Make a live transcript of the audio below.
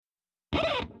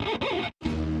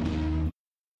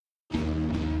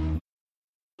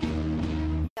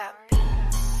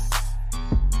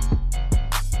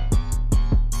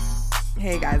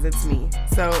Hey guys, it's me.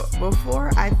 So before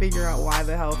I figure out why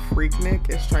the hell Freaknik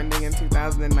is trending in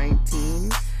 2019,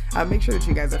 make sure that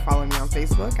you guys are following me on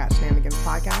Facebook at Shenanigans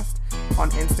Podcast, on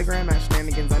Instagram at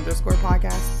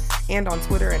Shenanigans_podcast, and on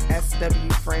Twitter at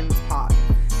SWFriendsPod.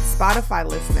 Spotify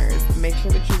listeners, make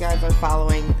sure that you guys are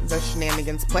following the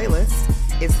Shenanigans playlist.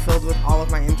 It's filled with all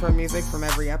of my intro music from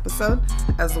every episode,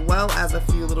 as well as a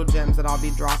few little gems that I'll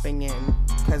be dropping in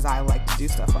because I like to do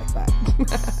stuff like that.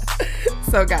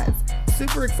 So guys,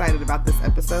 super excited about this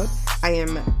episode. I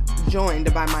am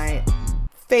joined by my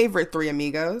favorite three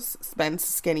amigos, Spence,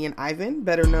 Skinny, and Ivan,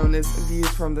 better known as Views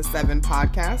from the Seven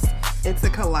podcast. It's a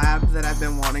collab that I've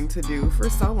been wanting to do for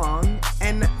so long,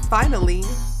 and finally,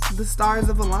 the stars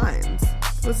have aligned.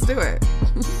 Let's do it.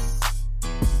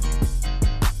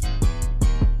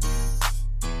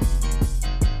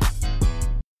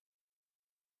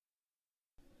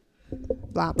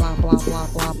 Blah, blah, blah, blah,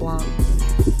 blah, blah.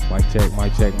 Mic check,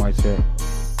 mic check, mic check.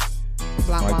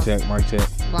 Blah, blah. Mic check, mic check.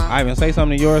 Blah. Ivan, say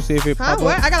something to yours, see if it Huh? pop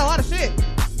What? up. I got a lot of shit.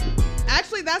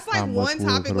 Actually, that's like How one much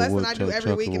topic wood less for than the I do woodchuck,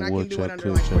 every week, and I can do it woodchuck,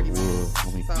 under like 40 minutes.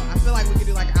 wood. So I feel like we could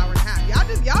do like an hour and a half.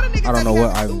 Y'all the niggas I don't know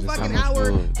what have Ivan two just fucking said. How much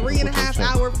hour, wood? 3.5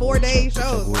 Woodchuck, hour, 4 day woodchuck,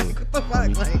 shows. wood. Like, what the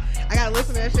fuck? Like, I gotta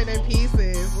listen to that shit in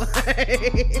pieces. Like,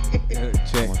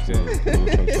 Check.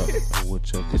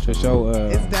 Woodchuck. It's for show.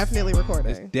 it's definitely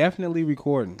recording. It's definitely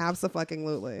recording.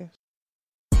 Abso-fucking-lutely.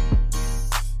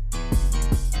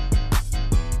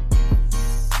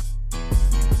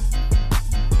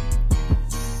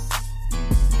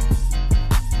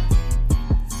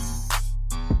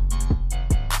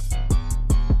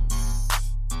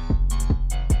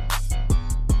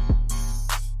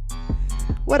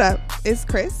 What up? It's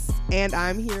Chris, and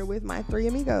I'm here with my three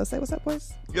amigos. Say what's up,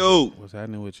 boys. Yo, What's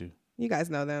happening with you? You guys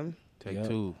know them. Take Yep.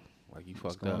 two. Like you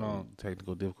fucked going up. on?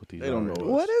 Technical difficulties. They don't already. know.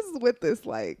 What is with this,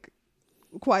 like,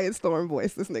 quiet storm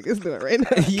voice this nigga's doing right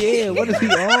now? Yeah, what is he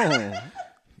on?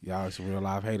 Y'all some real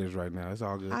live haters right now. It's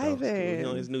all good. though. you know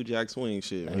Ivan. his new Jack Swing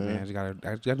shit, Hey man. man, I just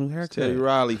got a new haircut. Teddy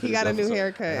Riley. for He this got a new episode. I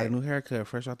got haircut. a new haircut,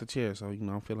 fresh out the chair. So you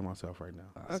know, I'm feeling myself right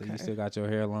now. So Okay. you still got your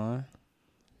hairline?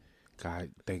 God,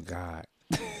 thank God.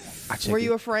 I check Were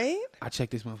you it- afraid? I check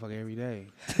this motherfucker every day.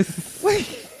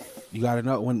 Wait. You gotta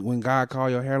know when God call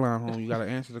your hairline home, you gotta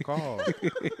answer the call.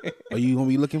 Or you gonna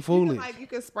be looking foolish. Like, you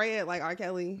could spray it like R.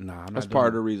 Kelly. Nah, I'm That's not part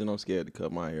of doing the reason I'm scared to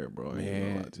cut my hair, bro. I ain't gonna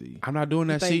lie Man, to you. I'm not doing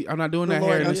that think shit. I'm not doing the that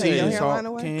Lord hair. gonna take your hairline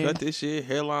away? Cut this shit,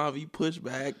 hairline, be pushed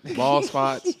back, bald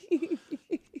spots.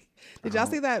 Did y'all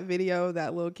see that video,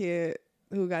 that little kid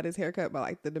who got his hair cut by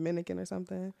like the Dominican or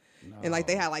something? And like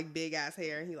they had like big ass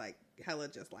hair, and he like hella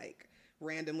just like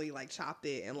randomly like chopped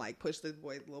it and like pushed this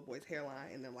little boy's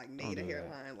hairline, and then like made a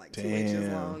hairline like 2 inches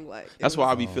Damn. long. Like That's why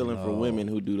I be Oh, feeling for no. women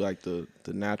who do like the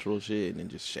natural shit and then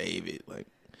just shave it, like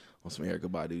on some Erykah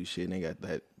Badu shit. And they got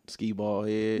that ski ball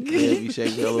head, be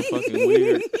shaved hella fucking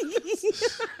weird.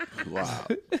 Wow.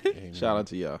 Shout out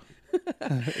to y'all. All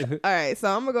right, so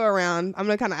I'm gonna go around. I'm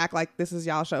gonna kind of act like this is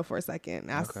y'all show for a second.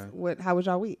 Ask how was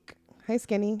y'all week? Hey,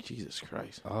 Skinny. Jesus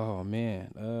Christ. Oh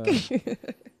man,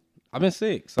 I've been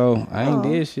sick, so I ain't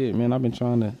did shit, man. I've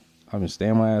been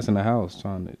staying my ass in the house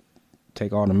trying to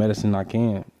take all the medicine I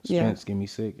can. Yeah. Spence get me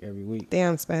sick every week.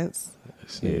 Damn, Spence.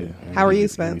 Yeah. How are you, Be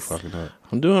Spence? fucking up.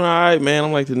 I'm doing all right, man.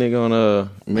 I'm like the nigga on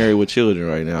Married with Children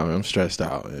right now. Man. I'm stressed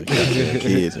out. Man.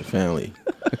 Kids and family.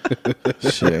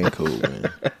 Shit ain't cool,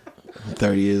 man. I'm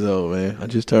 30 years old, man. I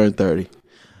just turned 30.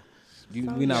 We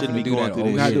not Shouldn't gonna be do going that through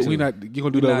over this here shit. We too. not. You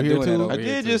gonna do We that not over here doing that too? over I here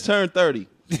did too. just turn 30.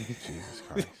 Jesus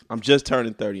Christ. I'm just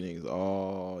turning 30 niggas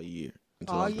all year.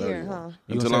 Until All I'm year, 31. huh?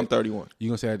 Until gonna I'm 31. You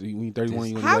gonna say that when you 31?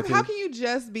 You gonna How do that too? can you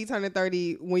just be turning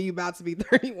 30 when you about to be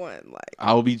 31? Like,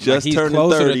 I will be just he's turning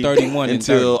closer to 30 31 than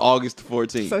until 30. August 14th.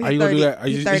 so he's Are you 30, gonna do that? Are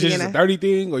he's you, 30 is this and just a, a 30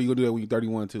 thing, or you gonna do that when you're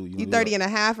 31 too? you 30 and a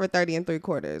half or 30 and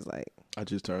 3/4? Like, I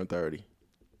just turned 30.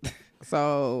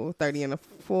 so 30 and a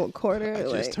full quarter? I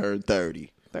like, just turned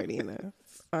 30. 30 and a.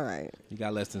 All right. You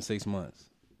got less than 6 months.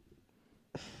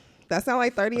 That sound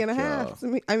like 30 and a half to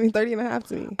me. I mean, 30 and a half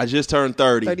to me. I just turned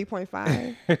 30.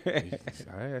 30.5.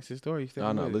 That's his story.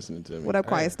 Y'all not listening to me. What up,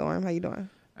 Quiet Storm? How you doing?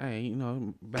 Hey, you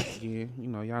know, back again. You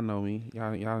know, y'all know me.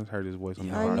 Y'all heard his voice on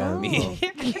the I podcast. know.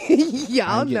 me.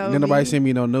 Y'all know Then nobody me. send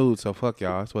me no nudes, so fuck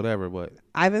y'all. It's whatever. But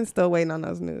Ivan's still waiting on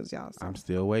those news, y'all. So I'm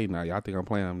still waiting. Now y'all think I'm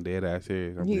playing? I'm dead ass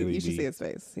serious. I'm really you should deep. see his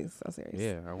face. He's so serious.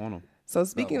 Yeah, I want him. So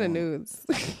speaking of nudes,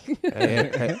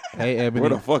 Hey, Ebony. Where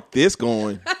the fuck this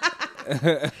going?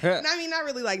 and I mean, not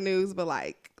really like news, but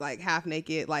like half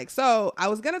naked. Like, so I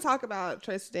was gonna talk about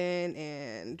Tristan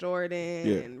and Jordan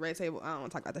and Red Table. I don't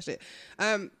want to talk about that shit.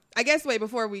 I guess wait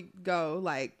before we go,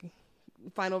 like,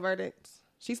 final verdicts.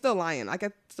 She's still lying. Like, I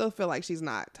still feel like she's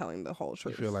not telling the whole You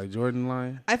truth. feel like Jordan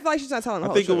lying? I feel like she's not telling the I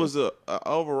whole think truth. it was a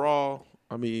overall.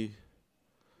 I mean,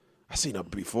 I seen a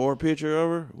before picture of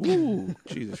her. Ooh,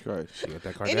 Jesus Christ! She got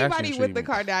that Kardashian Anybody with the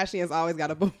treatment. Kardashians always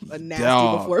got a nasty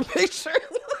Dog. before picture.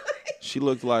 She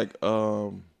looked like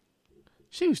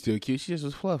She was still cute. She just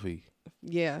was fluffy.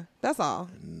 Yeah, that's all.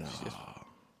 no.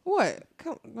 What?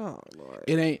 Come on, Lord.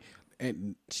 It ain't.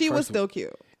 And She was still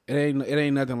cute. It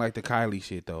ain't nothing like the Kylie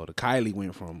shit though. The Kylie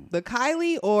went from The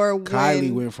Kylie or when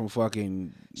Kylie went from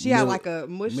fucking. she had like a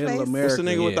mush middle face. America. What's the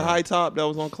nigga with the yeah. high top that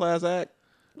was on Class Act?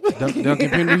 Duncan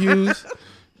Pender Hughes.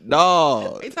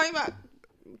 Dog. Are you talking about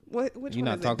what? Which You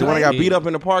one not is talking it? The one that got Yeah. beat up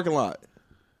in the parking lot. He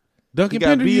Duncan got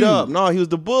Pender beat Hughes. up. No, he was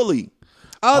the bully.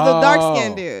 Oh, the dark Oh.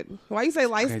 skinned dude. Why you say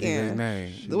light Can't think of his skin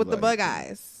name. with the like- bug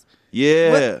eyes?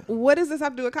 Yeah. What does this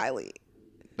have to do with Kylie?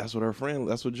 That's what her friend.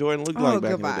 That's what Jordan looked Oh, like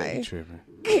back goodbye. in the day. Tripping.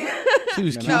 She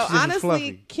was cute. No, She just was honestly,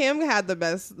 fluffy. Kim had the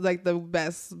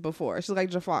best before. She's like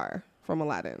Jafar from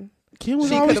Aladdin. Kim was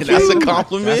She always could've cute. That's a played-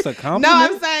 compliment. That's a No,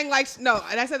 compliment. I'm saying like no,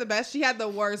 and I said the best. She had the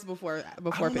worst before I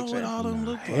don't know picture. what all them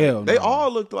looked like. Hell They no.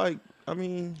 all looked like. I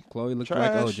mean, Chloe looked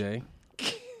Trash. like OJ.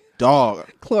 dog.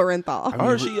 Chlorenthal. I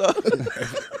heard she.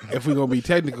 If we're gonna be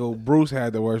technical, Bruce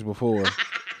had the worst before.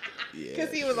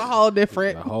 Because he was a whole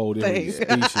different A whole different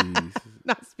thing. species.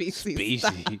 Not species.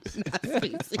 Stop. Not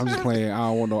species. I'm just playing. I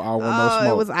don't want no Oh,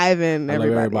 smoke. it was Ivan. I love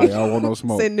Everybody. everybody. I don't want no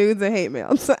smoke. Send nudes and hate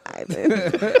mail to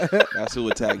Ivan. That's who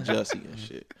attacked Jussie and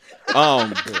shit.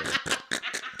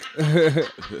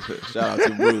 Shout out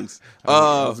to Bruce.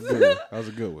 That was a good one. That was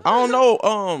a good one. I don't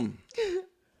know.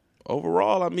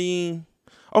 Overall, I mean,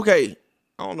 okay.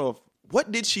 I don't know if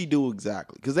what did she do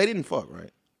exactly? Because they didn't fuck,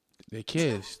 right? They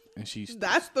kissed, and she's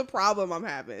That's the problem I'm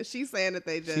having. She's saying that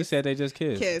they just She said they just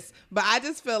kissed. kiss. But I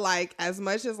just feel like as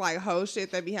much as like hoe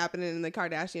shit that be happening in the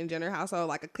Kardashian Jenner household,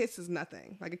 like a kiss is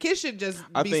nothing. Like a kiss should just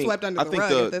be swept under the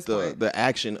rug at this point. the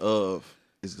action of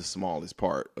is the smallest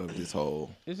part of this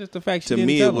whole. It's just the fact she To didn't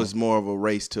me, tell it was him. more of a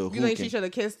race to You who think can. she should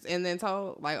have kissed and then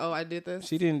told like, oh, I did this?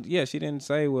 She didn't. Yeah, she didn't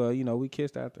say. Well, we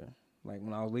kissed after. Like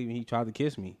when I was leaving, he tried to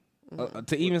kiss me.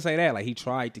 To even say that, like he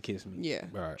tried to kiss me. Yeah.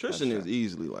 right. Tristan is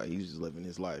easily like he's just living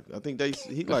his life. I think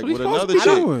he like what he's with supposed another to be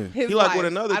chick. doing. His He like life. with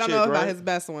another I don't chick, know about right? his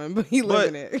best one, but he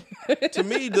living it. To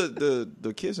me,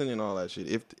 the kissing and all that shit,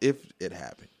 if it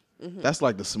happened, that's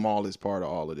like the smallest part of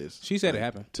all of this. She said it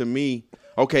happened. To me,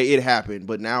 okay, it happened,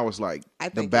 but now it's like I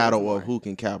the think battle there was of who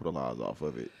can capitalize off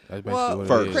of it. That's basically Well, what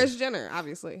First. it is. Kris Jenner,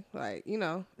 obviously, like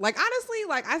like honestly,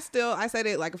 like I said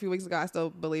it like a few weeks ago. I still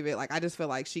believe it. Like I just feel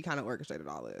like she kind of orchestrated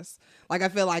all this. Like I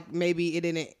feel like maybe it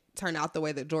didn't turn out the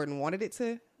way that Jordan wanted it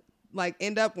to, like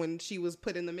end up when she was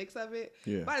put in the mix of it.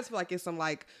 Yeah. But I just feel like it's some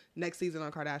like next season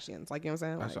on Kardashians. Like you know what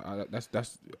I'm saying? Like,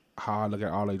 That's how I look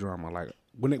at all their drama. Like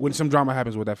when some drama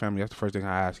happens with that family, that's the first thing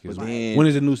I ask is But then- when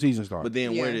does the new season start? But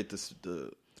then Yeah. where did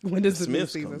the when does the new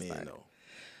Smiths season come in start? though?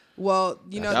 Well,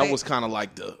 That was kind of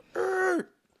like the.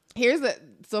 here's the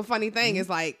so funny thing is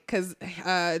like because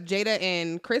Jada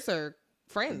and Kris are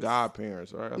friends.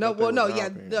 Godparents, right? I No, thought they well, were no, yeah,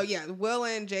 godparents. no, yeah. Will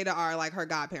and Jada are like her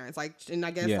godparents, like, and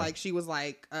I guess Yeah. like she was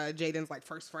like Jaden's like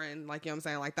first friend, like you know what I'm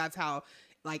saying, like that's how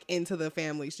like into the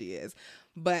family she is.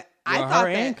 But I Well, thought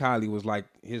her that and Kylie was like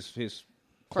his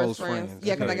close first friends, friends.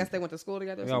 yeah, because I guess they went to school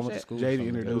together. Or They all some went to shit. school. Jada something.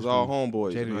 introduced It was all them.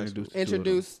 homeboys. Jada in high introduced school. the two of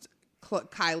them. Introduced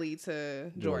Kylie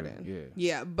to Jordan. Jordan,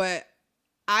 Yeah, but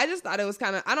I just thought it was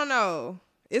kind of I don't know.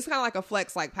 It's kind of like a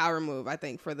flex, like power move, I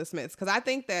think, for the Smiths, because I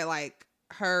think that like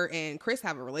her and Kris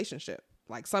have a relationship.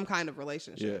 Like some kind of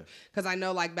relationship. Because I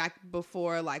know like back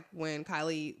before, like when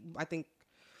Kylie, I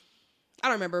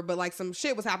don't remember, but like some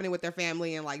shit was happening with their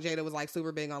family and like Jada was like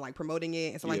super big on like promoting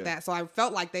it and stuff like Yeah. that. So I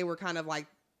felt like they were kind of like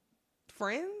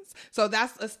friends. So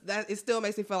that it still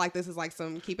makes me feel like this is like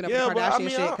some keeping up Yeah, with but I Kardashian mean,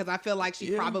 shit, I- because I feel like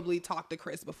she yeah. probably talked to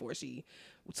Kris before she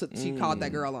called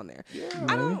that girl on there. Yeah.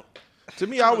 I don't. To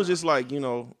me, I was just like,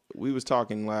 we was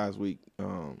talking last week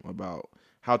about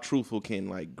how truthful can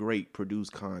like great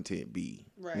produced content be.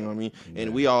 Right. You know what I mean?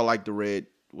 And we all like the red.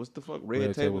 What's the fuck?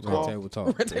 Red table table talk. Table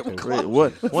talk. Red table Red,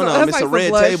 what? One of That's them. It's like a some red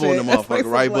blood table in shit. the That's like motherfucker,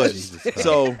 some right? blood But shit.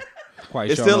 so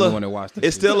Quite it's sure still I'm the a. one that watched it.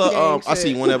 It's still a. Gang I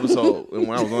seen shit. one episode, and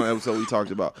when I was on an episode, we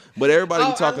talked about. But everybody be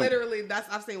Oh, talking.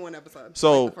 I've seen one episode.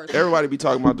 So like the first one. everybody be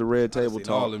talking about the red table seen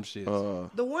talk. all them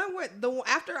shits. The one where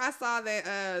after I saw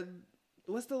that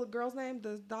what's the girl's name?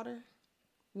 The daughter?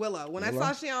 Willow. When I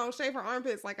saw she don't shave her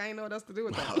armpits, like I ain't know what else to do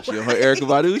with that. She on her Erykah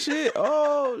Badu shit.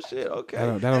 Oh shit. Okay.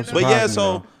 That don't But surprise yeah, me, so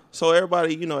though. so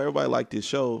everybody, everybody liked this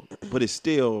show, but it's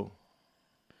still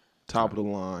top of the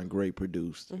line, great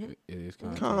produced It is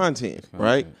content,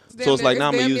 right? It's So it's damn like near- now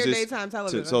I'm it's gonna damn use near this. daytime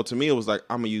television. So to me, it was like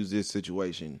I'm gonna use this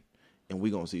situation, and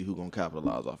we gonna see who gonna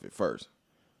capitalize off it first.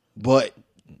 But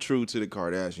true to the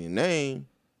Kardashian name,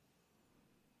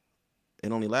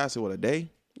 it only lasted a day?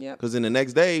 Yep. Because then the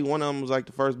next day, one of them was like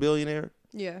the first billionaire.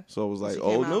 Yeah. So it was like She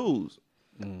old came out. news.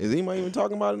 Is anybody even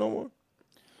talking about it no more?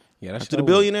 Yeah, that's After the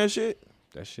billionaire shit.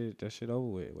 That shit over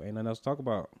with. Ain't nothing else to talk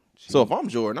about. So if I'm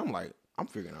Jordan, I'm like, I'm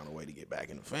figuring out a way to get back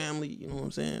in the family. You know what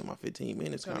I'm saying? My 15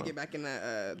 minutes. Trying to get back in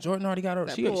that. Jordan already got her.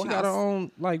 That She pool got her house.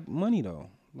 own like money though.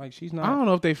 Like she's not. I don't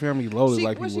know if they family loaded She-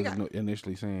 like what people she was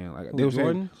initially saying. Like Who, they were saying,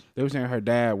 Jordan? they were saying her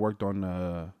dad worked on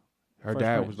the. Her Fresh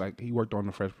dad Prince. was like he worked on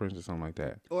the Fresh Prince or something like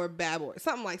that. Or Bad Boy.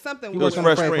 Something. He was with-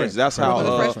 Fresh Prince. That's how.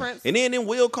 The Fresh Prince? And then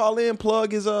Will call in,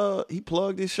 plug his he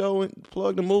plugged his show and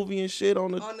plugged the movie and shit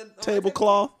on the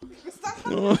tablecloth.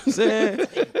 You know what I'm saying?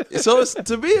 So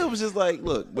to me, it was just like,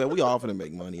 look, man, we all finna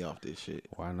make money off this shit.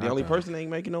 Why not, The only though? person that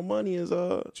ain't making no money is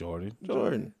Jordan.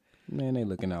 Man, they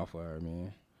looking out for her,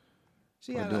 man.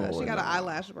 She got doing an what now?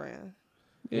 eyelash brand.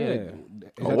 Yeah. Is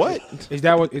A that- what? Is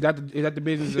that the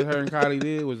business that her and Kylie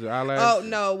did? Was the eyelash? Oh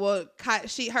no! Well,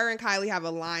 her and Kylie have a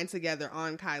line together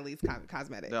on Kylie's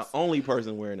cosmetics. The only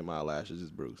person wearing them eyelashes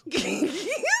is Bruce.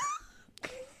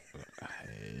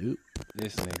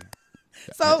 This nigga.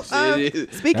 So It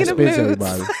is. speaking That of spits nudes,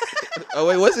 everybody. Oh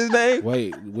wait, what's his name?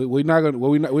 Wait, we're not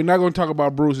gonna talk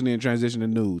about Bruce and then transition to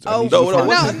nudes. I Oh, need you to no, find-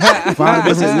 what's no, find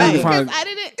What's his different- name? you find- because I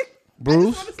didn't.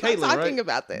 Bruce? I just Caitlyn, want to stop talking right?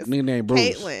 about this. Nigga named Bruce.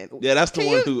 Caitlyn. Yeah, that's the Can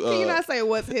one you, who. can you not say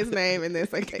what's his name and then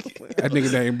say Caitlyn? That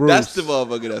nigga named Bruce. That's the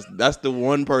motherfucker. That's the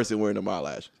one person wearing them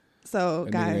eyelashes. So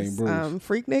That nigga guys, named Bruce.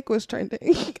 Freaknik was trending.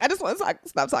 I just want to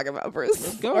stop talking about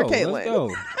Bruce Go. or Caitlyn. Let's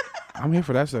go. I'm here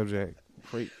for that subject.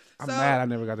 Freak. I'm So- mad I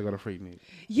never got to go to Freaknik.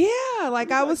 Yeah,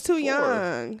 like I was too 4.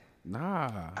 young.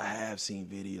 Nah. I have seen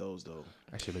videos though.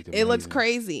 That shit looked It looks amazing.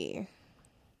 crazy.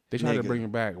 They tried to Nigga. bring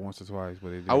it back once or twice, but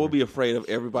they I would be afraid of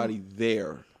everybody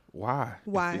there. Why?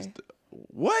 Why?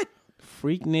 What?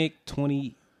 Freaknik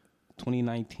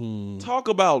 2019. Talk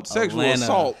about sexual Atlanta.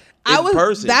 assault in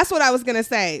person. That's what I was gonna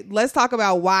say. Let's talk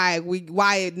about why we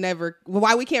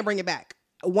can't bring it back.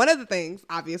 One of the things,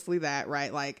 obviously, that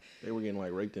right, like They were getting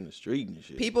like raped in the street and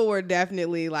shit. people were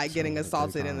definitely like getting like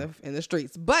assaulted Daytona. in the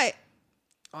streets, but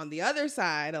on the other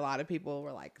side, a lot of people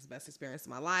were like, "It's the best experience of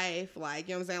my life." Like,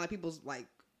 you know what I'm saying? Like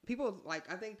people like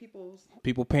I think people's.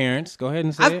 People parents. Go ahead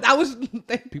and say it. I was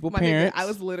People my nigga, parents. I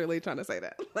was literally trying to say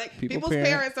that. Like People people's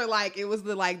parents are like, it was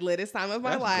the like littest time of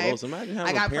my That's life. gross. Imagine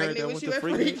having I got a parent pregnant that when went she to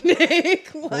went Freaknik. Freaknik.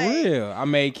 For Like, real. I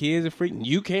made kids a Freaknik.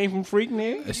 You came from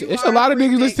Freaknik. It's You a are lot of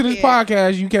niggas Freaknik listen to this kid.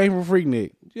 podcast. You came from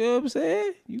Freaknik. You know what I'm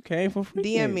saying? You came from Freaknik.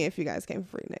 DM me if you guys came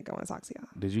for Freaknik. I want to talk to y'all.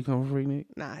 Did you come from Freaknik?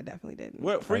 Nah, I definitely didn't.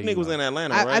 What? Freaknik was in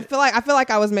Atlanta, right? I feel like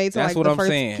I was made to That's like what the I'm first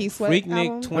saying. Key Sweat Freaknik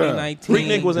album. 2019.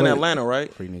 Freaknik was in Wait. Atlanta, right?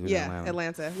 Freaknik was in Yeah, Atlanta.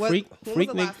 Atlanta. What? Freak- When was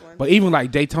the Freaknik- last one? But even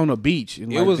like Daytona Beach.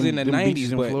 And It like was them- in the them beaches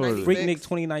 90s, in but Florida. Freaknik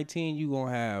 2019, you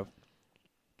gonna have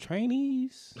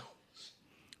trainees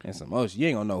and some others. You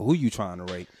ain't gonna know who you trying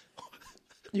to rape.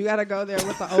 You gotta go there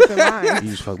with the open mind.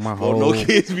 You just fuck my Oh, whole. no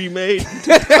kids be made.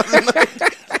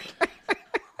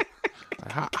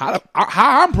 How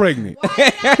I'm pregnant? Why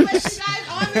did I let you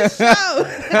guys on this show?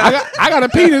 I got a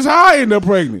penis. How I end up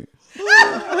pregnant?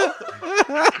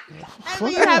 I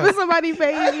mean, having somebody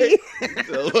baby.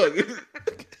 So look,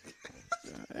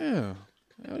 Yeah.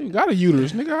 You got a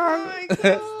uterus, nigga. I can't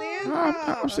stand I'm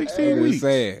y'all. 16 Just weeks.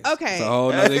 saying. Okay. It's a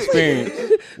whole nother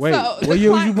experience. Wait, So, what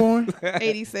year was you born?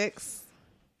 86.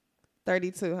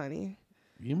 32, honey.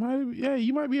 You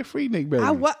might be a Freaknik baby.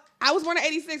 I was born in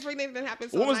 86. Freaknik didn't happen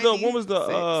until when was the? When was the?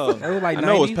 That was like I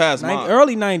know it's 90s, past mine.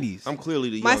 early 90s. I'm clearly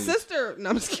the My youngest. sister. No,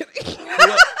 I'm just kidding.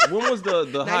 When was the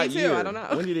hot 92, year? I don't know.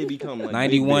 When did they become like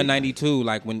 91, big? 92,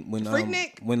 like when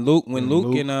Freaknik? Luke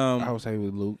and I would say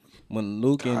with Luke. when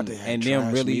Luke God, and, they had and them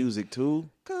trash really music too.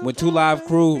 when Two Live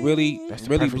Crew really blew That's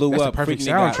up. the perfect Freaknik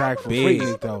got soundtrack for big.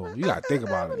 Freaknik, though. You gotta think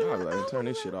about it. I'll be like, turn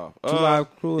this shit off. Two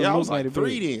Live Crew and Yeah, I Luke was made like it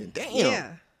 3 big. then. Damn.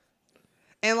 Yeah.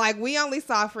 And like we only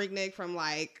saw Freaknik from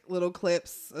like little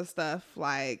clips of stuff,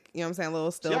 like, you know what I'm saying, little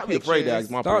still See, I'd be pictures. afraid to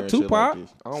ask my Start parents shit Tupac. like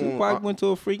this. I don't Tupac want- went to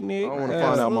a Freaknik. I don't want to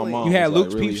find out my Absolutely. mom. You had was,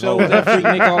 Luke's like, Peep really Show hoe. at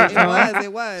Freaknik all the time.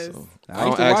 It was. I used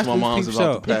don't to ask watch my Luke's moms Peep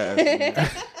about the Show.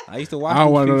 past. I used to watch. I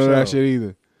don't want to Luke's know Peep that Show. shit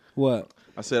either. What?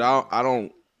 I said I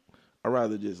don't. I'd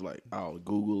rather just like I'll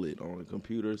Google it on the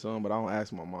computer or something, but I don't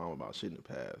ask my mom about shit in the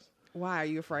past. Why are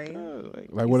you afraid?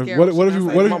 Like, what if scared what what if she you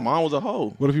gonna what say? if My mom was a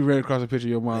hoe. what if you ran across a picture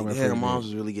of your mom? Like, at yeah, the Freaknik? mom's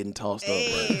was really getting tossed up.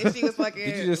 Hey, Like, she was fucking.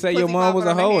 Did you just say pussy your mom was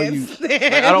popping a on hoe her or you- hips. like,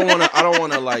 I don't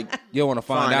want to like You don't want to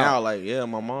find find out. out. Like, yeah,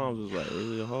 my mom's was like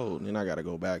really a hoe. And then I got to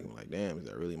go back and be like, damn, is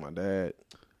that really my dad?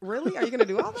 Really? Are you gonna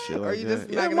do all that? Shit or like are you that. just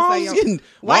Yeah, not gonna say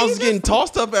mom's getting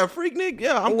tossed up at Freaknik.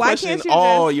 Yeah, I'm Why questioning can't you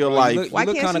all just- your You life. look, Why you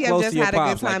look can't kinda she have close just to your had a good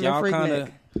pops. time Like, in y'all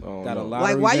Freaknik? got a lot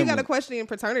Like, of why you got to resemblance. question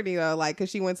paternity though? Like, because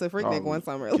she went to Freaknik one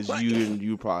summer. Because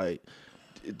you probably,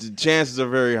 the chances are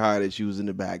very high that she was in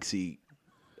the back seat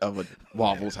of a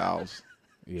Waffles house.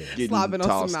 Yeah. Getting Slobbing on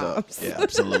tossed some up. knobs. Yeah,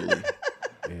 absolutely.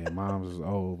 Yeah, mom's was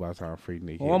old by the time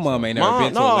Freaknik. Well, my mom ain't never Mom,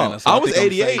 been to no, Atlanta. So I I was think I'm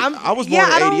 88. safe. I was born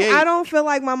in 88. I don't feel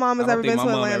like my mom has I ever don't think been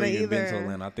my to mom Atlanta ever even been to either.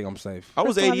 Atlanta. I think I'm safe. I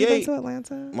was Crystal, have you been 88. to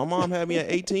Atlanta? My mom had me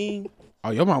at 18. Oh,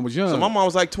 your mom was young. So my mom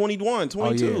was like 21,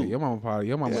 22. Oh, yeah. Your mom probably.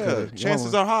 Your mom was Yeah, good.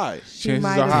 chances are high. Chances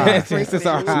might are have high. been a Chances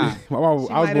are Freaknik. high. My mom,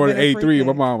 She I was might born have in been a 83 and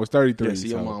my Freaknik. mom was 33. Yeah, see,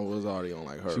 your so mom was already on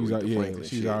like her. She was, Aretha yeah, Franklin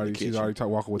she's shit already in the she's kitchen. already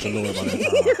walking with the Lord by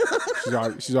that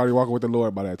time. she's already walking with the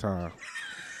Lord by that time.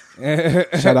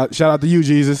 shout out to you,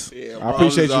 Jesus. Yeah, I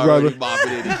appreciate you, brother.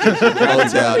 Mopping in the kitchen,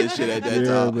 hotel and shit at that Yeah,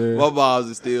 time. man. My mom's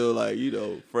is still like,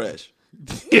 fresh.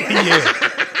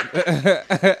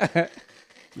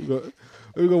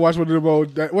 We gonna watch one of them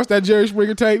old. What's that Jerry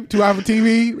Springer tape? 2 hours for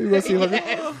TV. We gonna see like.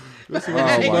 Let's see Oh,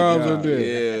 my moms God. in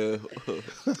there.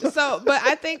 Yeah. So, but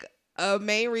I think a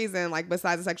main reason, like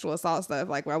besides the sexual assault stuff,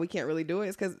 like why we can't really do it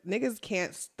is because niggas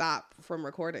can't stop from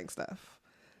recording stuff.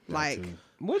 Like,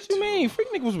 What you mean?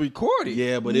 Freaknik was recorded.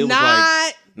 Yeah, but it was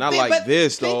not like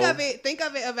this think though. Think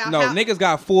of it about No, how, niggas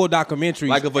got full documentaries.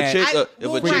 Like if a at- chick,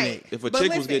 right. if a But chick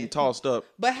was listen, getting tossed up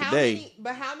But how today,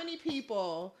 many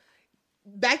people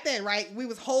back then, right? We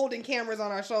was holding cameras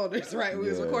on our shoulders, right? We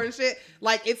was Yeah. recording shit.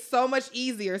 Like it's so much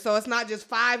easier. So it's not just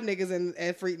 5 niggas in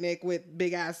Freaknik with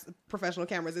big ass professional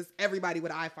cameras. It's everybody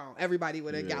with an iPhone, everybody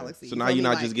with a Galaxy. so now you're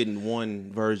not just getting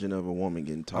one version of a woman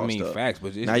getting tossed up. facts,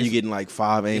 but Now you're getting like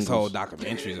 5 this whole angles.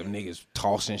 documentaries of niggas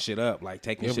tossing shit up, like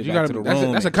taking Yeah, shit but back to the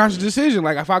room. that's a conscious decision.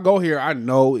 Like if I go here, I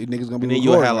know niggas gonna be. And then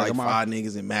you'll recording. have like I'm 5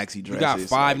 niggas in maxi dresses. you got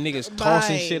 5 like, niggas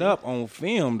tossing Right. shit up on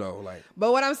film though. Like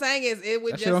But what I'm saying is, it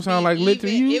would That just shit don't sound be like lit to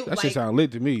even- you. it, That like, shit sound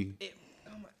lit to me.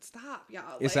 Stop, y'all.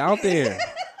 it's Like- out there.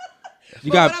 You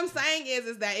But got what I'm saying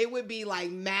is that it would be like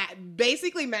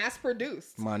basically mass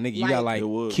produced. my nigga. You got like It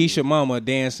would. Keisha Mama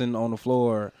dancing on the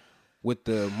floor with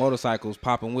the motorcycles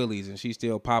popping willies, and she's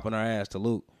still popping her ass to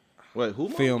Luke. Wait, who?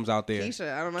 Films out there.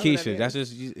 Keisha, I don't know. who that Keisha, is. that's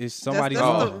just it's somebody's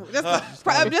That's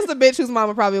mom. just a bitch whose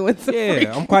mama probably went to.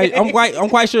 Yeah, Freaknik. I'm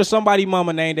quite sure somebody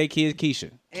mama named their kid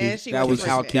Keisha. And she that went was to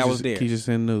how Freaknik. that was there. Keisha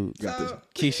send nudes. So,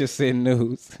 Keisha sent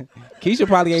news. Keisha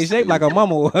probably ain't shaped like her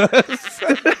mama was.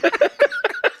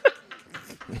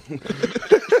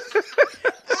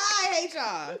 I hate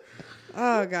y'all.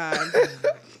 Oh God.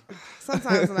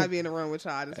 Sometimes when I be in the room with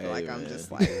y'all, I just feel like I'm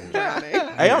just like drowning.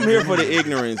 Hey, I'm here for the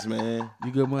ignorance, man.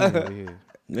 You good money over here.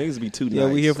 Niggas be too nice. Yeah,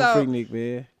 we here for So- Freaknik,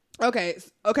 man. Okay.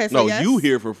 So No, yes. you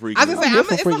here for Freaknik. I was gonna say here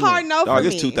for it's a Freaknik. hard no for Dog, me.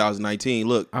 it's 2019.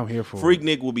 Look, I'm here for it.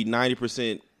 Freaknik will be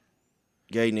 90%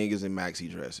 gay niggas in maxi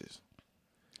dresses.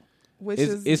 Which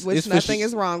It's which for nothing sh-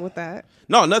 is wrong with that.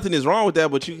 No, nothing is wrong with that,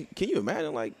 but can you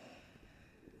imagine like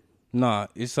Nah,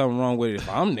 it's something wrong with it if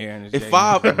I'm there. And it's if gay.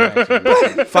 5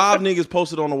 niggas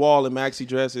posted on the wall in maxi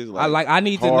dresses? I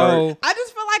need to hard. know. I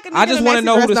just feel like a nigga I just in a want to maxi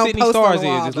know who dress the don't Sydney post on Stars the is.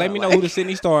 wall, Just let though. me know Like- who the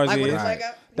Sydney Stars like, when is. it's like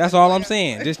a- That's all I'm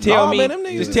saying. Just tell Nah, me. man, them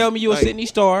niggas Just tell me you a like- Sydney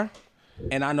Star,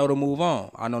 and I know to move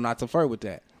on. I know not to flirt with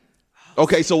that.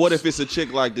 Okay, so what if it's a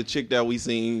chick like the chick that we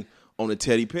seen on the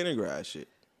Teddy Pendergrass shit?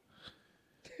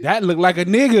 That looked like a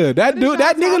nigga. That dude.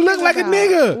 That nigga looked like a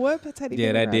nigga. What Teddy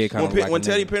Yeah, that Pendergrass? did kind of When, like when a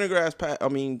Teddy nigga.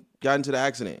 Pendergrass, got into the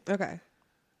accident, Okay.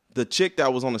 the chick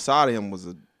that was on the side of him was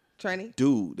a Tranny.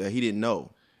 dude that he didn't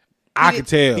know. I could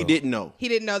tell. He didn't know He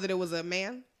didn't know that it was a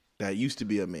man. that used to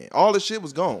be a man. All the shit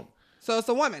was gone. So it's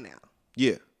a woman now.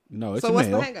 Yeah. No, it's So a what's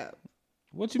male. the hang up?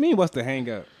 What you mean? What's the hang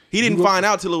up? He didn't find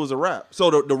out till it was a wrap. So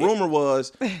the rumor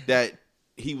was that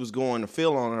he was going to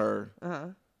feel on her,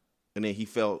 and then he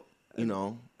felt,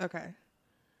 Okay.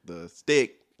 the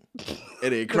stick,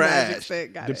 and it The magic crashed.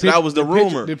 stick, got The it. So that was the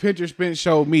rumor. The picture Spence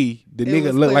showed me the It nigga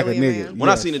was looked like a clearly a nigga. man. When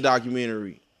I Yes. seen the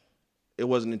documentary, it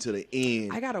wasn't until the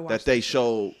end I gotta watch that they that.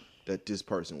 showed that this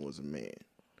person was a man.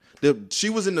 She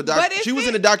was in the But if she was it-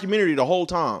 in the documentary the whole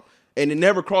time, and it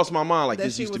never crossed my mind like That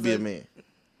this she used to was be a- a man.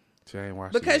 She ain't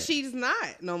watched it Because yet. she's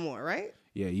not no more, right?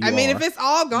 Yeah, you I mean, are. if it's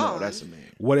all gone, No, that's a man.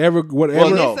 whatever. Well,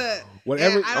 no.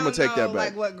 Whatever- and I I'm gonna don't take know, that back.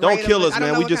 like, what Don't grade kill of us, I don't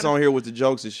man. know We what just kind of- on here with the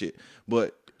jokes and shit.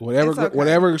 But Whatever, It's okay.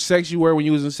 whatever sex you were when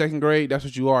you was in second grade, that's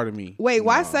what you are to me. Wait,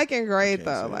 why second grade can't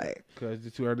though? say that. Like, Because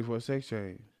it's too early for a sex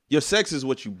change. your sex is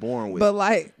what you're born with. but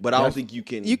like, But I don't think you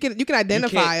can. you can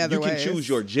identify other You can ways. choose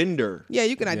your gender. Yeah,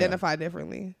 you can identify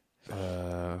differently.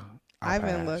 I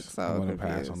Ivan pass. looks so I'm gonna pass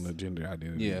confused. on the gender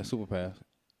identity. Yeah, super pass.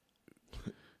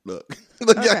 Look,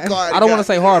 look, Okay. quiet I don't want guy. to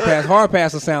say hard pass. Hard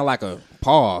pass will sound like a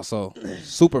Pause. So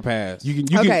super pass. You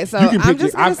Okay, can, so you can I'm pick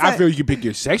just your, I gonna say- feel you can pick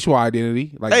your sexual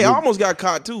identity, like Hey, I your, almost got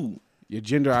caught too. your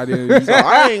gender identity. So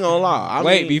I ain't gonna lie. I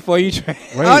Wait, mean, before you Wait.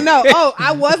 Oh no! Oh,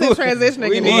 I wasn't transitioning.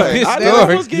 We in need this. this I story.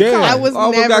 almost get Yeah. caught. I was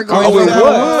Almost never got going caught. to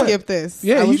What? skip this.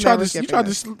 Yeah, I you was tried never to skipping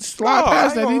this. slide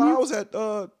past that, I ain't didn't gonna lie. I you? was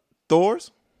at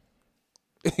Thor's.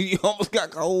 You almost got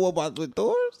caught about with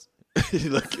doors.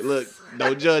 look,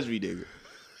 don't judge me, nigga.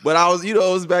 But I was, it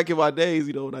was back in my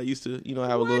days, when I used to,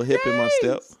 have a little hip in my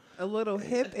step. A little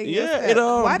hip in Yeah, your step. it,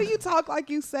 Why do you talk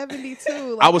like you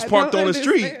 72? Like, I was parked don't on the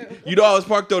street. understand. I was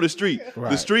parked on the street.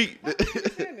 Right. The street,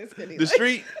 This could be the like-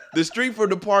 street, the street for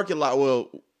the parking lot. Well,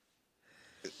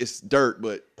 it's dirt,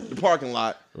 but the parking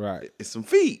lot, Right. it's some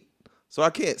feet, so I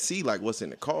can't see like what's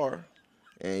in the car.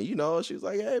 And she was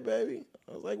like, "Hey, baby,"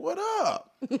 I was like, "What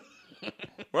up?"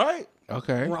 Right?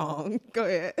 Okay. Wrong. Go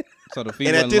ahead. So the feet.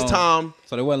 And at wasn't this long. time,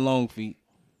 So they wasn't long feet.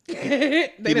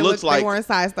 They didn't looks look, like- they weren't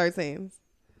size 13s.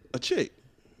 a chick.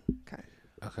 Okay.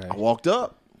 Okay. I walked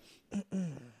up.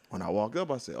 When I walked up,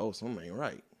 I said, "Oh, something ain't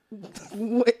right."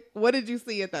 What did you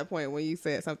see at that point when you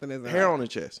said something isn't Hair right? on the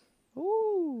chest.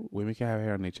 Ooh. Women can have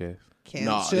hair on their chest.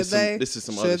 Nah, Should this some- they? this is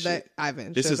some should other they? shit.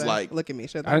 Ivan. This should is they? like- Look at me.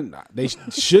 Should they? They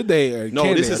should they? Or No,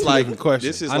 can this they? is That's a like different question.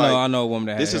 this is I like know a woman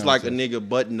that. this had is hair like a on nigga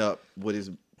button up with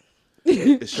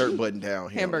his shirt buttoned down. Hair on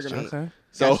his Hamburger chest. meat. Okay.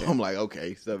 So Gotcha. I'm like,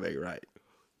 okay, stuff ain't right.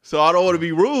 So I don't want to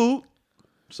be rude.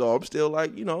 So I'm still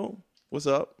like, what's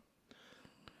up?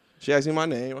 She asked me my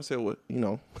name. I said, what?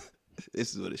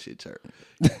 This is what this shit church.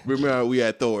 Remember we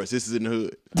had Thor's. This is in the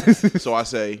hood. So I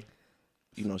say,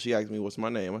 she asked me what's my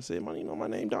name. I said, my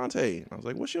name Dante. I was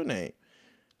like, what's your name?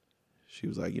 She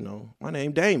was like, my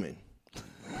name Damon.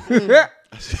 I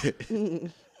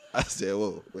said,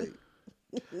 whoa, wait.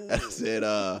 I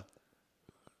said,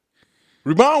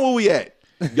 remind where we at.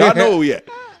 Y'all know where we at.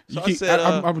 So You keep, I said,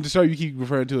 I'm just sure you keep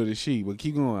referring to it as she, but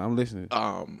keep going. I'm listening.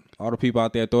 All the people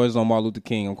out there, Thor's on Martin Luther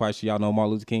King. I'm quite sure y'all know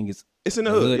Martin Luther King is. it's in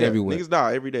the the hood, hood yeah. everywhere. Niggas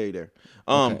die every day there.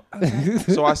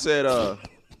 So I said,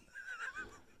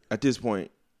 at this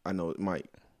point, I know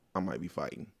I might be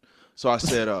fighting. So I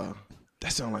said,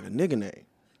 that sounds like a nigga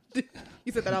name.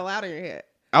 You said that out loud in your head.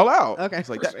 Out loud. Okay, It's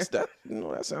like for that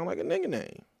that sounds like a nigga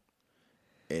name.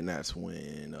 And that's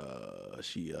when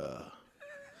she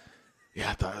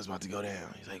I thought I was about to go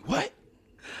down. He's like, what?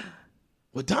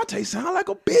 Well, Dante sound like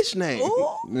a bitch name.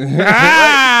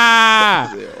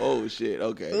 I said, oh shit,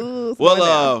 okay. Ooh, slow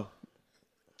Well,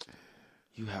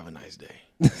 you have a nice day.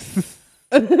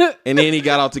 And then he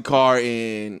got out the car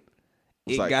and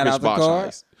was It like got Chris out the Bosh car?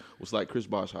 height. Was like Chris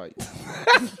Bosh height.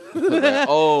 Like,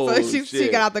 oh, So she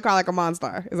shit. got out the car like a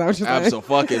monster. Is that what you're saying?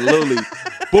 Absolutely.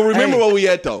 But remember where we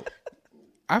at though.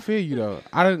 I feel you though.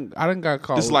 I didn't got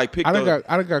caught. Just like picked I didn't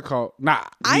up- got caught. Nah,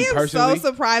 I me am personally, so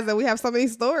surprised that we have so many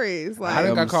stories. I Like,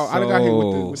 didn't got caught. I didn't got hit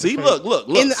with the. See, fake. look.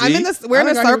 I'm See? in this. We're in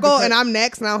I a done got hit with circle, the and fake- I'm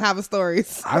next, and I don't have a story.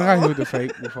 So. I done got hit with the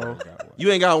fake before. You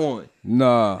ain't got one.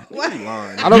 Nah, You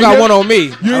lying. I don't got one on me.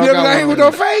 You ain't never got hit with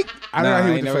no fake. I Nah, I done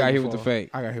ain't never got hit with the before. fake.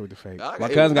 I got hit with the fake. I got My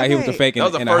hit cousin with- got hit with the fake That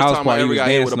was in the the first house time I party. He ever was got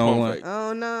hit with a dancing on pump one. fake.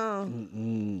 Oh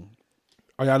no!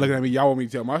 Oh, y'all looking at me? Y'all want me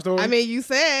to tell my story? I mean, you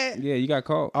said Yeah, you got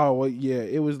caught. oh well, yeah.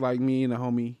 It was like me and a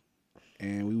homie,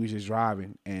 and we was just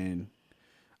driving, and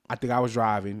I think I was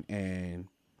driving, and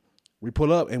we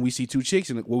pull up, and we see two chicks,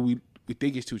 and we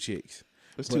think it's two chicks.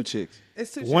 There's two chicks.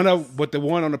 it's too. But the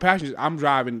one on the passenger, I'm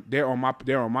driving. They're on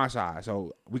my side,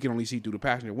 so we can only see through the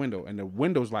passenger window, and the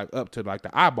window's like up to like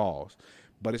the eyeballs,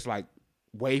 but it's like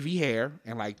wavy hair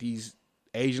and like these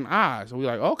Asian eyes. So we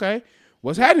like, okay,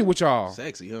 what's happening with y'all?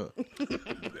 Sexy, huh?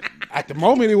 At the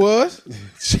moment, it was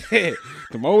shit.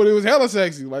 The moment it was hella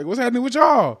sexy. Like, what's happening with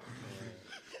y'all?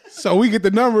 So we get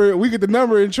the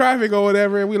number in traffic or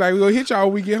whatever, and we gonna hit y'all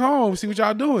when we get home, see what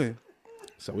y'all doing.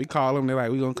 So we call them. They're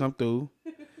like, we gonna come through.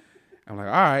 I'm like,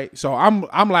 all right. So I'm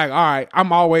like, all right.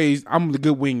 I'm the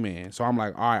good wingman. So I'm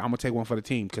like, all right. I'm gonna take one for the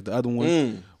team because the other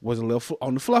one was a little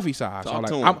on the fluffy side. So Talk I'm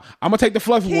to like, him. I'm gonna take the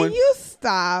fluffy Can one. you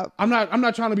stop? I'm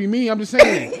not trying to be mean. I'm just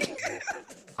saying.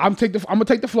 I'm gonna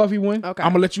take the fluffy one. Okay. I'm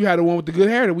gonna let you have the one with the good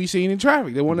hair that we seen in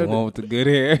traffic. The one The that one with the good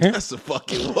hair. That's a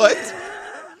fucking what?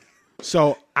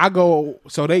 So I go.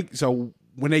 So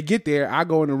when they get there, I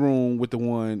go in the room with the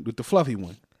one with the fluffy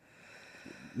one.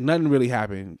 Nothing really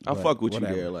happened. I but fuck with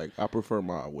whatever. you there. Like I prefer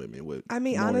my women with. I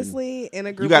mean, more than- honestly, in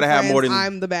a group, gotta of have friends, more than-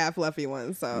 I'm the bad fluffy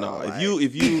one. So No, like,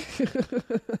 if you,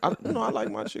 I like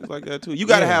my chicks like that too. You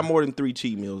got to have more than 3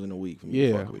 cheat meals in a week for me to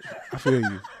Yeah, fuck with you. I feel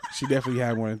you. She definitely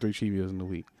had more than 3 cheat meals in the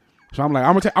week. So I'm like,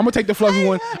 I'm gonna take the fluffy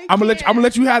one. I'm gonna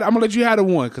let you have the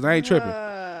one because I ain't tripping.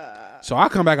 So I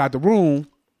come back out the room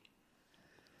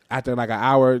after like an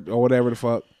hour or whatever the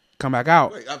fuck. Come back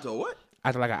out. Wait, after what?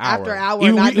 After like an hour. After an hour,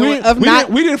 Even not we, doing, we, of we, not,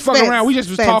 didn't, we didn't fuck Spence, around. We just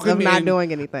was Spence, talking. of not and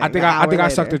doing anything. I think I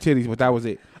sucked her titties, but that was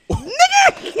it.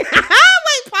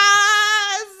 Wait,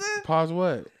 pause. Pause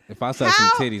what? If I suck some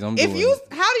titties, I'm doing it.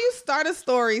 How do you start a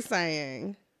story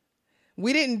saying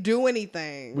we didn't do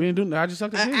anything? We didn't do. I just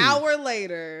sucked her An titties. hour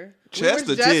later, Chest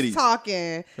we or were just titties?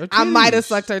 talking. Her I might have titties.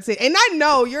 sucked her titty, and I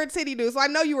know you're a titty dude, so I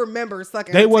know you remember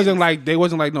sucking. They her wasn't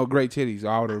titties. like no great titties.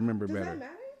 I would remember Does better. that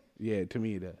matter? Yeah, to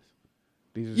me it does.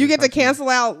 These are You just get to like cancel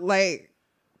out like.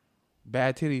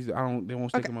 bad titties. They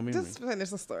won't stick Okay, in my memory. just finish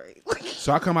the story.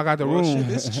 So I come out the Well, room,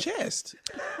 shit, it's chest.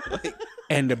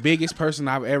 and the biggest person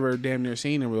I've ever damn near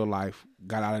seen in real life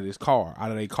got out of their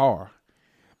car,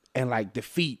 and like the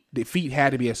feet had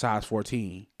to be a size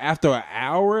 14. After an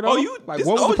hour, though? Oh, you- like this-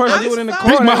 what was oh, the person this- doing in the this-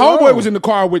 car? My that homeboy long? was in the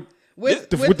car with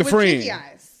the friend. kinky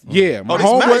eyes. Yeah, my this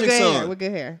homeboy. Magic Good hair, Son. with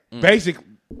good hair. Basic.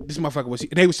 This motherfucker was.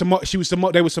 They was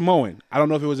Samoan. I don't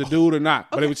know if it was a dude or not,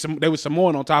 but they was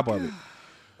Samoan on top of it.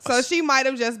 So she might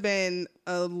have just been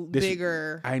a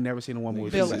bigger. I ain't never seen a woman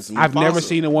with Bill feet. is I've never Mufasa.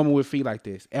 seen a woman with feet like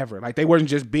this ever. Like they weren't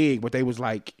just big, but they was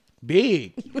like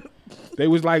big. They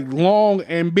was like long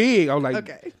and big. I was like,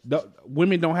 Okay.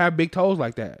 Women don't have big toes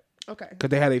like that Okay. because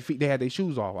they had their feet. They had their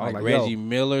shoes off. I was Like like, Reggie yo,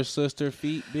 Miller's sister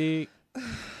feet big.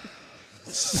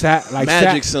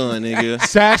 Magic Son, nigga.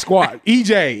 Sasquatch,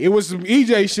 EJ. It was some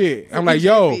EJ shit. I'm like, EJ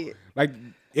yo, feet. like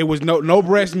it was no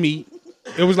breast meat.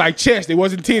 It was like chest. It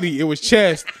wasn't titty. It was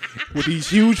chest with these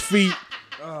huge feet.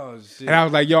 Oh shit! And I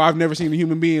was like, yo, I've never seen a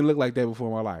human being look like that before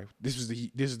in my life. This is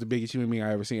the biggest human being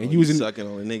I ever seen. And You using sucking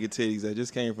on the nigga titties that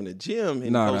just came from the gym.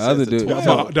 And Nah, the other dude. the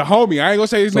homie. I ain't gonna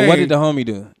say his So name. what did the homie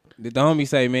do? Did the homie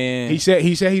say, man? He said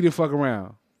he didn't fuck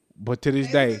around. But to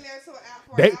this day,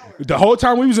 For they, an hour. the whole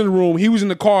time we was in the room, he was in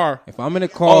the car. if I'm in the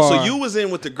car, Oh, so you was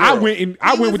in with the girl. I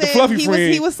went with the fluffy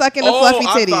friend. He was sucking the fluffy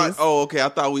titties. Okay. I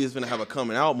thought we was gonna have a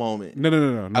coming out moment.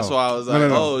 No. That's why I was like,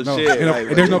 No. shit. And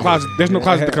like, there's no closet. There's no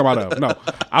closet to come out of. No,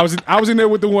 I was in there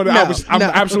with the one that I'm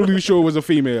absolutely sure was a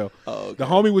female. Oh, okay. The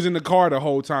homie was in the car the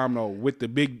whole time though with the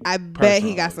big. I bet person.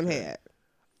 he got some head.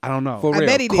 I don't know. for I real,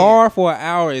 bet he did. car for an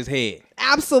hour is head.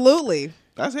 Absolutely.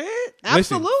 That's head.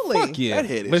 Absolutely. Fuck yeah. That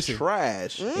head is Listen.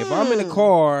 trash. If I'm in the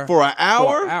car For an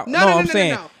hour? No, I'm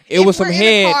saying it If was we're some in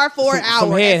head. the car for an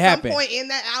some hour. head At happened. some point in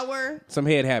that hour, Some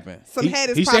head happened. some head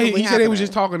is He said probably he said they was happening.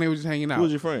 just talking. They was just hanging out. Who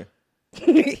was your friend?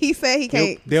 He said he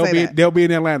can't They'll say be that. they'll be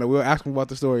in Atlanta. We'll ask him about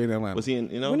the story in Atlanta. Was he in,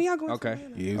 you know? When are y'all going Okay. to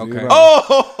Atlanta? Yeah, he was Okay. in Atlanta.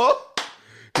 Oh!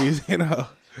 He's in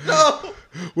No!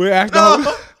 We'll ask the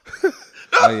No! homie.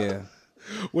 Oh yeah.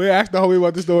 We'll ask the homie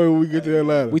about the story when we get to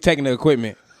Atlanta. We taking the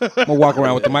equipment. I'm gonna walk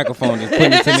around with the microphone and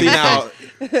putting it to See, niggas' now,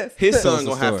 face. his son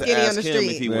Tell us gonna the have to story. ask Skinny on him the if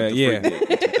he street. went to Yeah. free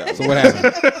dick in 2000. So what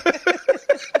happened?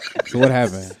 So what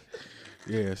happened?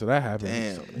 Yeah, so that happened.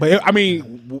 Damn. But I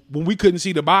mean, when we couldn't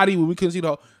see the body, when we couldn't see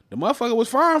the motherfucker was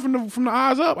fine from the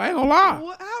eyes up. I ain't gonna lie. How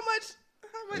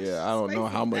much? Yeah, I don't know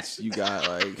how much you got.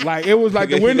 Like it was like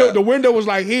the Okay, window. yeah. The window was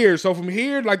like here. So from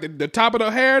here, like the top of the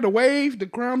hair, the wave, the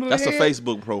crown of the That's a head.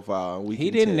 Facebook profile. And we He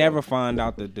can didn't tell. never find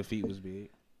out that the feet was big.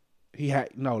 He had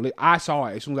no. I saw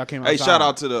it as soon as I came outside. Hey, shout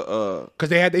out to the because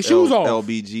they had their shoes off.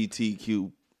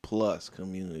 LBGTQ plus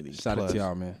community. Shout out to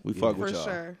y'all, man. We fuck For with y'all.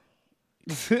 sure.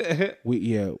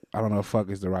 I don't know if fuck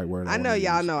is the right word. I know wanna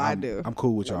y'all use. know I do. I'm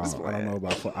cool with y'all. just I don't know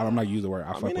about fuck. I'm not use the word.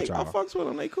 I fuck I with I y'all. fucks with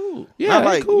them. They cool. Yeah, Not they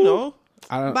like, cool. you know.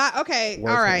 I don't, But okay,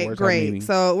 Words- all right, words have great. meaning.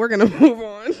 So we're gonna move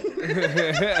on.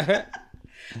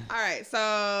 All right,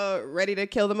 so ready to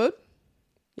kill the mood?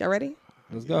 Y'all ready?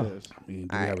 Let's go. I mean, do we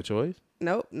All have right. a choice?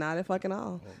 Nope, not at fucking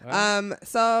all.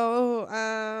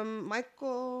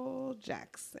 Michael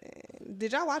Jackson.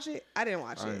 Did y'all watch it? I didn't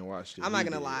watch it. I ain't watched it. I'm not He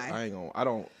gonna did. lie. I ain't gonna.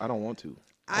 I don't want to.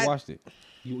 I watched it.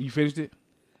 You finished it?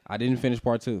 I didn't finish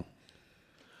part 2.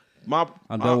 My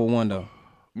I'm done with 1 though.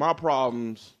 my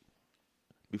problems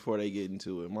before they get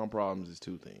into it. My problems is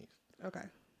 2 things. Okay.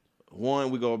 One,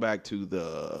 we go back to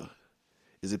the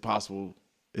is it possible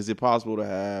to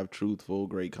have truthful,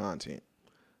 great content?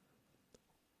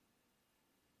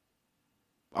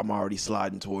 I'm already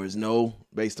sliding towards no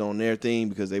based on their thing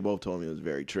because they both told me it was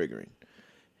very triggering.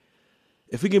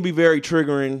 If it can be very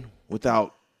triggering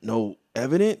without no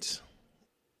evidence,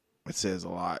 it says a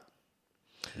lot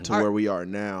to where we are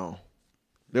now.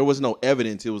 There was no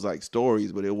evidence. It was like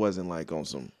stories, but it wasn't like on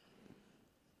some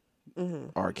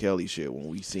R. Kelly shit when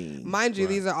we seen. Mind you,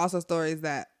 these are also stories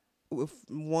that with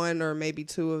 1 or maybe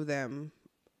 2 of them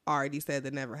already said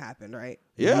that never happened, right?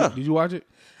 Yeah. Did you watch it?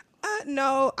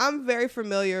 No, I'm very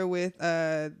familiar with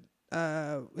is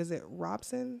it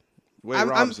Robson? Wade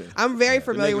Robinson. I'm very The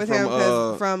familiar nigga with from, him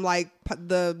 'cause from like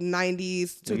the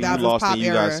 90s, You 2000s lost pop and you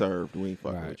era. got served. We ain't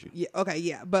fucking with you. Yeah, okay,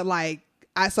 yeah, but like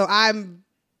I'm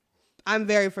I'm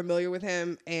very familiar with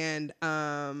him, and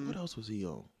What else was he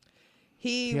on?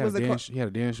 he had was he had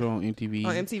a dance show on MTV.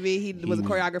 on MTV. He was a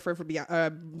choreographer for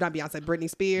not Beyonce, Britney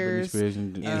Spears,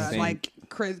 and like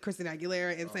Christina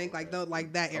Aguilera, NSYNC,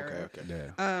 like that era. Okay.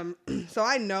 yeah. So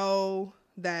I know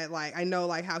that, like,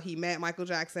 how he met Michael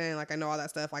Jackson. Like, I know all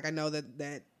that stuff. Like, I know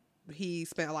that he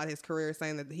spent a lot of his career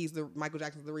saying that Michael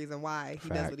Jackson's the reason why he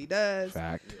does what he does.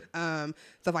 Fact.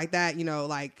 Stuff like that,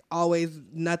 like, always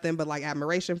nothing but like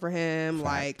admiration for him.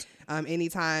 Fact. Like,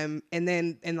 anytime, and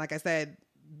like I said,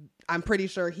 I'm pretty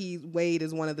sure Wade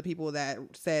is one of the people that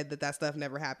said that stuff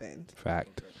never happened.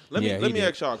 Fact. Let me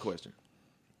ask y'all a question.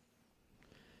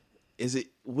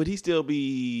 Would he still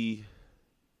be?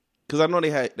 Because I know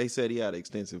they said he had an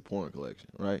extensive porn collection,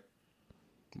 right?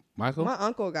 Michael? My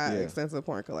uncle got an extensive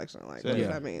porn collection. Like, what does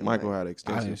that mean? Michael like, had an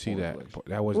extensive. I didn't see porn that. collection.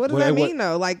 That was. what does that mean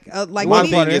though? Like My when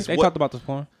thing he, is, They what- talked about this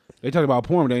porn. They talked about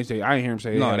porn, but they didn't say. I didn't hear him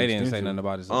say. No, had they didn't say extensive. nothing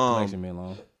about his collection being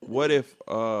long. What if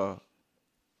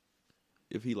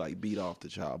he like beat off the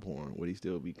child porn? Would he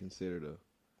still be considered a?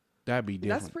 That'd be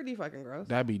different. that's pretty fucking gross.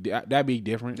 That'd be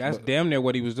different. That's but- damn near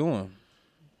what he was doing,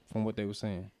 from what they were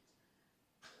saying.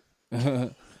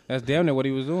 That's damn near what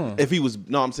he was doing.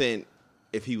 I'm saying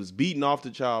if he was beating off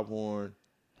the child porn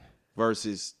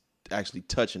versus actually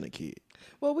touching a kid.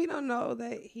 Well, we don't know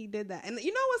that he did that, and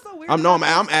you know what's so weird?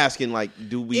 I'm asking, like,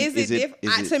 do we? To would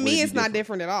me, it it's be not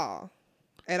different at all.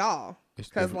 It's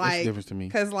Because different. It's like, different to me.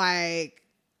 Because like,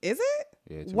 is it?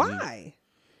 Yeah, to Why?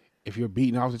 If you're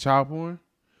beating off the child porn,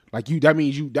 like that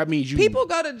means you. People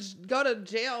go to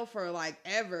jail for like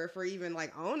ever for even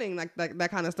like owning like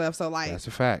that kind of stuff. So like, That's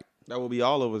a fact. That would be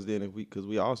all of us then, because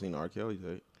we all seen R. Kelly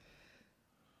tape.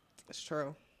 it's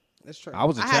true. It's true. I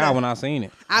was a child when I seen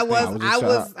it. I was a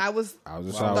child.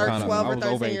 12 or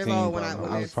 13 years old when I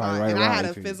was saw probably it. right And I around had a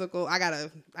 18. physical. I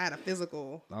had a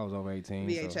physical I was over 18.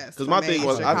 VHS. So. Because my thing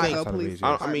was, I think, Chicago Police I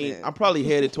mean, Department. I'm probably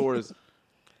headed towards.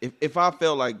 If I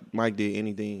felt like Mike did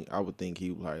anything, I would think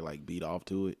he would probably like beat off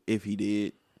to it. If he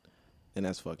did, then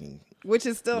that's fucking. which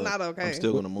is still look, not okay. I'm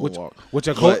still gonna moonwalk. Which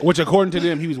according to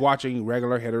them, he was watching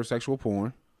regular heterosexual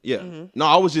porn. Yeah. Mm-hmm. No,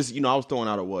 I was just, I was throwing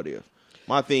out a what if.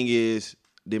 My thing is,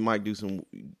 did Mike do some?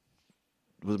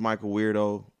 Was Mike a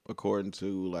weirdo according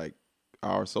to like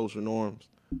our social norms?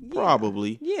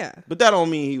 Probably. Yeah. But that don't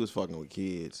mean he was fucking with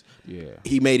kids. Yeah,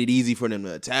 He made it easy for them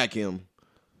to attack him,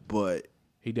 but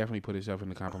he definitely put himself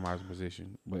in a compromising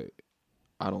position. But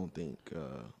I don't think.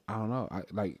 I don't know.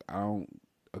 I don't.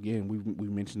 Again, we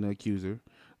mentioned the accuser.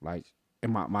 Like,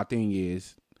 and my thing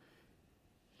is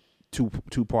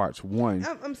two parts. One,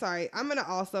 I'm sorry. I'm gonna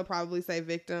also probably say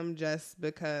victim just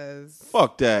because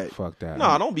Fuck that. Fuck that.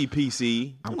 Nah, don't be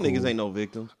PC. I'm Them niggas cool. ain't no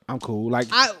victims. I'm cool. Like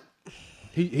I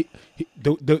he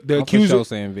the I'm for accuser. sure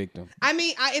saying victim. I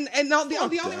mean, the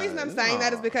only that. reason I'm saying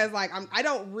that is because like I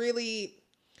don't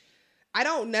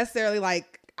necessarily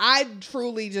like. I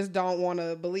truly just don't want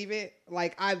to believe it.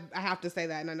 Like I have to say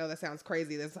that, and I know that sounds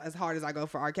crazy. That's as hard as I go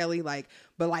for R. Kelly. Like,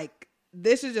 but like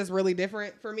this is just really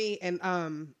different for me, and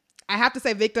I have to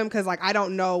say victim because like I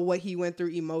don't know what he went through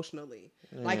emotionally.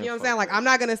 Like you know what I'm saying. Like I'm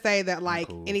not gonna say that like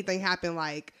anything happened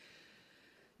like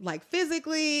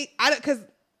physically. Because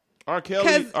R.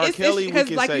 Kelly, we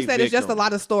can like say you said, victim. it's just a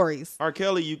lot of stories. R.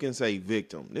 Kelly, you can say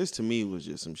victim. This to me was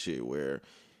just some shit where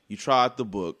you tried the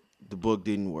book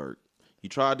didn't work. You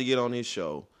tried to get on his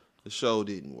show, the show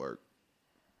didn't work.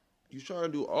 You trying to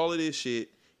do all of this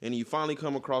shit, and you finally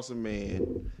come across a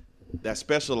man that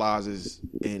specializes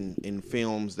in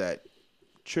films that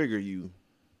trigger you.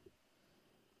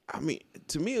 I mean,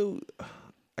 to me,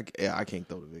 I can't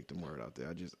throw the victim word out there.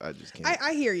 I just can't.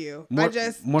 I hear you.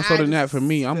 More so than that for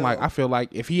me, I'm like, I feel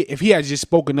like if he had just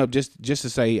spoken up just to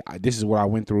say this is what I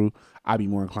went through, I'd be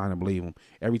more inclined to believe him.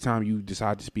 Every time you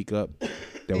decide to speak up,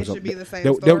 there should be the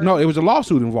same story. no, it was a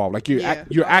lawsuit involved. Like you're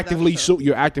actively that's true.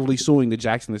 you're actively suing the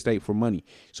Jackson estate for money.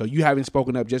 So you haven't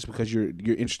spoken up just because you're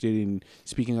interested in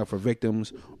speaking up for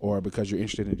victims or because you're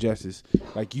interested in justice.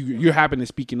 Like you're happen to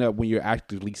speaking up when you're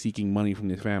actively seeking money from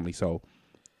this family. So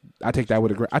I take that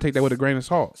with a grain of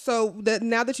salt. So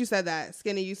now that you said that,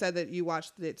 Skinny, you said that you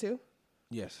watched it too.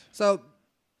 Yes. So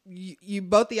you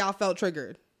both of y'all felt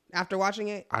triggered after watching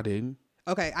it. I didn't.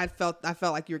 Okay, I felt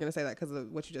like you were gonna say that because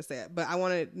of what you just said, but I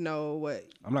want to know what.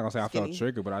 I'm not gonna say I Skinny. felt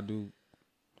triggered, but I do.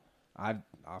 I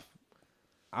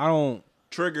don't.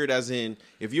 Triggered as in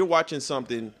if you're watching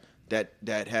something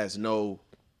that has no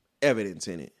evidence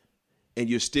in it, and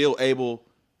you're still able.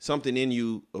 Something in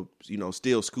you,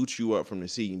 still scoots you up from the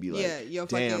seat and be like, Yeah,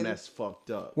 damn, that's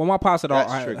fucked up. Well, my pops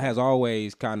That's triggered. has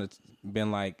always kind of been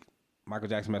like Michael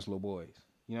Jackson messed with little boys.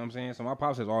 You know what I'm saying? So my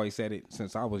pops has always said it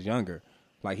since I was younger.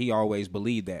 Like he always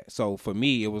believed that. So for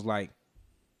me, it was like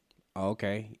oh,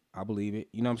 okay, I believe it.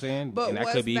 You know what I'm saying? But and that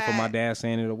was could be from my that- dad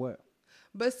saying it or what.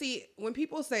 But see, when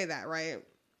people say that, right?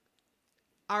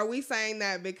 Are we saying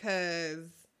that because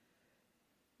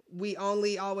we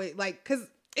only always like because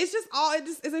it's just all it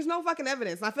just there's no fucking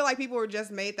evidence. And I feel like people were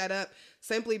just made that up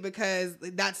simply because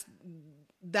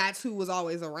that's who was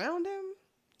always around him.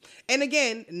 And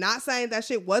again, not saying that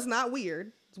shit was not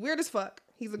weird. It's weird as fuck.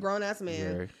 He's a grown ass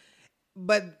man. Very.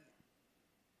 But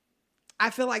I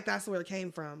feel like that's where it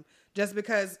came from. Just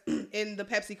because in the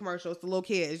Pepsi commercials, the little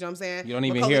kids, you know what I'm saying? You don't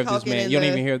even Macaulay hear of this Culkin man. and You don't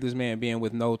even hear of this man being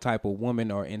with no type of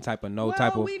woman or in type of no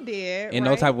type of we did, in right?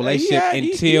 no type of relationship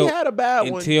He had a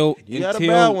bad one. until He had a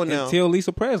bad one now. until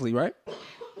Lisa Presley, right?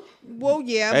 Well,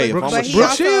 yeah, Hey, but, if I'm but a- he Brooke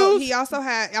also Shields? he also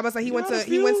had. I was like he went to had a the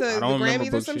few. I don't remember Grammys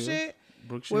or Brooke some Shields. shit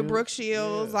Brooke with Shields? Brooke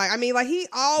Shields. Like I mean, like he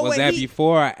always Was that he,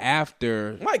 before or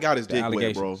after? Mike got his the dick wet,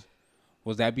 allegations? bro.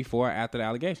 Was that before or after the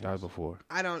allegations? That was before.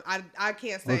 I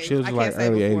can't say. Brooke Shields I was can't like say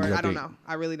early before. 80s, I I don't think. know.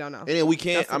 I really don't know. And then we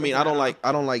can't. That's I mean, what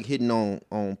I don't like hitting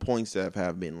on points that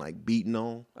have been like beaten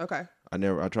on. Okay. I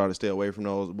try to stay away from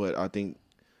those, but I think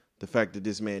the fact that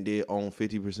this man did own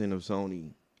 50% of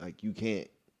Sony, like you can't.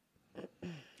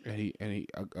 And he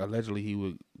allegedly he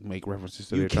would make references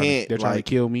to You they're trying to can't,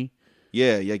 kill me.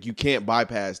 Yeah, like you can't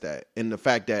bypass that. And the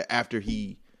fact that after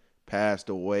he passed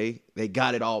away, they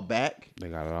got it all back. They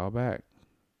got it all back.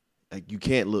 Like you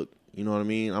can't look. You know what I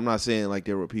mean? I'm not saying like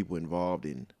there were people involved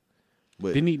in,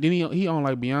 but Didn't he own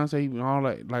like Beyonce and all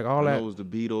that all I know that? it was the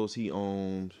Beatles. He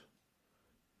owned.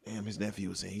 Damn, his nephew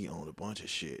was saying he owned a bunch of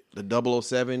shit. The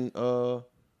 007,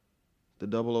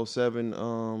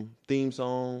 theme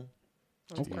song.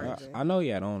 That's crazy. I know he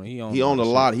had on it. He owned He owned a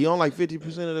shit. lot. He owned like 50%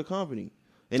 of the company,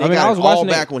 and they I mean, got I was it all watching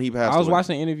back it- when he passed. I was away.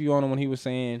 watching an interview on him when he was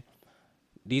saying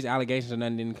these allegations of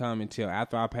nothing didn't come until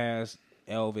after I passed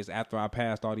Elvis, after I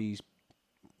passed all these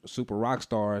super rock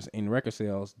stars in record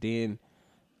sales. Then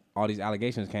all these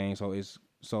allegations came.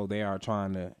 So they are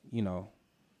trying to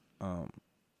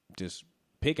just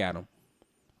pick at him.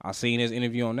 I seen his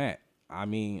interview on that. I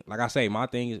mean, like I say, my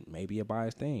thing is maybe a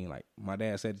biased thing. Like my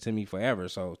dad said it to me forever.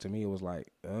 So to me, it was like,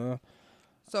 So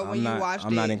when I'm you not, watched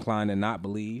I'm it, not inclined to not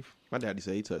believe. My daddy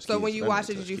said he touched. so kids. when you That watched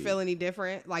nigga it, did touched you kids. feel any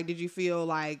different? Like, did you feel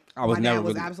like I was my never dad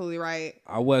was really- absolutely right?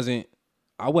 I wasn't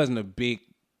a big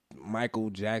Michael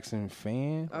Jackson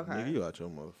fan. Okay. Nigga, you out your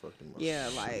motherfucking mind. Yeah,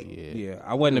 like Yeah,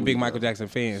 I wasn't a big Michael Jackson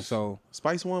fan. So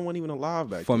Spice One wasn't even alive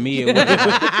back for then. me, it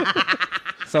wasn't.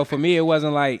 So for me, it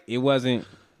wasn't.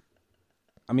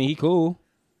 I mean, he cool.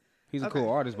 He's a Okay. cool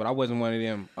artist, but I wasn't one of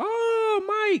them.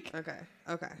 Oh, Mike. okay.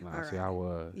 Nah, all see, right. I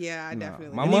was. Yeah, I Nah.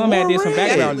 definitely. My And he mom had wore did some red.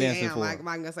 background definitely dancing am. for Like him.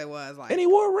 I'm gonna say was like. And he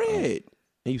wore red.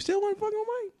 And you still want to fucking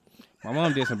Mike? My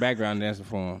mom did some background dancing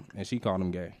for him, and she called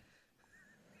him gay.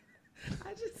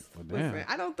 I just damn. listen.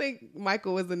 I don't think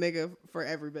Michael is the nigga for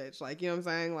every bitch. Like you know what I'm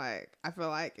saying? Like I feel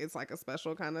like it's like a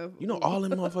special kind of. You know, all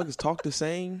them motherfuckers talk the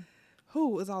same.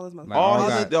 Who is all his motherfuckers? Like, All,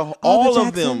 got- all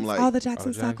of them, like, all the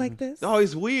Jacksons talk Jacksons. like this. oh,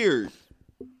 it's weird.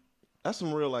 That's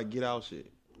some real like get out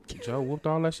shit. Joe whooped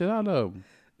all that shit out of him.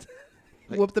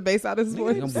 Whoop the bass out of his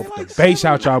voice. I'm They whoop like the bass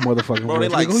out y'all motherfucking Bro, they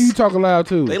voice. like Nigga, who you talking loud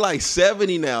to? They like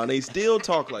 70 now, and they still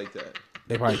talk like that.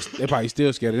 They probably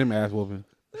still scared of them ass whooping.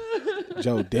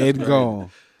 Joe dead and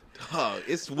gone. Dog,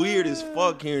 it's weird as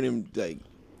fuck hearing him like.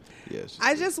 Yes.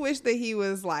 I just wish that he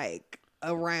was like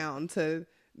around to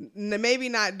maybe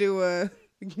not do a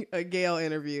Gail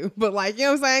interview, but like you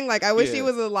know what I'm saying. Like I wish he Yeah.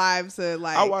 was alive to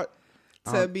like I watch.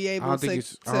 to be I able don't to. think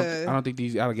it's. I don't think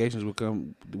these allegations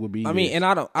would be. I mean, this. and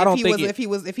I don't think if he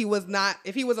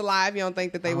was alive, you don't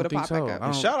think that they I would have don't popped think back so. up?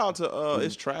 I don't- Shout out to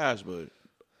it's trash, but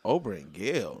Oprah and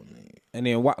Gail, nigga. And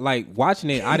then like watching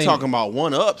it, I I'm didn't. talking about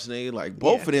one ups, nigga. Like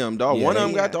both of them, dog. Yeah. One of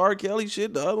them got Yeah. the R. Kelly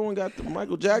shit. The other one got the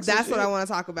Michael Jackson. That's shit. what I want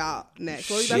to talk about next.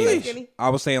 What were you about to say, Sheesh. Skinny? I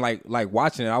was saying like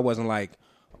watching it, I wasn't like,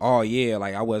 oh yeah,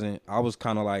 like I wasn't. I was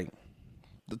kind of like,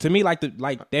 to me like their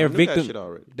I knew that victim. shit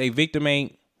already. They victim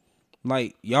ain't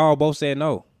like y'all both said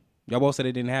no. Y'all both said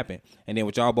it didn't happen, and then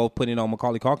with y'all both putting it on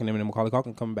Macaulay Culkin, and then Macaulay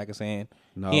Culkin coming back and saying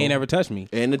No. he ain't ever touched me.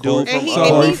 And the dude And from he,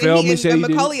 Corey and Feldman said he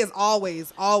didn't. Macaulay has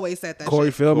always said that Corey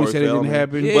shit. Feldman Corey said it didn't Feldman.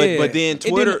 happen. Yeah. But then It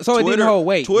Twitter, didn't- so it didn't hold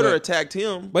weight, Twitter but- attacked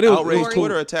him. but it was- outraged it was cool.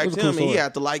 Twitter It attacked was a cool him, and he story.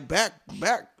 had to like back.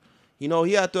 You know,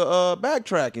 he had to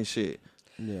backtrack and shit.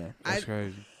 Yeah, That's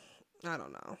crazy. I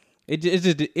don't know. it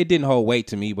didn't hold weight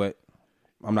to me, but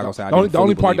I'm not gonna say I The only didn't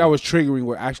fully part believe that it. was triggering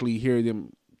were actually hearing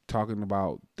them talking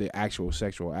about the actual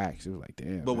sexual acts. It was like,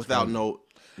 damn. But without crazy. no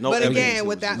but evidence. again, It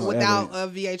was without just- without a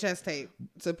VHS tape,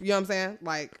 so you know what I'm saying?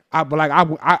 Like,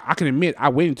 I can admit I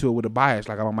went into it with a bias.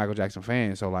 Like, I'm a Michael Jackson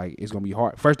fan, so like it's gonna be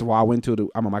hard. First of all,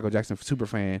 I'm a Michael Jackson super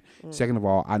fan. Second of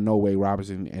all, I know Wade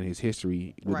Robinson and his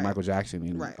history with Right. Michael Jackson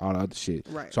and Right. all the other shit.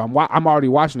 Right. So I'm already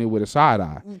watching it with a side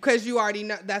eye. because you already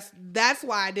know that's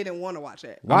why I didn't want to watch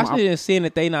it. Watching it and seeing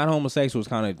that they not homosexuals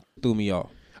kind of threw me off.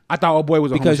 I thought old boy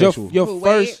was a Because homosexual. your Who,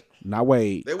 first... Not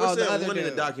Wade. They were Oh, the saying other one in the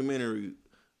dude. documentary.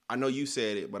 I know you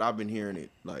said it, but I've been hearing it.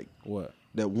 Like What?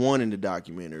 that one in the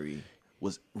documentary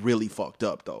was really fucked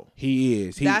up though. He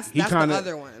is. That's he kinda, the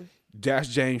other one. That's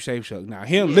James Shapeshuck. Now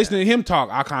listening to him talk,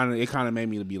 it kind of made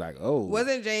me be like, oh,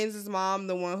 Wasn't James's mom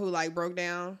the one who like broke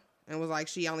down and was like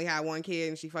she only had one kid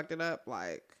and she fucked it up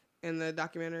like in the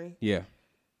documentary? Yeah.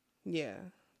 Yeah,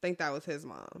 I think that was his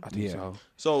mom. I think Yeah.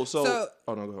 so. So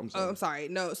oh no, I'm sorry. Oh, I'm sorry.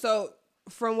 No, so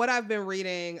from what I've been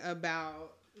reading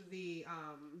about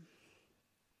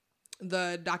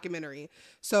the documentary,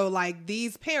 so like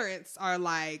these parents are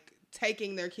like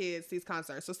taking their kids to these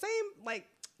concerts. So same like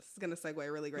this is gonna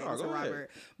segue really great No, into go ahead.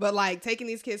 Robert, but like taking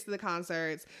these kids to the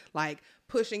concerts, like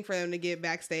pushing for them to get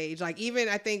backstage. Like even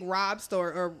I think Rob's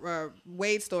story or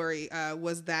Wade's story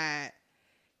was that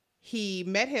he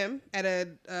met him at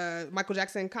a Michael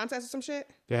Jackson contest or some shit.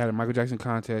 They had a Michael Jackson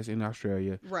contest in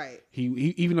Australia. Right. He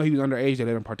even though he was underage, they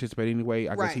let him participate anyway.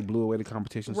 I guess he Right. blew away the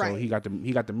competition, so Right. he got to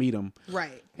meet him.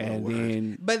 Right. And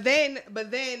then But then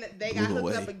they got Blew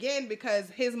hooked away. up again because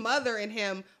his mother and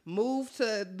him moved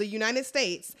to the United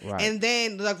States, Right. and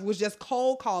then like was just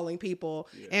cold calling people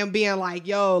and being like,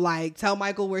 "Yo, like tell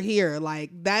Michael we're here." Like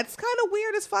that's kind of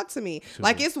weird as fuck to me.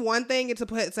 Like it's one thing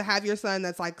to have your son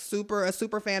that's like a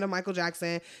super fan of Michael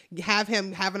Jackson, have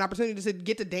him have an opportunity to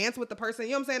get to dance with the person,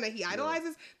 you know what I'm saying, that he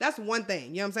idolizes. That's one thing,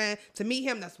 you know what I'm saying. To meet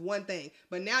him, that's one thing.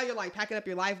 But now you're like packing up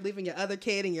your life, leaving your other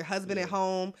kid and your husband at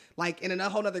home, like in a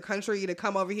whole other country, to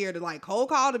come over here to like cold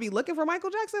call to be looking for Michael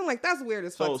Jackson. Like that's weird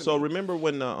as fuck. So to me. remember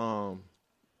when the a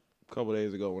couple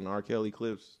days ago when the R. Kelly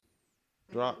clips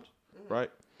dropped,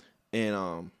 right?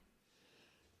 And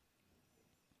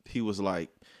he was like,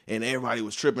 and everybody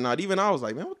was tripping out. Even I was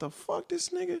like, man, what the fuck, this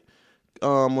nigga?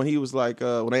 When he was like,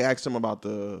 when they asked him about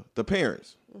the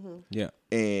parents, Yeah.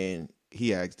 and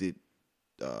he asked it.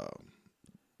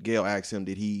 Gail asked him,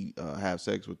 did he have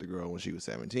sex with the girl when she was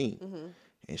 17?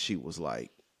 And she was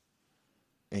like,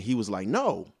 and he was like,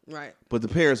 no. Right. But the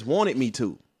parents wanted me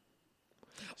to.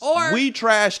 Or We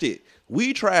trashed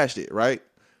it, right?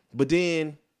 But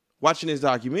then watching this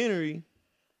documentary,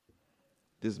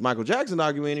 this Michael Jackson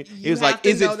documentary, it was have like, to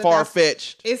is know it that far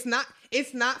fetched? it's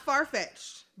not far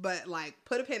fetched, but like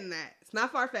put a pin in that. It's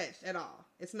not far fetched at all.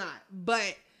 It's not.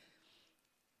 But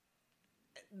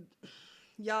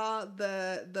y'all,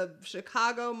 the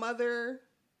Chicago mother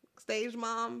stage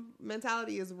mom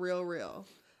mentality is real.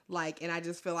 Like, and I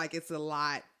just feel like it's a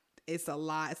lot.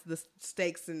 The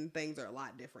stakes and things are a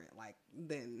lot different, like,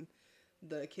 than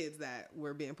the kids that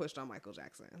were being pushed on Michael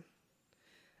Jackson.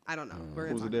 I don't know. We're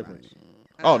gonna What was the talk about difference?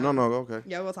 it. Oh, no, okay.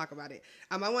 Yeah, we'll talk about it.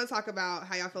 I want to talk about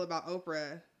how y'all feel about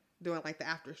Oprah doing like the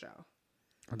after show.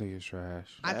 I think it's trash.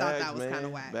 I thought that was kind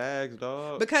of whack. Bags,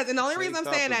 dog. Because, and the only reason I'm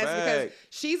Takes saying off that the is because bag.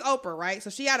 she's Oprah, right? So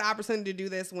she had an opportunity to do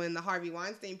this when the Harvey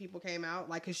Weinstein people came out,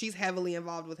 like, because she's heavily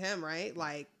involved with him, right?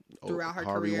 Like throughout her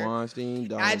Harvey career. Weinstein,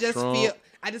 Donald I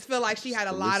just feel like she had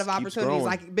a The lot of list keeps opportunities. growing.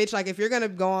 Like, bitch, like if you're gonna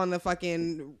go on the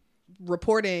fucking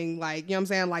reporting, like, you know what I'm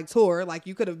saying, like tour, like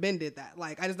you could have been did that.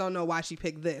 Like, I just don't know why she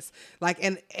picked this. Like,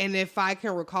 and if I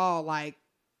can recall, like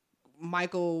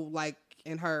Michael, like,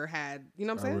 and her had, you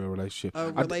know what I'm saying? A real relationship. A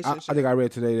I relationship. think I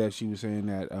read today that she was saying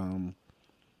that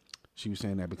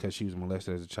because she was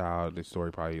molested as a child, the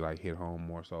story probably like hit home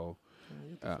more so.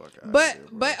 But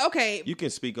okay, You can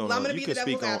speak on I'm gonna you be can the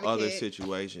speak on devil's other advocate.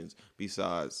 situations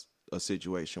besides a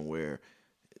situation where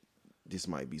this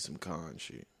might be some con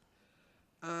shit.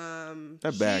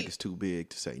 That bag is too big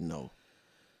to say no.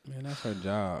 Man, that's her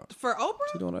job. for Oprah,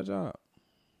 She doing her job.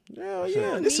 Hell yeah,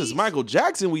 don't this is need- Michael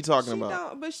Jackson we talking she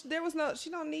about. don't. But she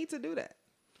don't need to do that.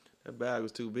 That bag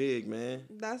was too big, man.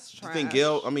 That's trash. I think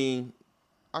Gail. I mean,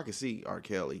 I can see R.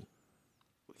 Kelly.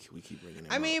 We keep bringing him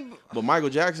I up. mean, but Michael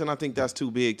Jackson, I think that's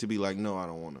too big to be like, no, I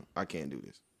don't want to. I can't do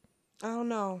this. I don't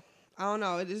know.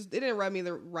 It didn't rub me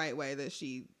the right way that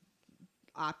she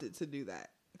opted to do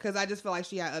that. Because I just feel like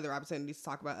she had other opportunities to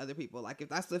talk about other people. Like if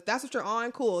that's what you're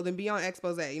on, cool. Then be on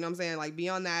Expose. You know what I'm saying? Like be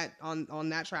on that on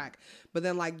that track. But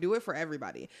then like do it for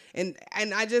everybody. And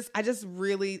I just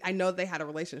really I know they had a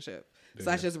relationship. So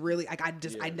that's just really like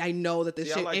I know that this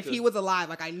See, I shit. like If to- he was alive,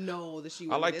 like I know that she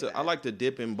would. I like to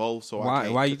dip in both. So Why? I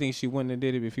can't, Why you think she wouldn't have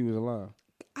did it if he was alive?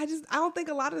 I don't think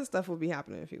a lot of this stuff would be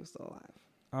happening if he was still alive.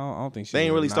 I don't think she They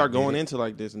ain't would really not start did going it. into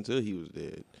like this until he was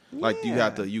dead. Like you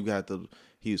Yeah. got the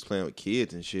he was playing with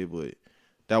kids and shit, but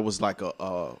that was like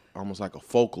a almost like a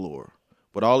folklore.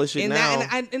 But all this shit And now,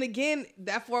 and again,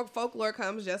 that folklore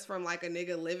comes just from like a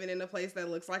nigga living in a place that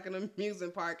looks like an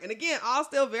amusement park. And again, all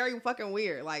still very fucking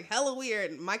weird, like hella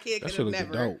weird. My kid That could shit have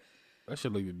looked never. dope. That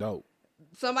shit looked dope.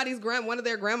 One of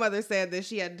their grandmothers said that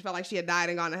she had felt like she had died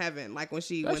and gone to heaven, like when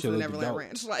she That went to shit the looked Neverland dope.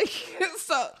 Ranch. Like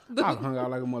so, I hung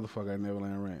out like a motherfucker at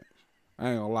Neverland Ranch.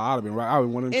 I ain't gonna lie, I'd have been right. I was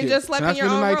one of them and kids. just slept Can I in your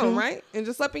spend the own night room, too? right? And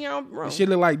just slept in your own room. This shit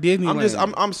look like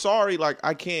Disneyland. I'm sorry, like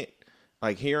I can't,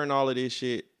 like hearing all of this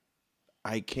shit,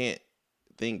 I can't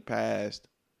think past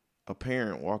a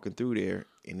parent walking through there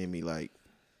and then be like,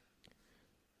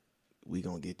 we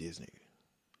gonna get this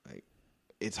nigga. Like,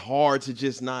 it's hard to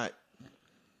just not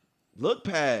look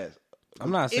past.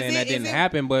 I'm not saying Is that it- didn't is it-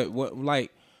 happen, but what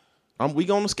like We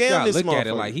gonna you scam gotta this look motherfucker. at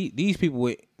it like these people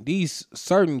with these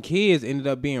certain kids ended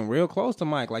up being real close to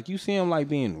Mike. Like you see him like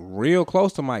being real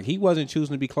close to Mike. He wasn't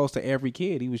choosing to be close to every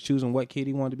kid. He was choosing what kid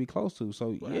he wanted to be close to.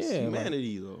 So Well, yeah, that's like,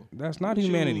 humanity though. that's not You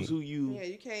humanity. choose who you. Yeah,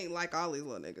 you can't like all these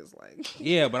little niggas. Like,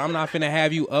 Yeah, but I'm not finna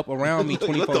have you up around me What the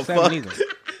 24/7 fuck? either.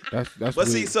 That's But weird.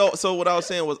 see, so what I was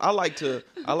saying was I like to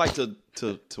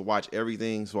watch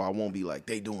everything, so I won't be like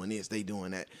they doing this, they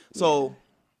doing that. So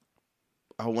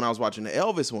when I was watching the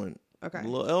Elvis one, Okay. the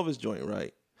little Elvis joint,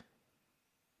 right?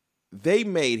 They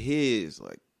made his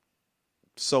like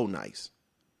so nice,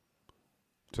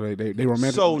 So they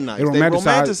romantic. so nice. They They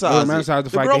romanticized it. the The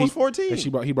fact girl that was 14.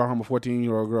 that he brought home a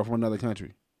 14-year-old girl from another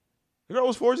country. The girl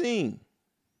was 14,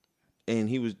 and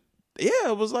he was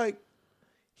it was like.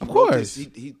 Of wrote course. this-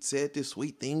 he said this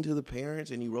sweet thing to the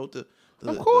parents, and he wrote the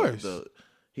Of course.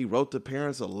 he wrote the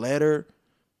parents a letter,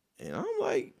 and I'm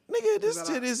like, nigga, this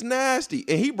shit is nasty.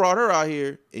 And he brought her out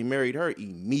here and married her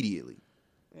immediately.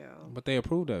 yeah, But they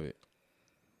approved of it.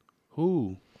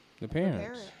 Who? The parents.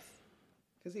 parents,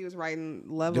 because he was writing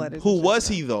love letters. Who and was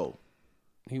shit. he though?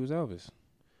 He was Elvis.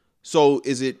 So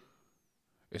is it?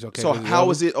 It's okay. So because how Elvis-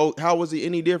 was it? Oh, how was it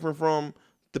any different from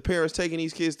the parents taking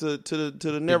these kids to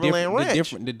the Neverland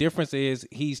Ranch? The difference is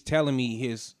he's telling me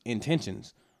his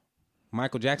intentions.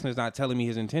 Michael Jackson is not telling me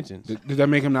his intentions. Does that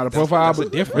make him not a profile? that's a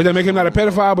difference. Does that make him not a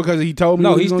pedophile because he told me?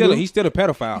 No, what he's he was gonna he's still a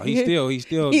pedophile. He still He's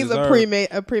deserves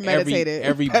a premeditated.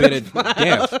 every bit of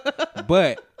death.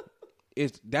 But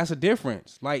that's a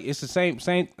difference. Like it's the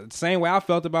same way I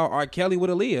felt about R. Kelly with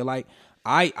Aaliyah. Like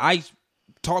I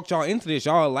talked y'all into this.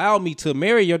 Y'all allowed me to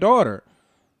marry your daughter.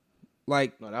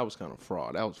 Like No, that was kind of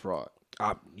fraud. That was fraud.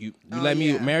 you Oh, let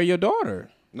me yeah. marry your daughter.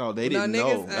 No, they No, didn't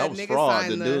niggas- know. That was niggas fraud.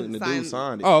 signed The the- dude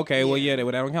signed it. Oh, okay. Well, Yeah. yeah,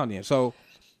 that don't count then. So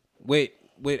with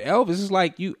Elvis, it's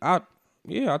like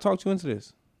I talked you into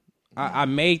this. I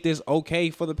made this okay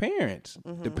for the parents.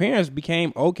 Mm-hmm. The parents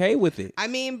became okay with it. I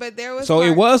mean, but there was So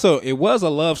it parts- was a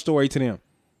love story to them.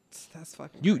 That's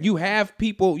fucking. You have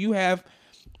people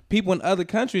in other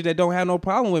countries that don't have no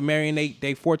problem with marrying they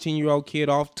 14-year-old kid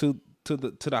off to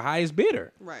the highest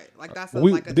bidder. right. Like that's.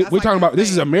 We're talking about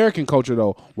this is American culture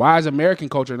though. Why is American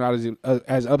culture not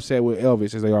as upset with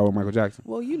Elvis as they are with Michael Jackson?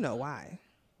 Well, you know why.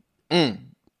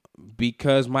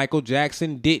 Because Michael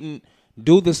Jackson didn't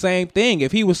do the same thing.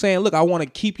 If he was saying, "Look, I want to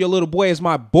keep your little boy as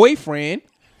my boyfriend,"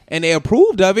 and they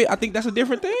approved of it, I think that's a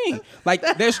different thing. Like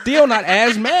they're still not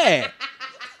as mad.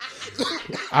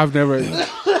 I've never. I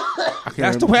can't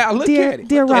That's the remember. way I look at it.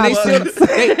 Dear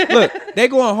And they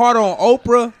going hard on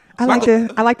Oprah. I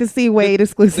like to see Wade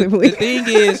exclusively. The thing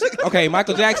is, okay,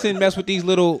 Michael Jackson messed with these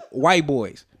little white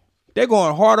boys. They're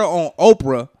going harder on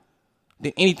Oprah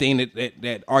than anything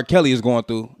that R. Kelly is going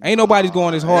through. Ain't nobody's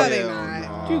going as hard. No, they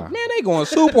not. Dude, man, they going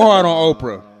super hard on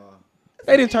Oprah.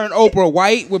 They didn't turn Oprah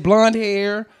white with blonde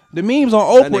hair. The memes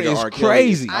on That Oprah nigga is R. Kelly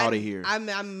crazy. is out of here. I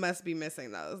must be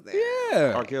missing those. There.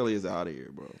 Yeah. R. Kelly is out of here,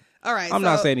 bro. All right. I'm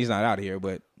not saying he's not out of here,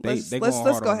 but let's they let's going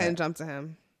go hard ahead on and that. jump to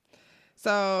him.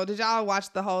 So, did y'all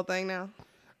watch the whole thing now?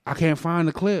 I can't find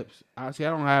the clips. I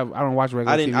don't watch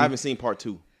regular TV. I haven't seen part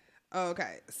 2, Oh,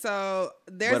 okay. So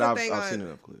there's but a I've thing seen on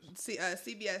enough clips.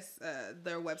 CBS,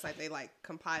 their website. They like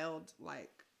compiled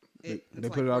like it. They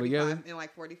it's put it all 45 together? in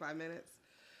like 45 minutes.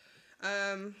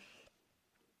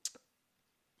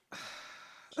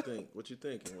 What you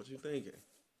thinking?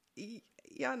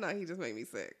 Y'all know he just made me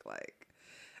sick. Like,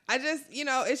 I just,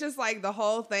 it's just like the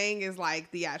whole thing is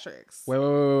like theatrics.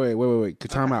 Wait.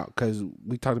 Time out, because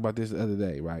we talked about this the other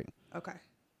day, right? Okay.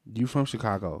 You from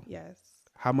Chicago? Yes.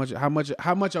 How much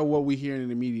of what we hearing in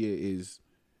the media is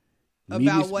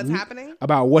About what's happening?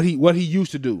 About what he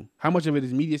used to do? How much of it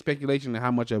is media speculation, and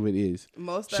how much of it is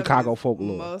Most Chicago of it is,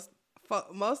 folklore?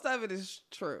 Most of it is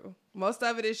true. Most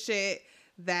of it is shit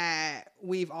that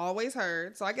we've always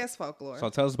heard. So I guess folklore. So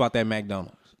tell us about that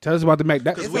McDonald's. Tell us about the Mac.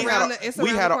 It's We around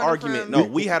had the an argument. from- No,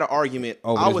 we had an argument.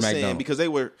 Over I this was saying McDonald's. because they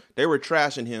were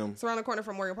trashing him. It's around the corner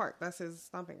from Morgan Park. That's his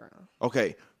stomping ground.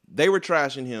 Okay, they were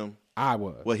trashing him. I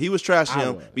was. Well, he was trashing I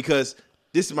him was. because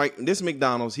this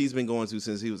McDonald's he's been going to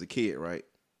since he was a kid, right?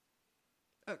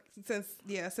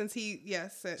 Since he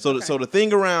So okay. so the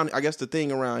thing around, I guess the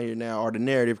thing around here now, or the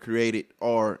narrative created,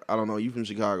 or I don't know, you from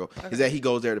Chicago, is that he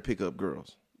goes there to pick up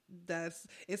girls.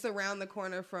 It's around the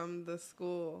corner from the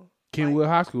school. Kenwood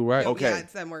High School, right? Okay. Yeah,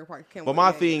 it's at Morgan Park. Kenwood, But my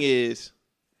yeah, thing yeah. is,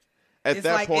 at It's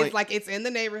that like point, it's in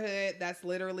the neighborhood. That's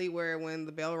literally where when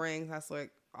the bell rings, that's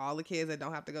like all the kids that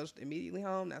don't have to go immediately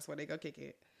home. That's where they go kick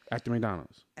it At the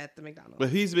McDonald's. at the McDonald's. but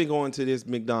he's been going to this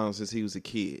McDonald's since he was a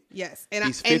kid. Yes, and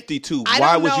He's 52. I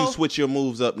Why don't would you know- switch your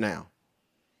moves up now?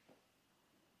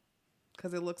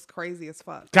 Because it looks crazy as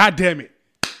fuck. God damn it.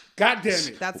 God damn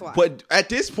it. That's why. But at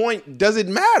this point, does it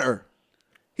matter?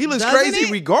 He looks Doesn't crazy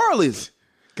it? regardless.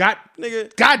 God,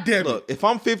 Nigga, God damn it. look, if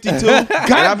I'm 52 and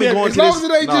I've been damn it, going as to long this, as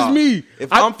it ain't just me.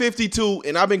 If I'm 52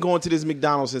 and I've been going to this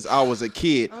McDonald's since I was a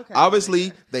kid, Okay.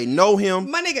 obviously they know him.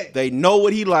 My nigga. They know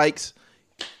what he likes.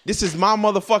 This is my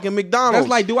motherfucking McDonald's. That's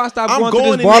like, do I stop I'm going to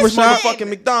this in this barbershop? motherfucking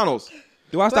McDonald's.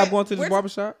 Do I stop But going to this where's-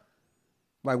 barbershop?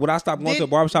 Like, would I stop going to a Did-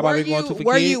 barbershop I've were been going to you- for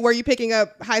were kids? you you picking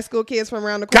up high school kids from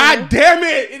around the corner? God damn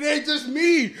it. It ain't just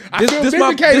me. I This- feel this my-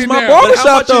 vindicated this my now. barber- But how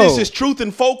Barbershop, much of this though. is truth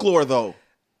and folklore, though?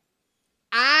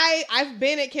 I've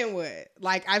been at Kenwood.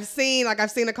 Like I've seen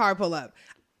a car pull up.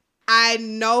 I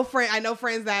know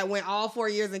friends that went all 4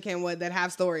 years in Kenwood that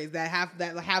have stories that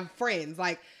have friends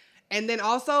like, and then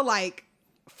also like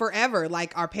forever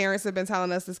like our parents have been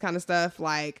telling us this kind of stuff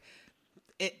like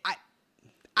it.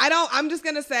 I'm just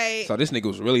gonna say So this nigga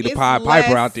was really the It's Pied Piper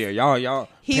less- out there. Y'all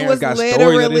he parents was got stories of this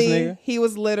literally nigga? he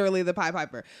was literally the Pied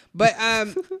Piper. But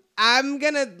I'm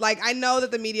gonna like I know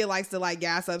that the media likes to like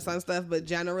gas up some stuff, but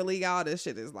generally, y'all, this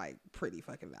shit is like pretty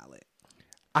fucking valid.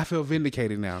 I feel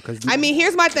vindicated now. Because I mean,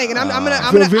 here's my thing, and feel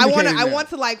I vindicated now. want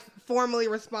to like formally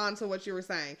respond to what you were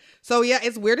saying. So yeah,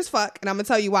 it's weird as fuck, and I'm gonna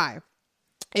tell you why.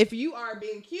 If you are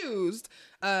being accused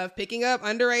of picking up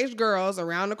underage girls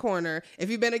around the corner, if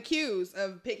you've been accused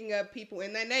of picking up people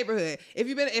in that neighborhood,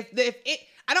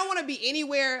 I don't want to be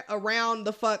anywhere around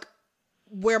the fuck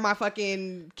where my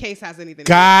fucking case has anything.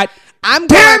 God I'm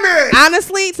damn going, it!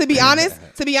 honestly, to be honest,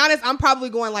 I'm probably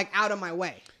going like out of my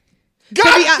way. God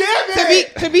damn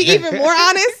it! To be even more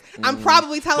honest, I'm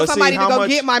probably telling But see, somebody to how go much-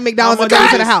 get my McDonald's how and bring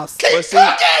it to the much- house. But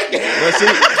see,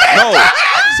 no.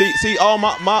 See, all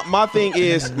my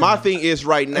thing is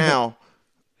right now,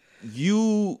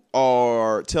 you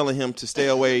are telling him to stay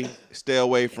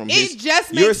away from his. It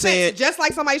just you're makes saying, sense. Just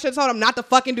like somebody should have told him not to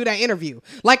fucking do that interview.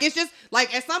 Like it's just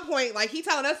like at some point, like he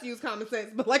telling us to use common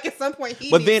sense, but like at some point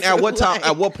he. But then needs at to, what time? like-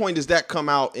 At what point does that come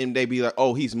out and they be like,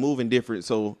 "Oh, he's moving different,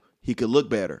 so he could look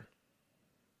better."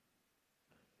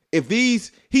 If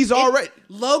he's already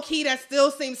low key, that still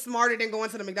seems smarter than going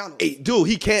to the McDonald's. hey, dude,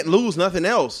 he can't lose nothing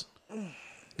else.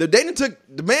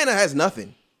 The man has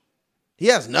nothing. He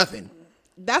has nothing.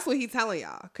 That's what he's telling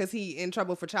y'all because he in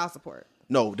trouble for child support.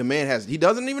 No, the man has. He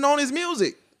doesn't even own his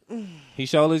music. He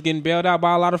surely is getting bailed out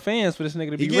by a lot of fans for this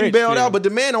nigga to be He getting rich. bailed still. out, but the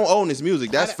man don't own his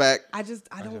music. That's fact. I don't.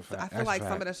 I feel That's like a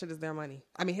some fact. of that shit is their money.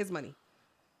 I mean, his money.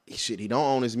 Shit, he don't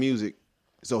own his music,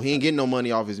 so he ain't getting no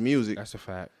money off his music. That's a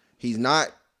fact. He's not.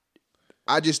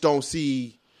 I just don't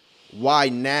see why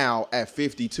now at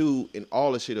 52 and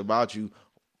all the shit about you.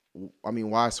 I mean,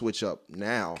 why switch up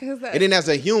now? 'Cause that- And then as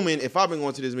a human, if I've been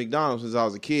going to this McDonald's since I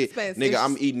was a kid, Spence, nigga, it's-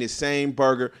 I'm eating this same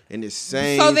burger and this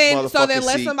same So then motherfucking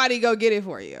let seat. somebody go get it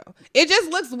for you. It just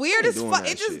looks weird I as ain't doing fuck.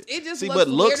 that It just shit. See, looks but weird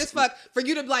looks- as fuck for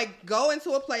you to like go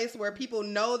into a place where people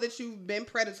know that you've been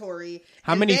predatory.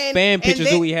 How and many then- fan and pictures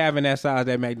then- do we have in that size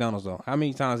that McDonald's though? How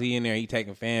many times he in there? He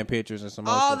taking fan pictures and some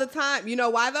all other the time? You know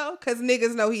why though? Because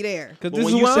niggas know he there. Because But this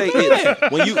when is you what say I'm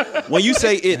saying. it, when you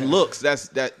say it looks,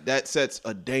 that sets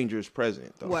a dangerous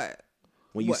precedent. Though. What?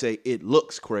 When you What? say it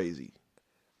looks crazy.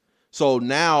 So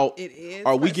now, It is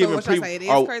are we crazy. So giving what y'all people? say, it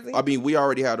is crazy? I mean, we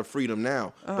already have the freedom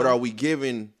now, but are we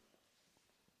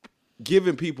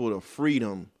giving people the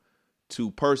freedom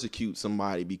to persecute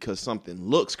somebody because something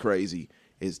looks crazy?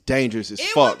 Is dangerous as It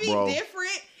fuck, would be bro.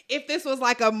 different if this was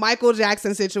like a Michael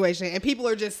Jackson situation and people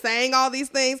are just saying all these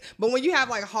things. But when you have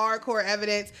like hardcore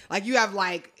evidence, like you have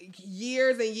like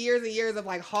years and years and years of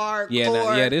like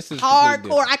hardcore, this is completely hardcore.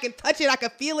 different. I can touch it. I can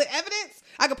feel it. Evidence.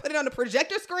 I can put it on the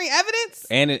projector screen. Evidence.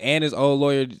 And his old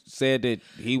lawyer said that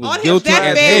he was On his guilty as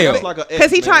deathbed, hell. That's like a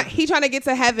because ex, man. he trying to get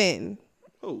to heaven.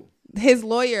 Who? His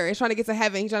lawyer is trying to get to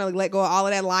heaven. He's trying to let go of all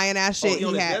of that lying ass shit he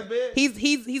on his had. deathbed?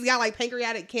 He's got like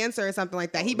pancreatic cancer or something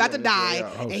like that. He about to die,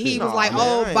 and he shit. was Nah, like, man,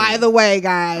 "Oh, I by ain't- the way,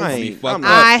 guys,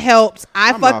 I helped. I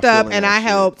I'm fucked not up, feeling and that I shit.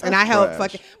 helped, and I That's helped.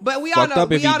 trash. Fucking, but we all Fucked know.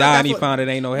 up if we he all know died and that's he what- found it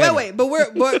ain't no heaven. Wait,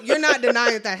 but you're not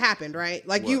denying that happened, right?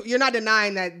 Like you're not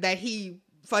denying that he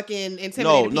fucking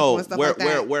intimidated people and stuff like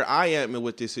that. Where I am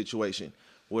with this situation,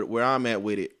 where I'm at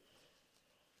with it,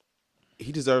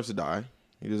 he deserves to die.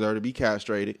 He deserves to be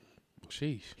castrated.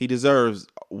 Sheesh. He deserves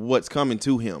what's coming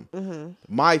to him. Mm-hmm.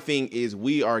 My thing is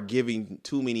we are giving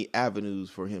too many avenues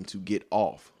for him to get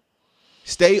off.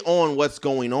 Stay on what's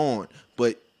going on,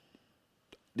 but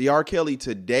the R. Kelly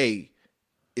today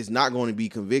is not going to be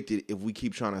convicted if we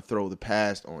keep trying to throw the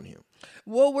past on him.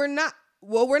 Well, we're not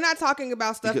talking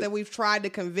about stuff Because- that we've tried to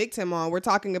convict him on. We're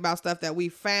talking about stuff that we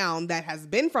found that has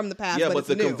been from the past. Yeah, but but it's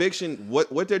the new. conviction,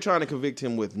 what they're trying to convict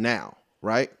him with now,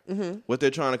 right? Mm-hmm. What they're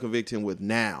trying to convict him with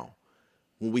now.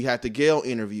 When we had the Gayle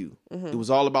interview, Mm-hmm. it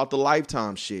was all about the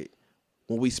Lifetime shit.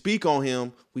 When we speak on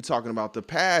him, we talking about the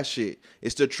past shit.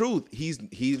 It's the truth.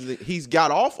 He's got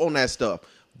off on that stuff.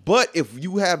 But if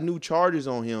you have new charges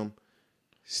on him,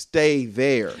 stay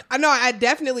there. I know. I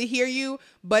definitely hear you,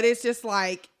 but it's just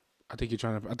like I think you're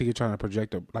trying to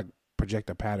project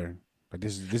a pattern. Like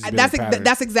this is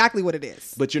that's exactly what it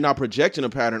is. But you're not projecting a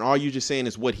pattern. All you're just saying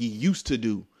is what he used to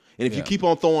do. And if you keep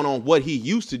on throwing on what he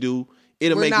used to do,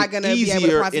 it'll We're make not it gonna be able to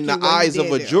easier prosecute in the what he eyes of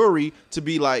did a do. jury to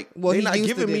be like, Well, they're he not used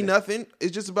to giving me do it. nothing.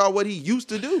 It's just about what he used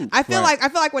to do. I feel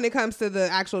Right. like when it comes to the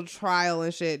actual trial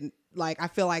and shit, like I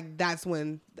feel like that's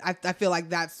when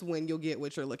you'll get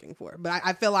what you're looking for. But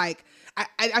I feel like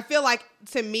I feel like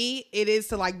to me it is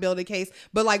to like build a case,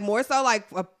 but like more so like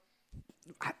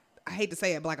I hate to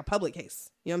say it, but like a public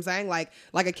case. You know what I'm saying? Like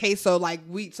a case so that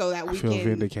we I feel can.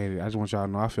 vindicated. I just want y'all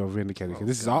to know I feel vindicated.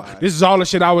 This is all the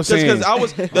shit I was Just saying. because I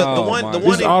was the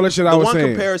This is all the shit I was saying.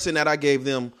 comparison that I gave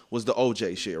them was the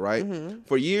OJ shit, right? Mm-hmm.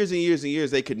 For years and years and years,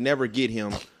 they could never get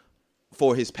him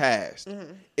for his past.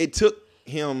 It took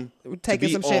him Taking to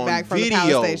be some shit on back from the video,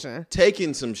 power station.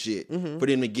 taking some shit for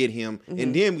them to get him,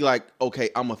 and then be like, okay,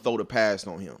 I'm gonna throw the past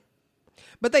on him.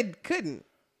 But they couldn't,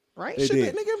 right? They Shit,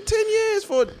 did. they give him 10 years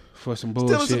for some stealing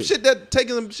bullshit. some shit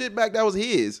taking some shit back that was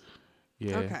his.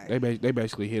 Yeah, Okay. they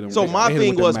basically hit him. So they my hit him thing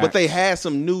with the was, but they max. had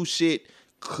some new shit,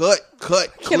 clear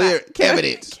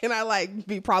evidence. Can I like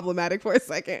be problematic for a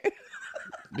second?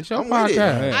 This your I'm with it.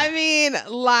 podcast. I mean,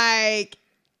 like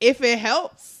if it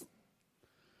helps.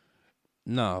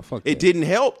 No, fuck It that. didn't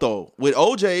help though. With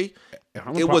OJ,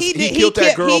 I'm it was He he did- killed he that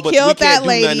ki- girl, he but we killed can't that do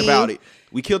nothing lady. about it.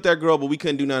 We killed that girl, but we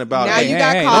couldn't do nothing about Now it. you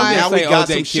got don't caught. just Now we say got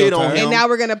OJ some shit killed on her. him. And now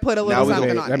we're gonna put a little Now we something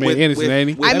gonna- on that it. man innocent, ain't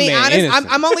he? I That mean, man honest, innocent.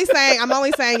 I'm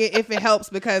only saying it if it helps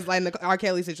because like in the R.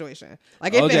 Kelly situation,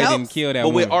 like if OJ it didn't helps. kill that But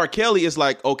with woman. R. Kelly, it's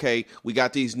like, okay, we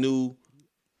got these new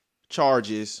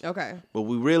charges, Okay, but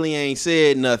we really ain't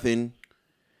said nothing.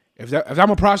 If I'm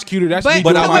a prosecutor, that's But- me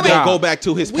But doing I'm my not gonna job. go back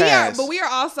to his we are, past. but we are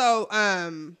also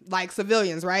like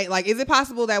civilians, right? Like, is it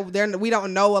possible that we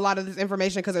don't know a lot of this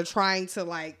information because they're trying to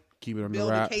like Keep it on the build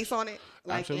a wrap. case on it?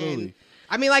 Like, Absolutely. and-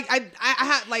 I mean, like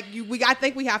I like you. I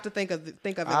think we have to think of it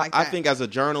like that. I think as a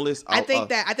journalist, I think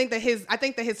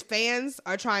that his fans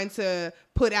are trying to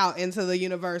put out into the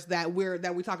universe that we're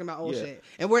talking about old Yeah. shit,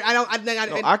 and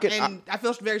I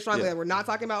feel very strongly Yeah. that we're not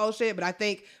talking about old shit. But I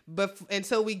think,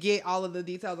 until we get all of the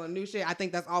details on new shit, I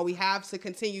think that's all we have to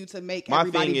continue to make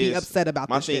everybody be upset about.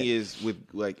 My this thing shit. is with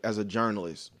like as a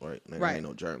journalist, right? Like, I Right. ain't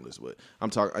no journalist, but I'm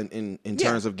talking in Yeah.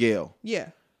 terms of Gayle.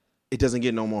 Yeah, It doesn't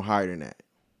get no more higher than that.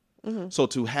 Mm-hmm. So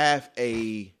to have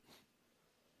a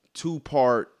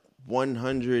 2-part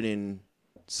 100 and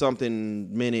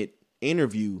something minute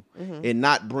interview Mm-hmm. and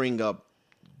not bring up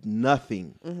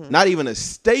nothing, not even a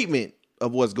statement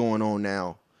of what's going on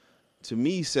now, to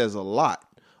me says a lot.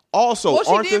 Also,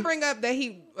 well, she did bring up that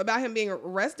about him being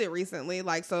arrested recently.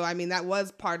 Like, so I mean, that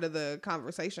was part of the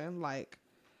conversation. Like,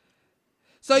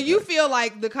 so you feel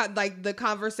like the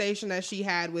conversation that she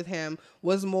had with him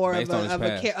was more Based on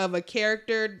his of a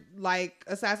character like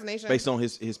assassination based on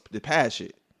the past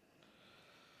shit.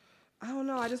 I don't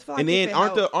know. I just feel like And then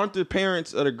aren't the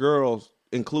parents of the girls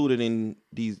included in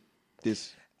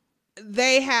this?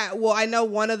 they had. Well, I know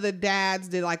one of the dads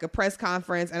did like a press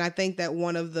conference, and I think that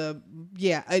one of the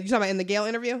you talking about in the Gayle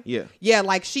interview? Yeah.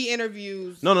 Like she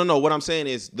interviews. No. What I'm saying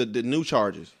is the new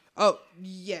charges. Oh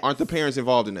yes. Aren't the parents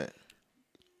involved in that?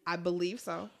 I believe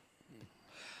so.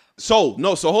 So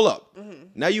hold up.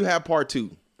 Now you have part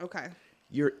 2. Okay.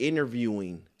 You're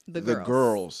interviewing The the girls.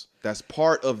 girls. That's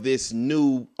part of this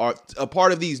new, a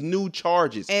part of these new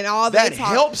charges, And all that they talk-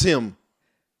 helps him.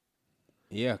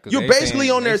 Yeah, 'cause You're they basically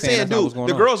saying- on there they saying, that's not dude, what's going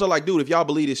the on. girls are like, dude, if y'all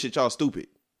believe this shit, y'all stupid.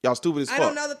 Y'all stupid as fuck. I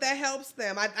don't know that helps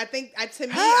them. I think to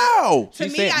me, How?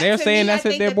 They're saying that's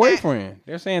their boyfriend.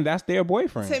 They're saying that's their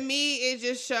boyfriend. To me, it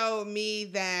just showed me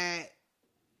that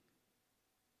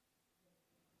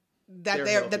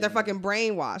they're fucking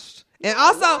brainwashed. And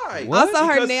also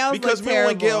her nails look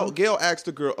terrible. Because when Gail asked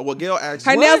the girl, Gail asked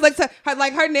her nails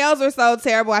her nails were so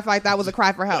terrible. I feel like that was a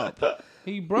cry for help.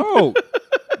 He broke.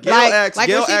 Gail asked R.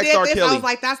 Kelly. I was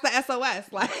like, that's the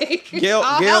SOS. Like, Gail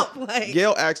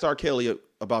asked R. Kelly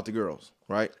about the girls,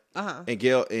 right?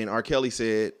 And R. Kelly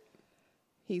said,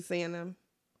 he's seeing them.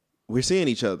 We're seeing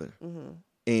each other.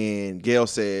 And Gail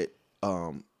said,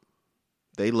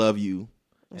 they love you.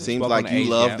 Seems like you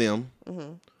love them.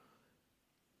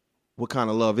 What kind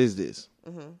of love is this?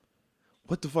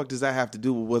 What the fuck does that have to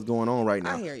do with what's going on right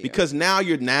now? I hear you. Because now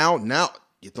you're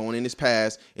throwing in his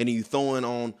past, and then you throwing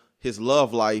on his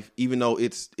love life, even though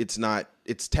it's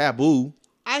taboo.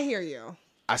 I hear you.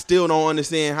 I still don't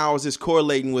understand how is this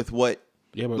correlating with what.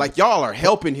 Yeah, but like y'all are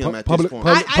helping him at this point.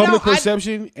 Public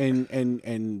perception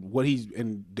and what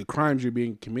and the crimes you're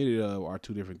being committed of are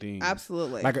two different things.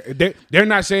 Absolutely. Like they're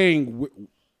not saying,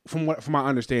 from my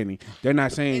understanding, they're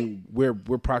not saying we're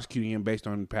prosecuting him based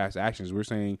on past actions. We're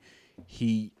saying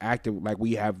he acted like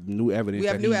we have new evidence.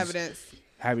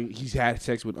 He's had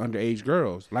sex with underage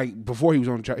girls. Like before he was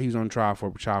on trial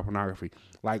for child pornography.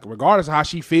 Like regardless of how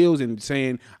she feels and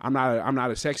saying I'm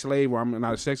not a sex slave or I'm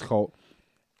not a sex cult.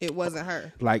 It wasn't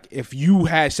her. Like if you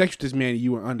had sex with this man and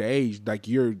you were underage, like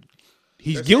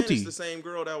he's guilty. It's the same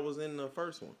girl that was in the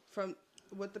first one. From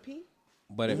with the P?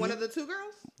 But one of the two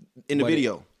girls? In the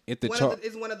video.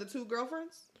 Is one of the two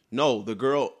girlfriends? No, the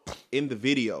girl in the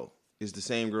video is the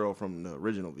same girl from the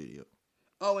original video.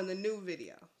 Oh, in the new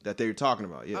video. That they were talking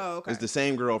about, yeah. Oh, okay. It's the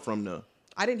same girl from the...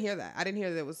 I didn't hear that. I didn't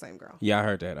hear that it was the same girl. Yeah, I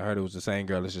heard that. I heard it was the same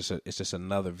girl. It's just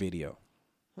another video.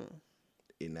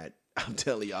 In that... I'm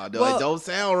telling y'all, it don't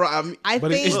sound right.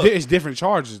 It's different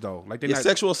charges though. Like it's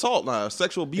sexual assault now,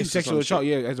 sexual abuse. It's sexual assault,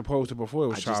 yeah, as opposed to before it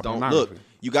was child pornography. Look,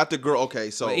 you got the girl. Okay,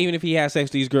 so but even if he had sex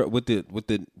with these girls with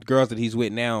the girls that he's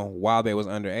with now while they was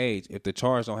underage, if the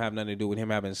charge don't have nothing to do with him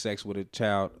having sex with a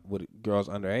child with girls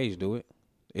underage, do it?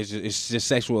 It's just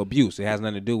sexual abuse. It has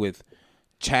nothing to do with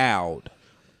child.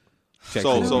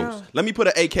 So let me put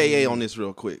an AKA on this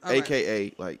real quick. All AKA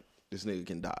right. Like this nigga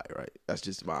can die, right? That's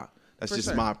just my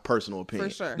personal opinion.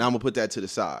 For sure. Now I'm gonna put that to the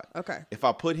side. Okay. If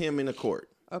I put him in a court,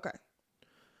 okay.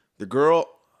 The girl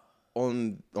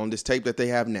on this tape that they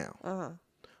have now.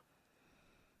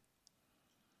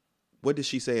 What did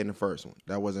she say in the first one?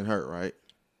 That wasn't her, right?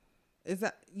 Is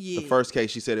that yeah? The first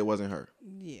case, she said it wasn't her.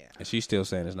 Yeah. And she's still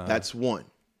saying it's not. That's her. One.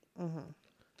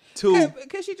 Two.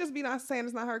 Could she just be not saying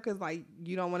it's not her because like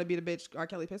you don't want to be the bitch R.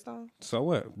 Kelly pissed off? So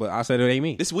what? But I said it ain't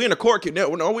me. We in a court. No,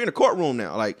 we're in a courtroom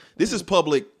now. Like this is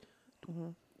public.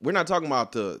 We're not talking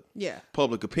about the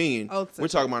public opinion. We're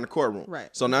talking about in the courtroom. Right.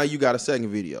 So now you got a second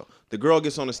video. The girl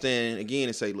gets on the stand again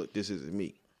and say, "Look, this isn't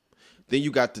me." Then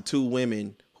you got the two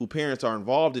women whose parents are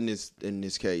involved in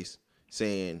this case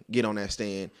saying, "Get on that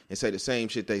stand and say the same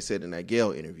shit they said in that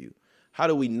Gail interview." How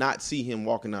do we not see him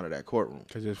walking out of that courtroom?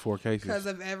 Because there's 4 cases. Because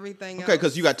of everything else. Okay,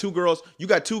 because you got two girls,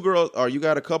 or you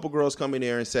got a couple girls come in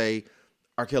there and say,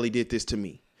 R. Kelly did this to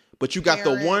me. But you got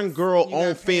the one girl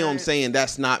on film saying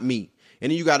that's not me.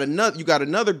 And then you got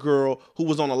another girl who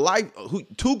was on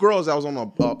two girls that was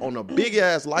on a big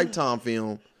ass Lifetime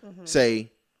film say,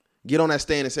 get on that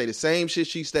stand and say the same shit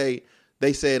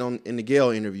they said in the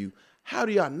Gail interview. How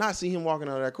do y'all not see him walking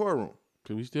out of that courtroom?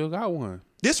 Because we still got one.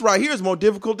 This right here is more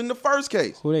difficult than the first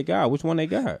case. Who they got? Which one they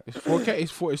got? It's 4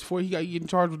 cases. It's 4. He got getting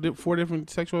charged with 4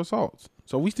 different sexual assaults.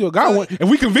 So we still got one. If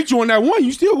we convict you on that one,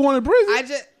 you still going to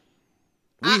prison.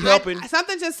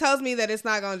 Something just tells me that it's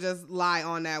not gonna just lie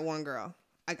on that one girl.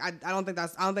 I don't think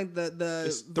the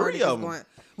it's 3 of them. Going.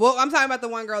 Well, I'm talking about the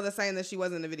one girl that's saying that she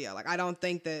wasn't in the video. Like I don't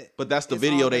think that. But that's the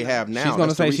video they have now. She's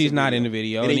gonna say she's not in the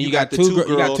video, and then you got two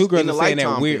girls saying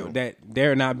that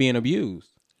they're not being abused.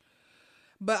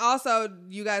 But also,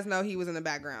 you guys know he was in the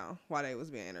background while they was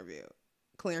being interviewed,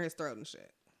 clearing his throat and shit.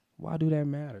 Why do that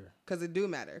matter? Because it do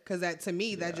matter. Because that to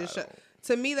me that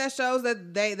shows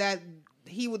that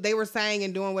they were saying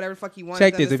and doing whatever the fuck he wanted.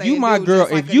 Check this. If you my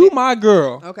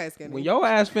girl, okay, Skinny. When your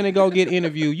ass finna go get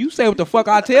interviewed, you say what the fuck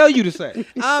I tell you to say.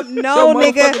 No,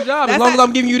 nigga. Job, as long as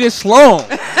I'm giving you this slong.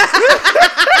 It's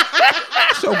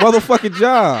your motherfucking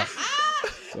job.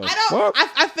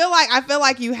 I feel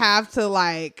like you have to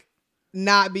like.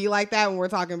 Not be like that when we're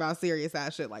talking about serious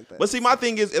ass shit like this. But see, my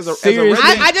thing is, as a resident,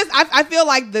 I feel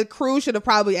like the crew should have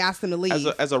probably asked him to leave.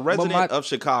 As a resident of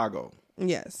Chicago,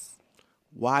 yes.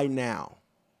 Why now?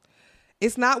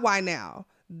 It's not why now.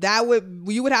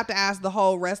 You would have to ask the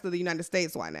whole rest of the United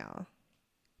States why now.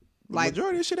 Like,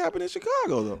 majority of shit happened in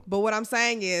Chicago though. but what I'm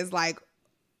saying is like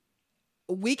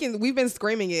we've been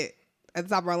screaming it at the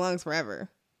top of our lungs forever.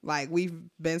 Like we've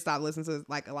been stopped listening to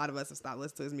like a lot of us have stopped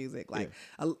listening to his music.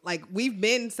 Like we've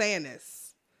been saying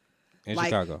this In like,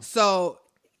 Chicago. So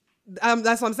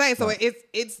that's what I'm saying. So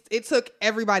it took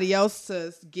everybody else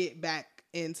to get back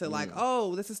into like,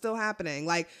 oh, this is still happening.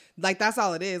 Like that's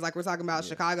all it is. Like we're talking about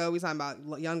Chicago. We're talking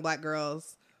about young black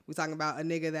girls. We're talking about a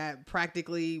nigga that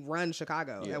practically runs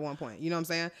Chicago at one point. You know what I'm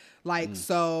saying? Like,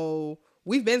 so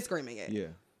we've been screaming it. Yeah.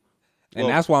 And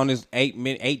that's why on this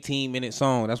 18-minute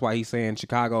song, that's why he's saying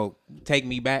Chicago, take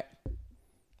me back.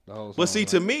 The whole song, But see,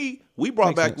 to me, we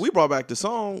brought back the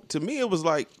song. To me, it was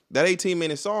like that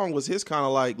 18-minute song was his kind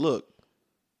of like, look,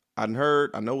 I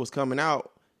know what's coming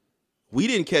out. We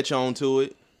didn't catch on to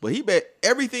it, but he bet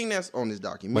everything that's on this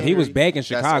documentary. But he was begging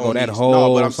Chicago that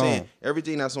whole I'm song. saying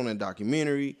everything that's on that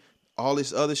documentary, all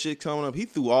this other shit coming up. He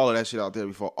threw all of that shit out there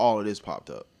before all of this popped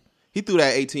up. He threw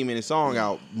that 18-minute song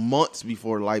out months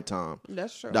before the Lifetime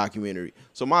documentary.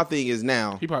 So my thing is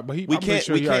now we can't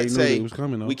say it was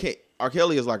coming. Though. We can't. R.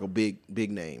 Kelly is like a big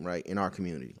name, right, in our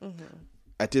community. Mm-hmm.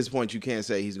 At this point, you can't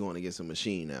say he's going against a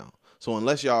machine now. So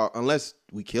unless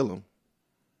we kill him,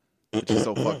 which is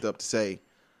so fucked up to say,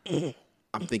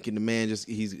 I'm thinking the man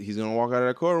he's gonna walk out of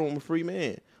that courtroom a free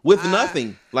man with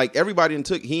nothing. Like everybody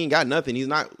he ain't got nothing.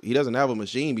 He doesn't have a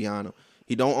machine behind him.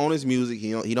 He don't own his music.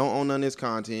 He don't own none of his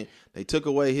content. They took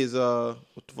away his what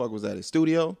the fuck was that? His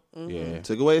studio. Mm-hmm. Yeah,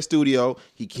 took away his studio.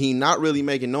 He not really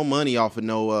making no money off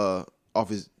of off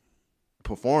his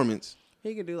performance.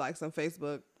 He could do like some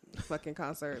Facebook fucking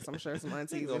concerts. I'm sure some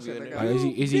aunties and shit.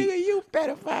 Is he you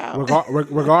pedophile?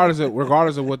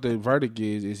 Regardless of what the verdict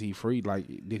is he free? Like,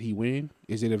 did he win?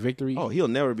 Is it a victory? Oh, he'll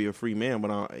never be a free man.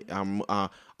 But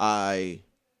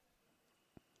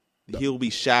he'll be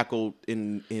shackled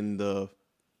in the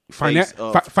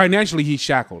financially he's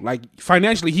shackled. Like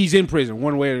financially he's in prison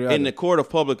one way or the other. In the court of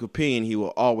public opinion, he will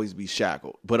always be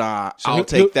shackled. But I'll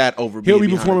take that over. He'll be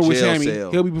being performing with Sammy.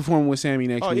 cell. He'll be performing with Sammy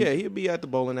next week. Oh yeah, he'll be at the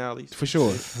bowling alleys for sure.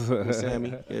 with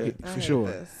Sammy. Yeah, for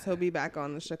sure. He'll be back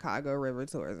on the Chicago River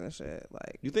tours and shit.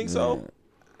 Like, you think so?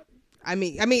 I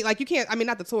mean, like you can't. I mean,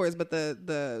 not the tours, but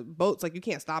the boats. Like, you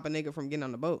can't stop a nigga from getting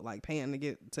on the boat, like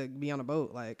paying to be on a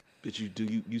boat. Like, but you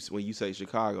when you say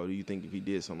Chicago, do you think if he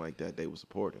did something like that, they would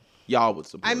support him? Y'all would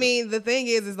support him. I mean, the thing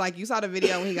is like you saw the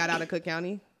video when he got out of Cook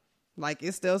County. Like,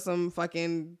 it's still some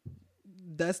fucking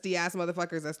dusty ass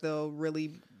motherfuckers that still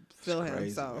really feel him.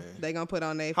 Crazy, so man. They gonna put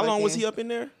on a. How long was he up in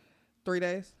there? 3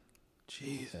 days.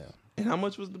 Jeez. And how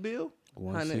much was the bill?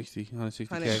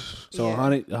 160K. So Yeah.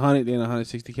 100 then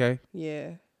 160K.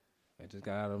 Yeah. He just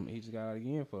got out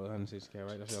again for 160K,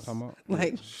 right? That's what I'm talking about.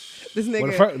 Like, this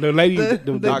nigga, the lady, the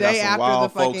Y'all got day some after the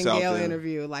wild folks fucking out Gayle there.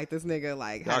 interview, like, this nigga,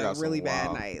 like, Y'all had a got some really bad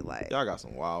wild- night. Like, Y'all got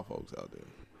some wild folks out there.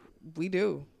 we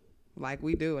do. Like,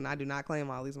 we do. And I do not claim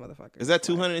all these motherfuckers. Is that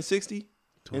 260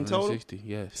 in total? 260,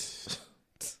 yes.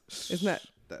 It's not.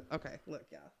 Okay, look,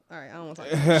 y'all. All right, I don't want to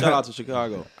talk about Shout out to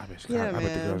Chicago. I bet Yeah, the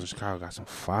man. girls in Chicago got some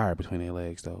fire between their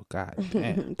legs, though. God damn.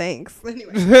 it. Thanks.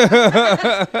 Anyway.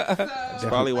 That's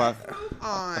probably why.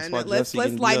 On. why Let's Jesse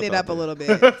getting beat lighten up it out up a there. little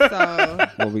bit. So,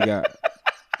 What we got?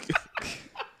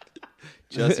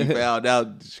 Jesse found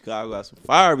out Chicago got some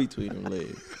fire between them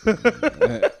legs.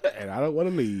 And I don't want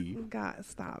to leave. God,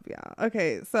 stop, y'all.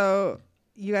 Okay, so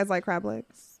you guys like crab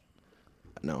legs?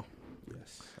 No.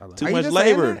 Yes. I like Too Are you much just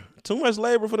saying labor. that? Too much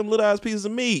labor for them little ass pieces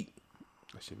of meat.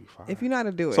 that should be fire. If you know how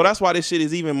to do it. So that's why this shit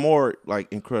is even more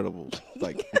like incredible,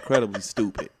 like incredibly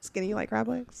stupid. Skinny, you like crab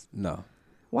legs? No.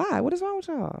 Why? What is wrong with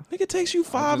y'all? Nigga, it takes you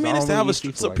 5 I minutes to don't have really a eat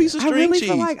seafood like piece of I string really cheese.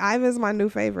 feel like Ivan's my new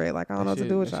favorite. Like, I don't know what to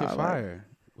do with that y'all. shit Like, fire.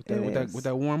 It With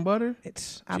that warm butter?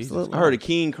 it's absolutely. I heard a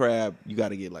king crab, you got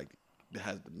to get like that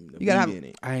has the You gotta meat have- in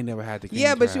it. I ain't never had the king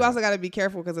Yeah, but crab. you also got to be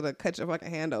careful because it'll cut your fucking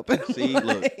hand open. See,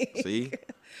 look, Like, see.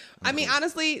 I mean,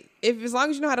 honestly, as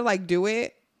long as you know how to like do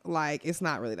it, like, it's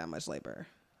not really that much labor.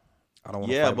 I don't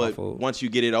want to Yeah, fight my but food. once you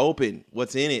get it open,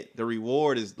 what's in it? The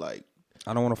reward is like,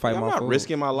 I don't want to fight I'm my not food.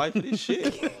 risking my life for this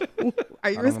shit. Are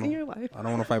you don't risking know. your life? I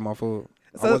don't want to fight my food.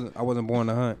 So- I wasn't born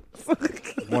to hunt.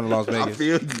 Born in Las I Vegas.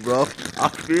 feel you, bro. I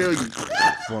feel you.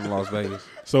 Born in Las Vegas.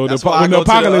 So That's why I when the go to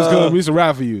the, apocalypse comes, it's a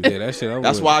wrap for you. Yeah, that shit. I'm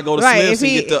That's with. why I go to Right, Smith's if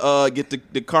and he-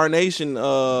 get the carnation,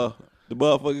 the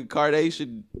motherfucking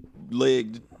carnation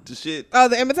leg, the shit. Oh,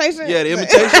 the imitation? Yeah, the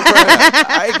imitation crab.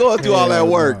 I ain't going through all that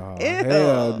work. Ew.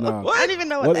 Hell no. I don't even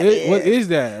know what, What that is, is. what is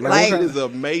that? Like- It is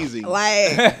amazing.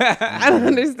 Like, I don't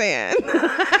understand.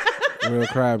 real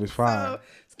crab is fire. So,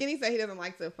 Skinny said he doesn't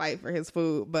like to fight for his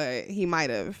food, but he might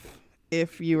have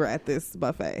if you were at this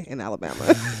buffet in Alabama.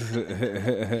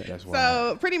 That's why.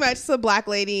 So pretty much it's a black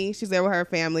lady. She's there with her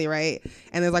family, right?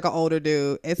 And there's like an older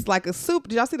dude. It's like a soup.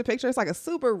 Did y'all see the picture? It's like a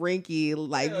super rinky,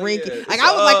 like rinky. Yeah. Like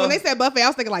I was like when they said buffet, I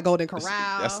was thinking like Golden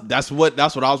Corral. That's what I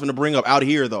was going to bring up out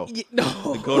here though. No.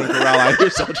 The Golden Corral out here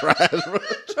so trash, bro.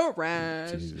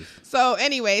 Trash. Jesus. So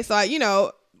anyway, so you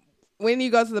know, when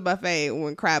you go to the buffet,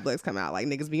 when crab legs come out, like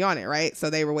niggas be on it, right? So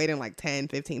they were waiting like 10,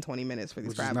 15, 20 minutes for these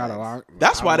Which crab is not legs. a lot.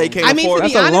 That's why they can't I mean, afford. to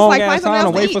be That's a honest, long like, ass find something time to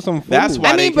else to wait eat. for some food. That's why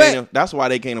I they mean, but- can't. That's why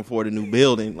they can't afford a new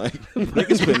building. Like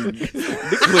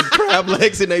niggas put crab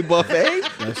legs in their buffet.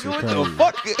 That shit What crazy. the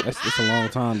fuck? It's a long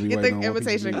time to be Get the waiting on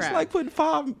invitation That's crab. like putting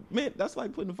 $5. That's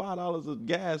like putting $5 of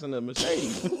gas in a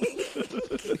Mercedes.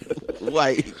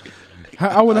 Like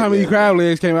I wonder how many crab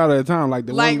legs came out at a time. Like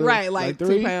the Like one, right, like 2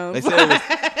 3? pounds. they said, it was,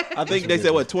 I think they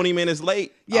said what 20 minutes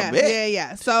late. I yeah, bet.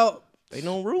 yeah. So They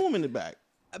no room in the back.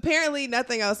 apparently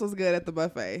nothing else was good at the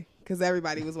buffet because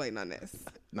everybody was waiting on this.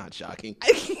 Not shocking.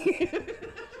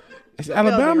 It's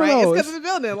Alabama Building, right? though. It's because of the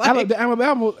building.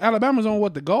 Like, Alabama's on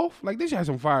what, the Gulf? Like they should have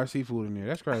some fire seafood in there.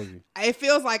 That's crazy. it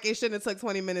feels like it shouldn't have took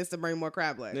 20 minutes to bring more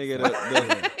crab legs.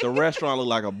 Nigga, the restaurant looked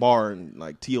like a bar in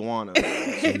like Tijuana.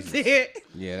 It did.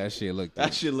 Yeah, that shit looked.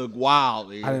 That shit look wild,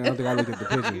 nigga. I don't think I looked at the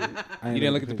picture. You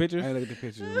didn't look at the pictures? I didn't look at the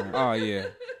pictures. Man. Oh yeah,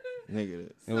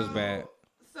 Nigga, it was bad.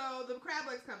 So the crab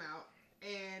legs come out,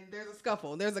 and there's a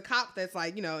scuffle. There's a cop that's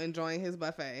like, you know, enjoying his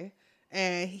buffet,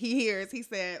 and he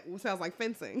said, "What sounds like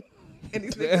fencing," and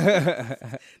these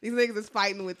niggas is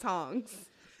fighting with tongs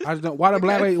I just don't. Why the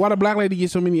black lady get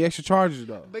so many extra charges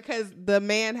though? because the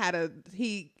man had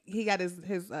he got his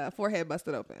forehead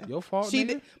busted open. Your fault, She nigga?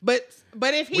 did,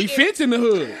 but if he We if- fence in the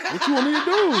hood. What you want me to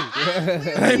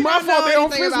do? Ain't my don't know fault. They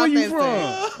don't anything fence where you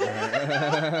about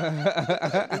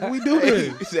from. We do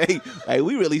this. hey,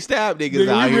 we really stab niggas Nigga,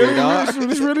 out we here, really, dog.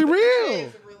 It's really real.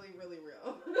 It's really, really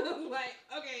real. Like,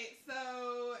 okay,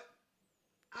 so,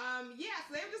 yeah,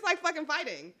 so they were just like fucking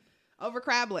fighting over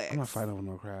crab legs. I'm not fighting with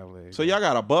no crab legs. So y'all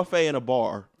got a buffet and a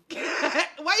bar Why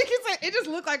you keep saying it? Just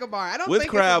looked like a bar. I don't with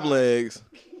think crab it's a bar. legs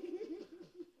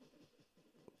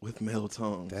with metal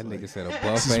tongues. That Like, nigga said a this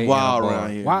buffet. is and a wild bar.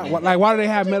 around here. Why do they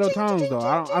have metal tongues though?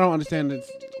 I don't understand this.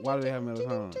 Why do they have metal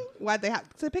tongues? Why'd they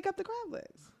have to pick up the crab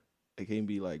legs? It can't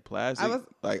be like plastic. I was-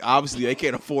 like obviously they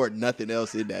can't afford nothing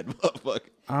else in that motherfucker.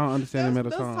 I don't understand the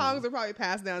metal Those tongues. tongs are probably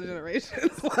passed down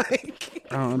generations. Like,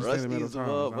 I don't understand the metal Rusty as a tongues. I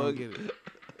don't motherfucker. get it.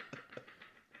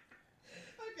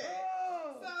 okay.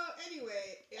 So anyway,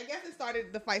 I guess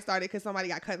the fight started because somebody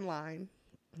got cut in line.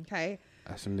 Okay.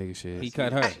 That's some nigga shit. He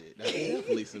cut her. That's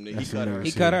definitely some nigga. He cut her.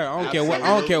 He cut her. I don't care what. I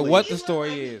don't care what the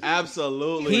story is.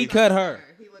 Absolutely. He cut her.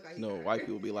 He looked like he No, cut her. white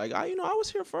people be like, I was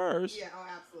here first. Yeah, oh,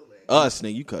 absolutely. Us,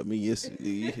 nigga, you cut me. Yes,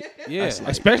 Yeah,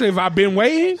 Especially if I've been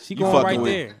waiting. she you going fucking right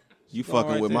with, there. You Going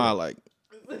fucking right with there. my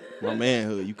my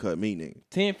manhood. You cut me, nigga.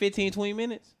 10, 15, 20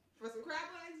 minutes, For some crab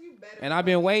legs, you better. and I've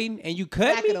been waiting, and you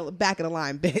cut me. back of the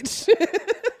line, bitch.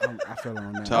 I feel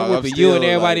on that. Child, I'm I'm whipping you and still,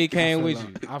 everybody like, that came with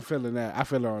you. I'm feeling that. I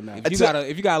feel her on that.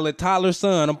 If you got a little toddler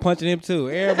son, I'm punching him too.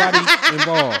 Everybody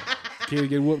involved. Kid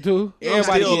get whooped too.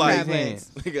 Everybody still getting like- his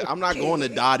hands. Nigga, I'm not going to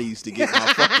Dottie's to get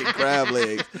my fucking crab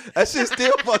legs. That shit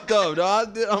still fucked up,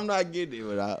 dog. I'm not getting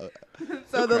it. But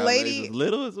So the crab legs lady, is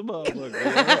little as a motherfucker.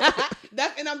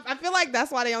 I feel like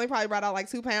that's why they only probably brought out like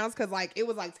 2 pounds because like it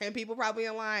was like 10 people probably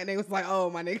in line and they was like, oh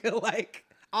my nigga, like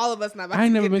all of us not about I ain't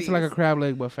to never get been to like a these. crab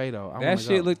leg buffet though. I That wanna shit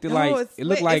go. looked No, like it's it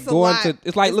looked lit. like It's a going lot. to.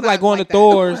 It's like It's look like not going like to that.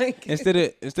 Thor's Like-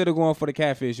 instead of going for the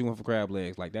catfish, you went for crab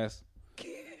legs. Like that's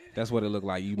what it looked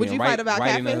like. You Would been you right, fight about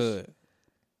right in the catfish? hood.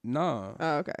 No,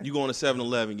 Oh, okay. You going to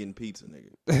 7-Eleven getting pizza,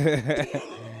 nigga.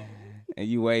 and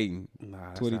you waiting Nah,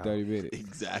 that's 20, how- 30 minutes.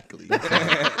 Exactly.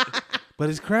 But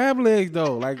it's crab legs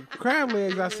though. Like crab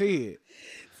legs, I see it.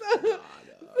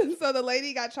 So the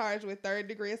lady got charged with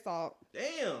 3rd-degree assault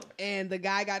Damn. and the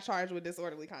guy got charged with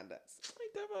disorderly conduct.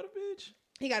 Ain't that about a bitch?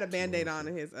 He got a band-aid on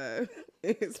in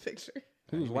his picture.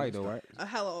 He was white though, right? A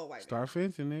hella old white man. Start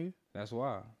fencing, nigga. That's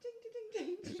why.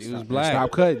 She Stop- was black.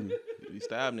 Stop cutting. You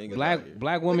stab niggas out here.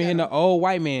 Black woman hitting the old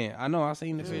white man. I know. I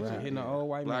seen the picture right. hitting the old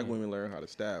white Black man. women learn how to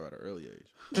stab at an early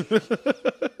age.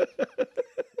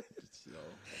 So,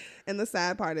 And the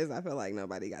sad part is I feel like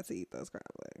nobody got to eat those crab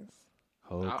legs.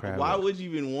 Whole crab why leg. would you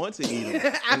even want to eat them in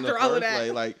After the all of first that.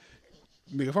 place? Like,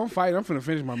 Nigga, if I'm fighting, I'm finna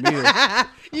finish my meal.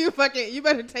 You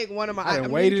better take one of my I I done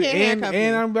mean, waited you can't and handcuff me.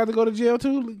 I'm about to go to jail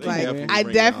too. Like, definitely I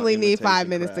bring definitely out need 5 imitation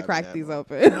minutes to crab crack in these that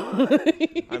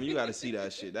open. I mean, you got to see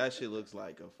that shit. That shit looks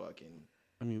like a fucking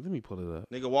I mean, let me pull it up.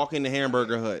 nigga walk in the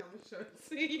Hamburger Hut.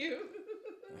 See you.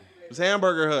 It's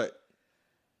Hamburger Hut.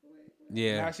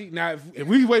 Yeah. Now, see, now if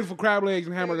we waiting for crab legs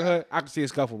and hamburger hut, I can see a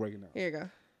scuffle breaking out. Here you go.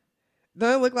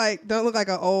 Don't it look like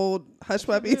an old Hush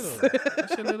Puppies?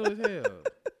 That shit little as hell.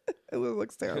 It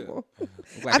looks terrible.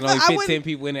 Like it only fit 10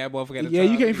 people in that motherfucker. Yeah,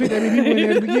 you can't fit that many people in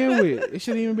there to begin with. It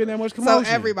shouldn't even been that much commotion.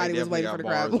 So everybody was waiting for the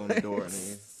crab on the legs. door.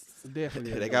 Nigga.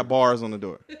 Definitely. They got bars on the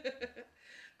door.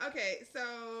 Okay, so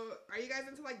are you guys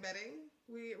into like betting?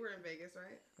 We're in Vegas,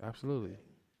 right? Absolutely.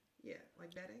 Yeah,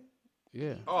 like betting.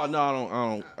 Yeah. Oh no,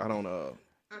 I don't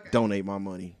Okay. donate my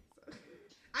money.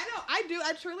 I know, I do.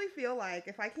 I truly feel like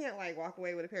if I can't like walk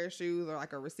away with a pair of shoes or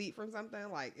like a receipt from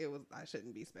something, like I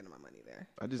shouldn't be spending my money there.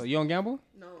 So you don't gamble?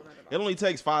 No, not at it all. only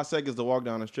takes 5 seconds to walk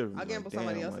down the strip. I'll gamble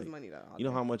somebody else's money though. You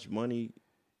know how much money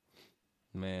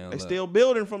Man, they still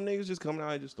building from niggas just coming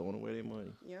out and just throwing away their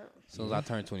money. Yeah. As soon as I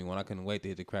turned 21, I couldn't wait to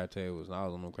hit the crab tables. And I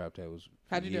was on them crab tables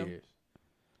for How'd you do? years.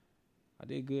 I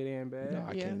did good and bad. No,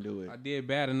 I can't do it. I did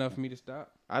bad enough for me to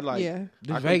stop. I like. Yeah.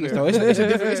 This Vegas though,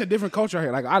 it's a different culture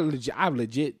here. Like I've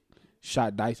legit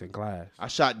shot dice in class. I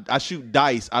shoot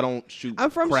dice. I don't shoot. I'm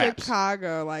from craps.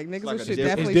 Chicago. Like niggas like are a shit different-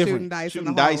 definitely it's different. shooting dice. Shooting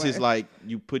in the dice hallway. is like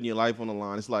you putting your life on the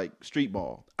line. It's like street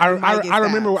ball. I might get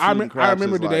remember stabbed. Shooting I craps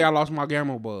remember is the day like- I lost my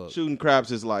gamble bug. Shooting craps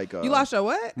is like You lost your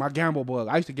what? My gamble bug.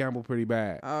 I used to gamble pretty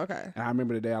bad. Oh, okay. And I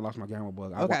remember the day I lost my gamble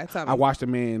bug. Okay, tell me. I watched a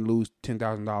man lose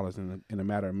 $10,000 in a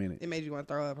matter of minutes. It made you want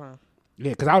to throw up, huh?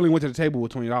 Yeah, because I only went to the table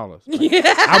with $20. Yeah,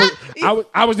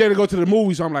 I was there to go to the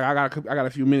movie, so I'm like, I got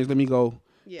a few minutes. Let me go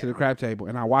to the crab table,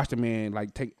 and I watched the man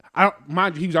like take. I don't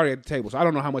mind you, he was already at the table, so I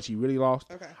don't know how much he really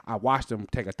lost. Okay. I watched him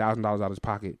take $1,000 out of his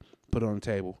pocket, put it on the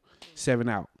table, 7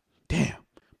 out. Damn,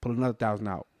 pull another 1,000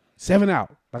 out, 7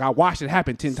 out. Like I watched it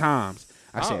happen 10 times.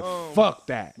 I said, fuck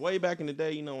that. Way back in the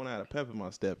day, you know, when I had a pep in my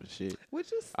step and shit.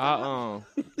 Which is I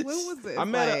when was this? I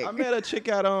met a chick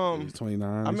at He's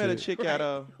 29. I met a shit. chick at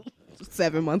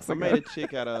 7 months I ago. met a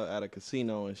chick at a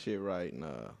casino and shit, right? And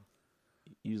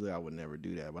usually I would never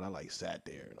do that, but I like sat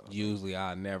there. And I was Usually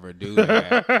I never do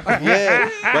that. like, yeah,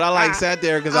 but I like sat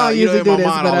there because I I, don't you know, in usually my do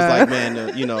this, mind I but, was like, man,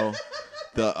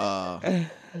 the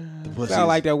pussy. Sound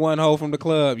like that one hoe from the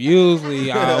club.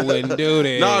 Usually I wouldn't do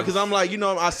that. No, because I'm like, you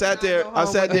know, I sat there,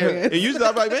 niggas. and usually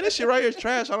I'm like, man, this shit right here is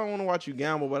trash. I don't want to watch you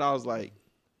gamble, but I was like,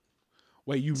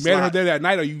 Wait, you met her there that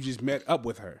night, or you just met up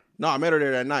with her? no, I met her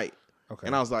there that night, Okay.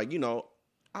 and I was like, you know,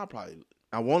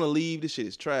 I want to leave. This shit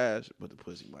is trash, but the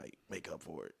pussy might make up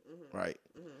for it, right?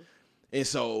 And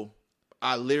so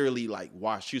I literally like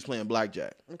watched. She was playing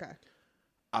blackjack. Okay.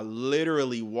 I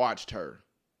literally watched her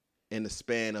in the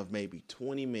span of maybe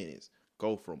 20 minutes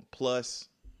go from plus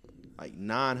like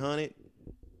 900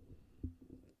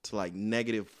 to like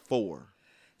 -4.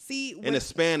 See, In a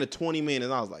span of 20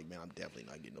 minutes, I was like, man, I'm definitely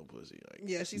not getting no pussy. Like,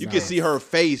 yeah, she's you can see her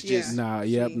face just, Nah,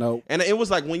 yep, nope. and it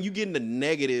was like when you get into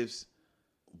negatives,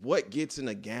 what gets in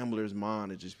a gambler's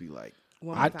mind to just be like,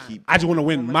 I just want to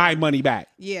win my money back.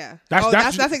 Yeah. That's what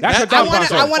I thought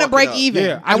process. want to break even.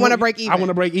 Yeah, I want to break even. I want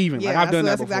to break even. Like Yeah, I've done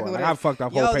that that's before. exactly what Like, it I've is. fucked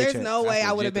up whole Yo, paycheck. there's no way That's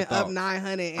I would have been legit the up thought.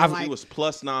 900 and it was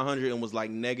plus 900 and was like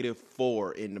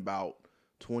 -4 in about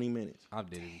 20 minutes. I've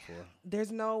did it before.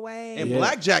 there's no way. And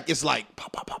blackjack is like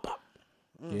pop, pop, pop, pop.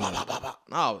 Pop, pop, pop, pop.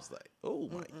 And I was like, oh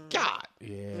my God.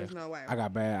 Yeah, There's no way. I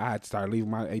got bad. I had to start leaving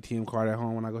my ATM card at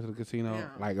home when I go to the casino. Yeah.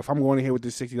 Like if I'm going in here with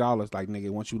this $60, like nigga,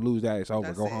 once you lose that, it's over.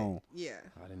 That's go it. home. Yeah.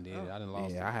 I didn't did it. I didn't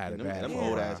lost Yeah, I had it bad. Them for a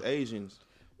old while. ass Asians.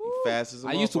 Be fast as a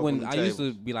I used to motherfucker win. on I the used to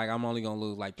tables. be like, I'm only gonna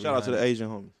lose like 300. Shout out to the Asian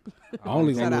homies. I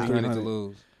only Shout gonna out. lose 300 to 300.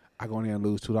 lose. I go in there and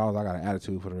lose $2. I got an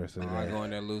attitude for the rest of the I day. go in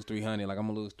there and lose 300. Like I'm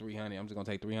gonna lose 300. I'm just gonna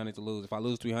take 300 to lose. If I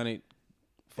lose 300,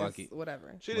 fuck it.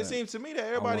 Whatever. Shit, it seems to me that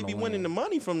everybody wanna be win. winning the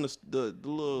money from the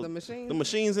little The machines? the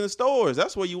machines in the stores.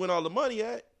 That's where you win all the money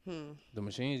at. The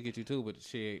machines get you too, but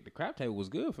shit, the crap table was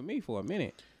good for me for a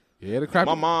minute. Yeah, the crap.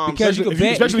 My mom, Because you could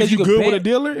bet, especially if because you could good bet- with a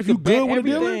dealer. If you could bet good with a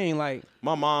dealer, everything, like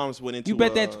my mom's went into you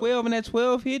bet that 12 and that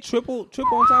 12 hit, triple on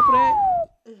top of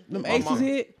that. Them aces mom-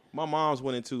 hit. My mom's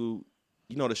went into,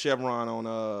 you know, the Chevron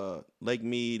on Lake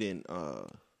Mead and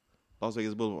Las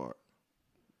Vegas Boulevard.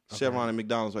 Chevron and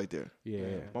McDonald's right there.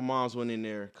 yeah. My mom's went in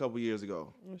there a couple years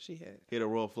ago. What she hit? Hit a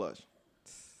royal flush.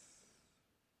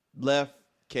 Left,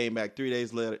 came back 3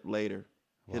 days later.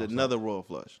 Hit another royal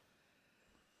flush.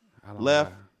 I don't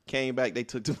Left, know. came back. They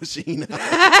took the machine out.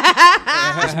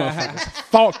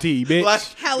 Faulty,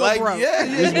 bitch. Hella broke.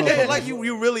 Yeah. Like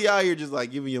you really out here just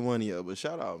like giving your money up. But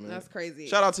shout out, man. That's crazy.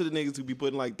 Shout out to the niggas who be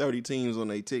putting like 30 teams on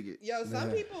their ticket. Yo,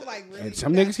 some people like really. And do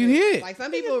some that niggas get shit. hit. Like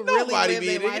some people really Nobody live be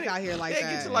their in it. life out here like They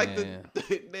that. get to like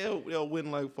Yeah. they'll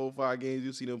win like 4-5 games.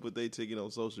 You see them put their ticket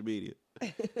on social media.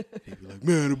 They be like,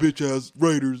 man, the bitch ass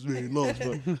Raiders, man, lost.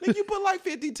 Nigga, you put like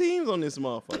 50 teams on this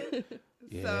motherfucker.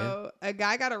 So a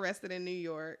guy got arrested in New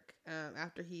York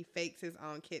after he faked his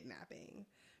own kidnapping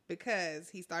because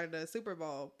he started a Super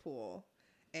Bowl pool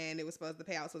and it was supposed to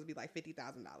be like $50,000.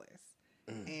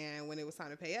 And when it was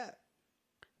time to pay up,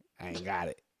 I ain't got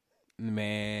it.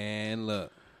 Man,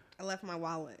 look. I left my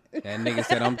wallet. That nigga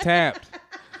said I'm tapped.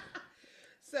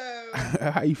 So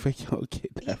How you fake your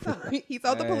kidnapping? he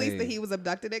told the police Hey. that he was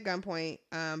abducted at gunpoint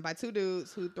by two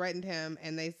dudes who threatened him,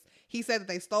 and he said that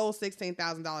they stole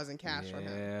 $16,000 in cash from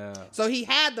him. Yeah. So he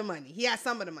had the money. He had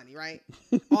some of the money, right,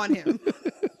 on him.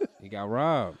 He got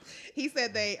robbed. He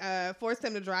said they forced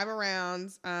him to drive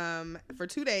around for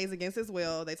 2 days against his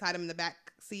will. They tied him in the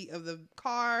back seat of the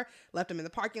car, left him in the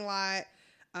parking lot.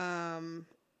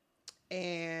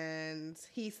 And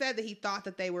he said that he thought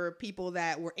that they were people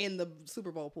that were in the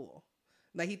Super Bowl pool.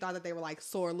 Like he thought that they were like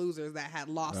sore losers that had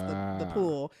lost the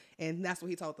pool. And that's what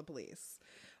he told the police.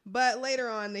 But later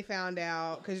on they found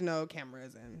out, because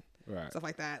cameras and stuff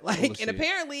like that. Like, and shit.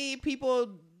 apparently people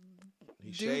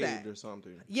He do shaved that or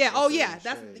something. Yeah. They Oh, said yeah. he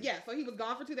That's shaved. yeah. So he was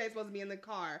gone for 2 days, supposed to be in the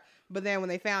car. But then when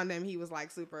they found him, he was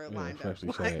like super lined up. freshly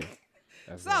Like, shaved.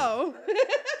 That's so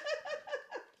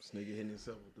This nigga hitting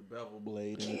himself with the bevel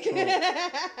blade in the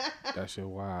trunk. that shit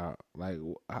wild. Like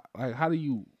how do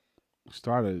you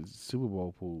start a Super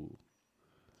Bowl pool?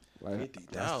 Like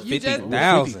 50,000. You just-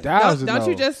 50,000. 50,000. don't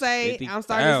you though. just say I'm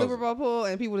starting a 50,000. Super Bowl pool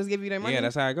and people just give you their money? Yeah,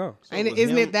 that's how it goes. So And it was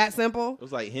isn't him- it that simple? It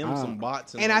was like him, some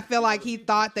bots, And I feel like he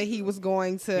thought that he was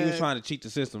going to. He was trying to cheat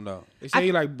the system though. They say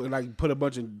he like put a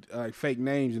bunch of fake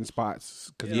names in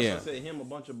spots. Yeah. I said him a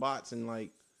bunch of bots and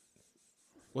like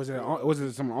Was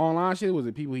it some online shit? Was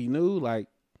it people he knew? Like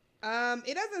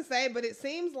It doesn't say, but it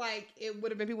seems like it would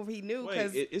have been people he knew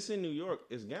because it's in New York.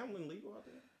 Is gambling legal out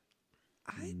there?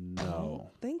 I no.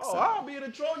 think Oh, so. I'll be in the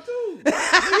trunk too.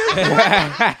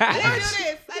 I didn't do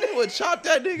this. They would chop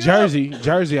that nigga.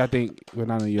 Jersey, I think, but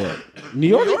not New York. New New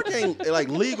York? York ain't like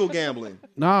legal gambling.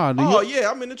 Nah, New Oh York. yeah,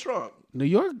 I'm in the trunk. New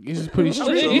York is pretty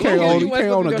strict. you You can't own, you you wasn't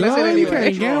can't own a supposed to do that gun. shit You anyway.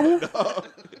 can't gamble.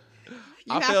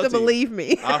 You I have felt to you. believe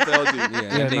me. I felt you. Yeah, Yeah,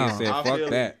 that nigga nah. said, I fuck feel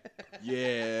that.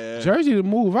 Yeah. Jersey to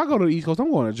move. If I go to the East Coast,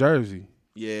 I'm going to Jersey.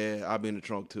 Yeah, I'll be in the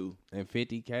trunk too. And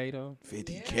 50K though.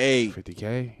 50K.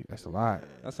 50K. That's a lot.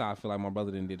 That's how I feel like my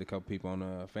brother done did a couple people on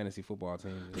the fantasy football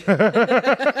team. Set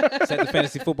the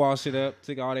fantasy football shit up,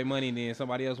 took all their money, and then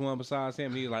somebody else won besides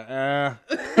him. He was like,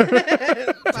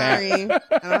 Sorry, I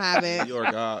don't have it. Your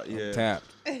God, yeah. tapped.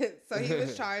 So he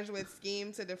was charged with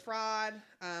scheme to defraud,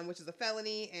 which is a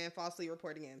felony, and falsely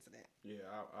reporting an incident. Yeah,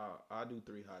 I do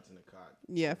 3 hots in a cot.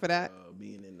 Yeah, for that.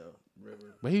 Being in the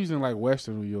river. But he was in like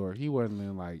Western New York. He wasn't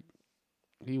in like,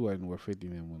 he wasn't where 50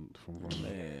 then went from.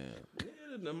 Man.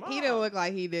 Yeah, the mob. He didn't look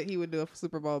like he would do a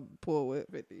Super Bowl pool with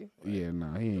 50. Yeah,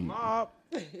 nah, he ain't. Mob.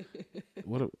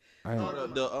 What? I No,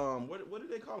 ain't, what do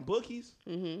they call them? Bookies?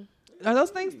 Are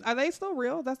those things? Are they still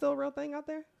real? Is that still a real thing out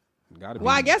there? Gotta be.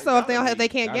 Well, I guess so. If gotta they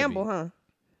be. can't Gotta gamble, be. huh?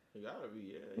 It gotta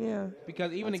be, Yeah.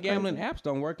 Because even That's the gambling crazy. apps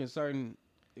don't work in certain.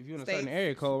 If you're in a certain States.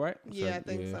 area code, right? Yeah, I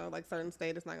think yeah. so. Like certain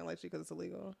state, it's not gonna let you because it's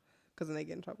illegal. Because then they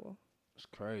get in trouble. It's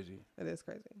crazy. It is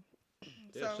crazy.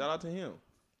 Yeah, shout out to him.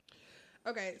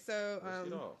 Okay, so Let's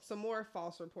get off. some more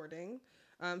false reporting.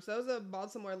 So it was a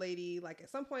Baltimore lady, like at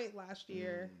some point last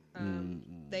year,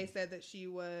 they said that she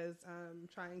was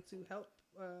trying to help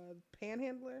a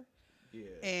panhandler, Yeah.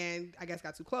 and I guess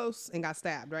got too close and got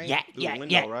stabbed, right? Through the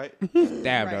window, right?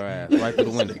 Stabbed her ass right through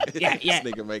the window. This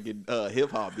nigga making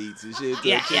hip hop beats and shit.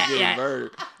 Chick getting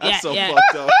murdered. That's so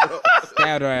fucked up, bro.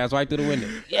 Stabbed her ass right through the window.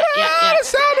 the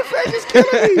sound effect is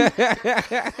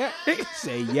killing me.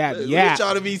 Say yap We yap.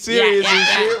 trying to be serious and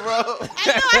shit, bro. I know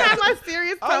I had my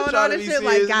serious I'm tone trying on to and be shit.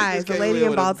 Like, serious. guys, Niggas the came lady in in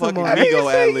with a fucking Baltimore. ego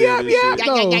ad lib and shit.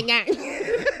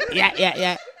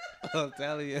 Yeah. I'm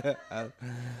telling you.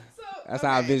 That's So,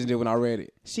 how I okay. envisioned it when I read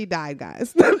it. She died,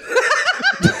 guys.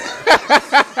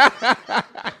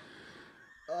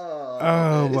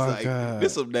 Oh It's my like, god.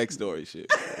 This some next story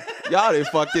shit. Y'all done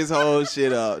fucked this whole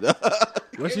shit up.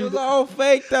 What It you was all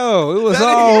fake though. It was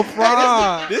all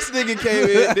fraud. This nigga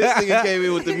came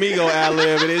in with the Migo ad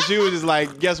lib, and then she was just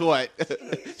like, "Guess what?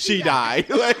 She died."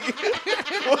 Like,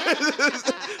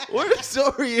 where the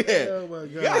story at? Oh my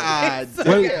god. God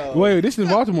damn. Wait, this is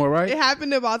Baltimore, right? It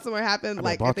happened in Baltimore. It happened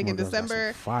like I think in Baltimore girls got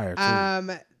December. some fire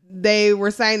too. They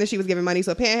were saying that she was giving money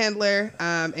to a panhandler,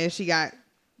 and she got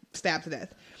stabbed to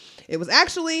death. It was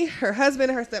actually her husband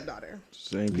and her stepdaughter.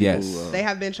 Same people. Yes. They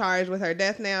have been charged with her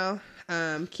death now.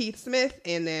 Keith Smith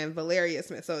and then Valeria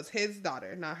Smith. So it's his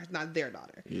daughter, not their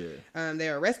daughter. Yeah. They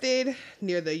were arrested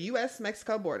near the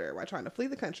U.S.-Mexico border while trying to flee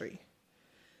the country.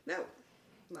 No,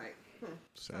 like.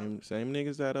 Same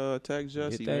niggas that attacked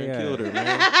Jussie Hit and they killed her,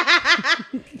 ass.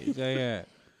 man. Yeah.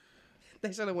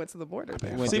 They should have went to the border.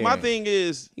 See, my thing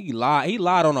is, he lied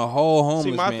on a whole homeless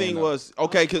man. see, my thing was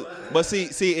okay, but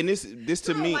see, and this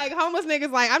to me, like homeless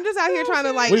niggas, like I'm just out here trying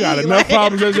to like. We got eat, enough like,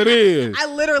 problems as it is. I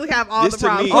literally have all This the to me-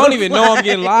 problems. I don't even know I'm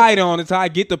getting lied on until I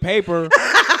get the paper,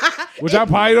 Which I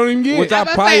probably don't even get. which I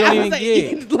probably don't even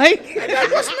get. Like, is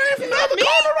that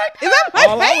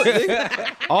my face?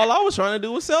 all I was trying to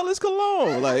do was sell this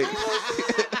cologne. Like,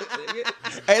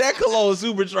 hey, that cologne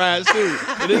super trash too.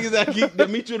 The niggas that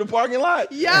meet you in the parking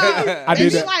lot. Yeah, I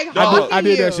did that. Like, I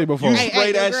did that shit before. You Hey, spray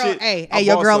your that girl, shit. Hey, I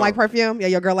your bought girl some. like perfume? Yeah,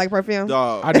 your girl like perfume?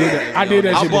 Dog. I did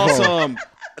that I shit bought before. some.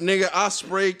 Nigga, I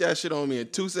sprayed that shit on me,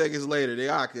 and 2 seconds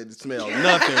later, I could smell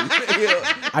nothing.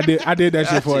 I did that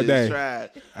shit for a shit is day. trash.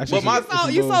 That shit But my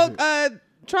is- You sold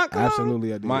trunk cologne?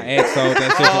 Absolutely, I did. My ex sold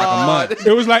that shit for like a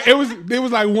month. It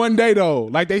was like one day though.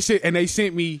 Like they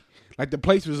sent me like the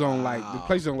place was on like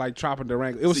Trop and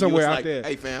Durango. It was So you somewhere out like, there.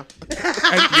 Hey fam,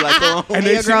 you like cologne? And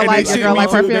Your girl like They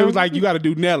perfume? was like, you got to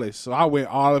do Nellis. So I went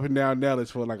all up and down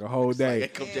Nellis for like a whole day.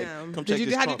 Come Damn. check Did you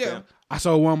this how'd you trunk, do? fam. I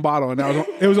sold one bottle, and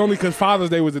it was only because Father's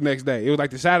Day was the next day. It was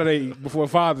like the Saturday before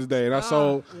Father's Day, and I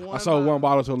sold one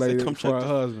bottle to a lady Come for her check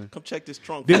husband. Come check this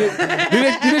trunk. Then fam.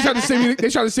 they tried to send me. They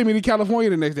tried to send me to California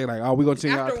the next day. Like, oh, we gonna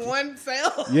send After y'all. one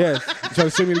sale? Yes, they tried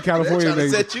to send me to California.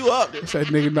 Trying to Next set you up. I said,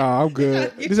 nigga, nah, I'm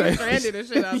good. You This ain't- stranded and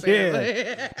shit out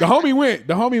there. Yeah. The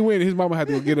homie went. His mama had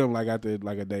to go get him like after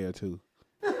like a day or two.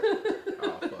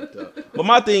 But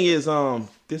my thing is,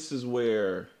 this is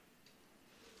where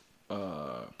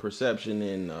perception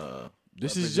and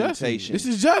This is Jesse. representation- This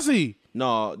is Jesse.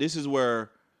 No, this is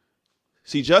where.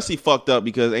 See, Jussie fucked up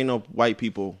because ain't no white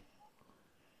people.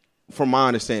 From my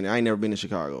understanding, I ain't never been to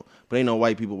Chicago, but ain't no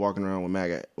white people walking around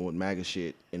with MAGA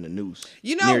shit in the news.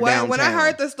 You know near what? When I downtown.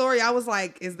 heard the story, I was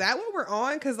like, is that what we're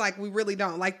on? Because, like, we really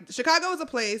don't. Like, Chicago is a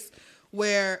place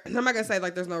where, I'm not going to say,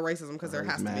 like, there's no racism because there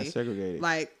has to mass be. segregated.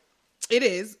 Like, it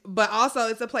is. But also,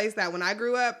 it's a place that when I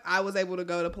grew up, I was able to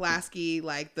go to Pulaski,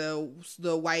 like, the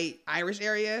white Irish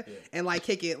area, and, like,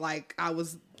 kick it like I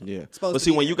was supposed But to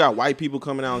see, be when there. you got white people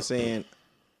coming out and saying,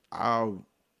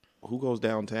 who goes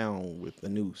downtown with the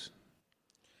news?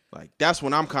 Like, that's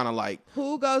when I'm kind of like,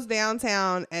 Who goes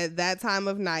downtown at that time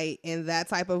of night in that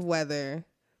type of weather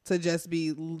to just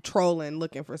be trolling,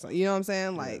 looking for something? You know what I'm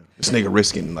saying? Like, this nigga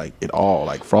risking like it all,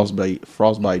 like frostbite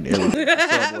and everything.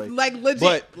 Subway. like legit.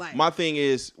 But like, my thing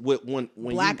is, when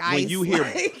Black you ice, hear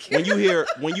like-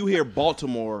 when you hear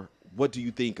Baltimore, what do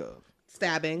you think of?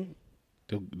 stabbing,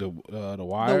 The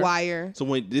wire. The Wire.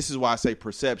 So this is why I say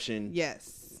perception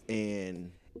Yes.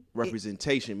 and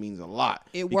representation means a lot.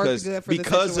 It worked good for the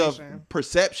because of situation.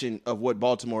 perception of what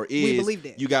Baltimore is. We believed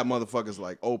it. You got motherfuckers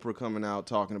like Oprah coming out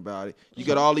talking about it. You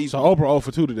got all these. So Oprah 0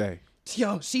 for 2 today.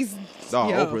 Yo, she's Dog,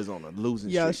 yo. Oprah's on a losing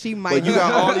Yo, streak. she might But you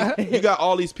got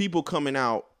all these people coming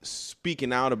out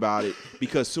speaking out about it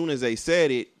because soon as they said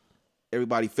it,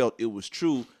 everybody felt it was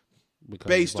true Because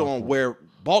based Baltimore. on where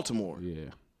Baltimore. Yeah.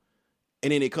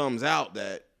 And then it comes out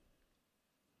that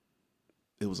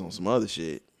it was on some other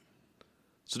shit.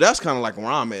 So that's kind of like where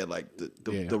I'm at. Like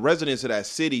the residents of that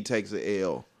city takes an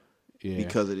L Yeah.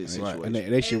 because of this Right. situation.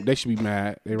 And they should be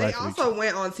mad. They also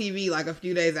went on TV like a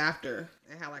few days after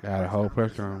and had like had a whole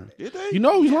press conference. Did they? You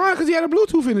know he's lying because he had a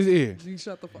Bluetooth in his ear. You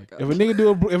shut the fuck up. If a nigga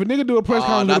do a press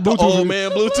conference not with a the Bluetooth, old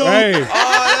man Bluetooth. Hey, Oh,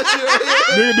 that shit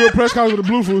right here. nigga do a press conference with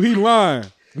a Bluetooth, he lying.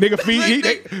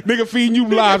 Nigga feeding you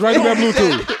lies right through that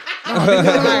Bluetooth. all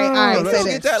right, Don't say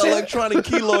get this. that electronic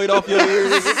keloid off your ear.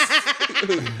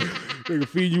 Nigga. Nigga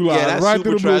feed you lies Yeah, that's right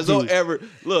super through the trash.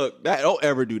 Bluetooth. Don't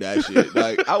ever do that shit.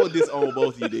 Like, I would disown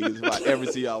both of you niggas if I ever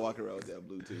see y'all walking around with that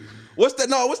Bluetooth. What's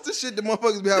the shit the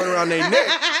motherfuckers be having around their neck?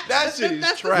 That shit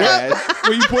is trash.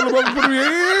 When you pull them up and put them in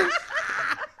your ear?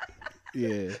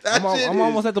 Yeah. That shit I'm is-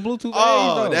 almost at the Bluetooth age,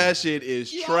 Oh, though. that shit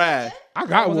is trash. I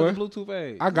got I'm almost one. at the Bluetooth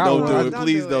age. I got Don't one. do it. Don't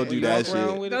Please do don't it. do You that walk around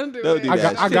shit. with it. Don't do Don't it. do I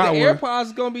that got shit. one. The AirPods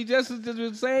is gonna be just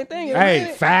the same thing. in a Hey,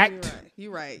 minute. fact. You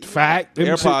right. Fact. Them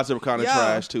AirPods shit- are kind of Yo.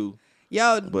 trash too.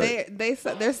 Yo, But-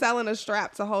 they're selling a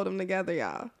strap to hold them together,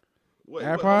 y'all. Wait,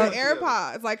 AirPods? The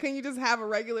AirPods. Like, can you just have a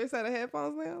regular set of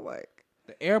headphones now? Like,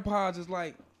 The AirPods is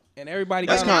like, and everybody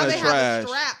That's but got now kinda they have trash. a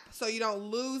strap so you don't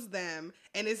lose them,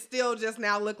 and it still just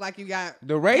now look like you got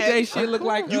the Ray J head- shit look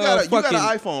like You got fucking. an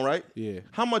iPhone, right? Yeah.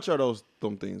 How much are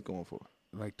them things going for?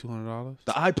 Like $200.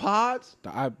 The iPods? The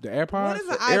AirPods? What is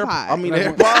an iPod? I mean,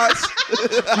 Like-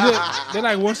 AirPods. They're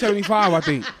like $175, I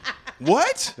think.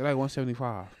 What? They're like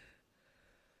 $175.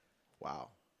 Wow.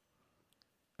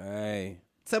 Hey,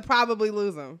 to probably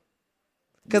lose them.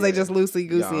 Because they just loosey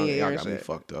goosey in your ear y'all and got me shit.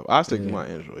 fucked up. I stick to my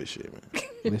Android shit, man.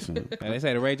 Listen, And they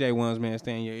say the Ray J ones, man,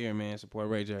 stay in your ear, man. Support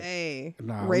Ray J. Hey,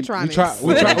 nah, Ray we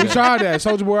Tronics. tried that.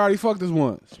 Soldier Boy already fucked us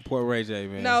once. Support Ray J,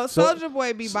 man. No, Soldier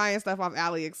Boy be buying stuff off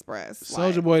AliExpress.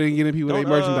 Soldier Boy didn't get in people their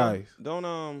merchandise.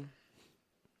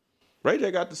 Ray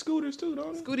J got the scooters too,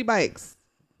 don't he? Scooty bikes.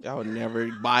 Y'all would never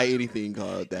buy anything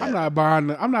called that. I'm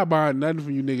not buying nothing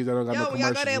from you niggas that don't got no Yo, when y'all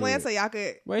commercials. go to Atlanta, y'all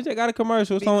could. Ray J got a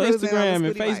commercial. It's Be on cruising on Instagram the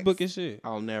and scooty Facebook bikes. and shit.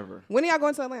 I'll never. When are y'all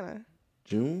going to Atlanta?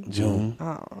 June?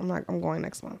 Oh, I'm going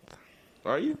next month.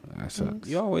 Are you? That sucks.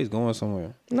 You always going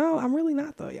somewhere. No, I'm really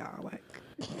not though, y'all. Like,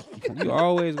 You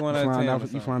always going out of Find town.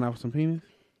 out, you find out for some penis?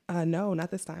 no, not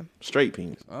this time. Straight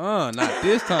penis. Not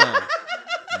this time.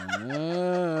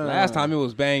 Last time it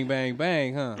was bang, bang,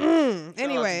 bang, huh?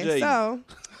 Anyway, Jay. so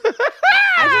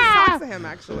I just talked to him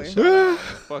actually.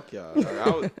 Fuck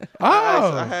y'all.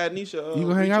 I had Nisha. You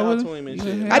gonna hang reach out with him? to him and You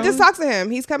shit. gonna hang I out just with talked to him.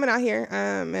 He's coming out here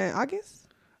in August.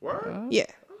 Word? Yeah,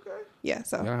 Okay. yeah.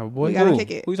 So Y'all have a boy? we gotta Who?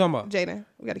 kick it. Who you talking about? Jaden.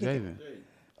 We gotta kick it. Jaden.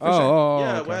 Oh,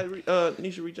 Yeah, okay. well,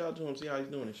 Nisha reach out to him, see how he's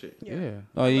doing and shit. Yeah.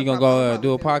 Oh, you gonna go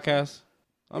do a podcast?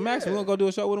 I'm actually gonna go do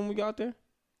a show with him when we go out there.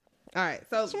 All right,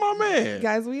 so That's my man.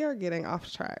 guys, we are getting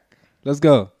off track. Let's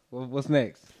go. What's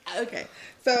next? Okay.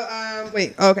 So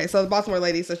wait. Okay. So the Baltimore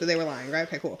ladies, so they were lying, right?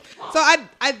 Okay, cool. So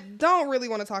I don't really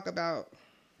want to talk about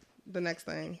the next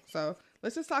thing. So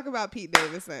let's just talk about Pete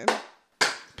Davidson.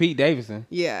 Pete Davidson.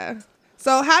 Yeah.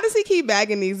 So how does he keep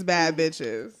bagging these bad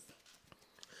bitches?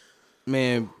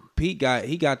 Man, Pete got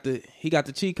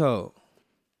the cheat code.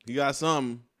 You got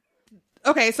something.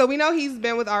 Okay, so we know he's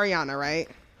been with Ariana, right?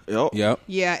 Yep.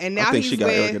 Yeah, and now I think he's she got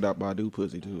with. Erykah Badu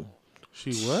pussy too.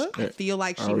 She what? I feel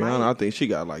like she Ariana, might. I think she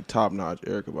got like top notch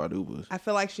Erykah Badu pussy. I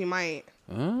feel like she might.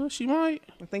 She might.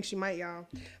 I think she might, y'all.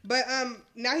 But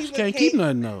now he's She with can't Kate. keep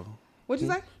nothing though. What'd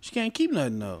you say? She can't keep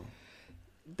nothing though.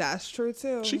 That's true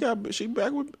too. She got Big She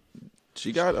back with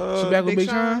Big Big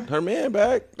Sean? Sean? her man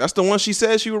back. That's the one she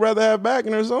said she would rather have back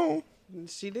in her zone.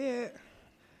 She did.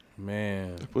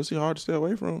 Man, Pussy hard to stay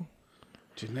away from.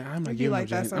 I'm not be giving like up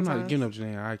that Janae. I'm not sometimes. giving up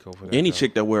Janae Aiko for that. Any though.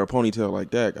 chick that wear a ponytail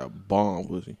like that got bomb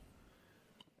pussy.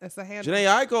 It's a handle.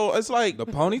 Janae Aiko, it's like the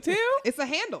ponytail. It's a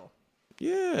handle.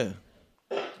 yeah,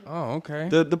 Oh, okay.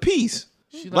 the piece.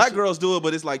 She like Black she- girls do it,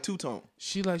 but it's like two tone.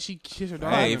 She kiss her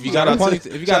dog. Hey, if you Shout got a out to-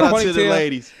 ponytail, if you got a shout out to the ponytail,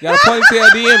 ladies. you got a ponytail,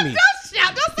 DM me.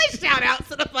 Don't say shout out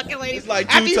to the fucking ladies. It's like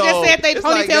After you just two-tone. said they It's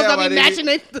like, ponytails damn, don't my be nigga. matching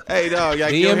it. Hey, dog,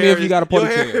 like, DM your me hair if you is- got a your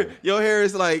ponytail. your hair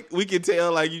is like, we can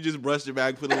tell, like, you just brushed it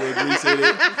back, put a little grease in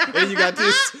it. And you got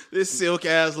this silk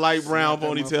ass light brown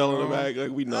ponytail on the back.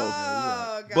 Like, we know.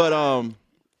 Oh, God.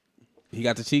 But, He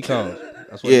got the cheat code.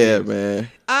 That's what yeah, it is. man.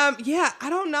 Yeah, I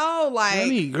don't know. Like,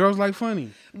 Funny. Girls like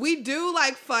funny. we do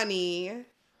like funny,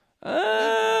 but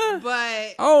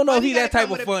I don't know if he that type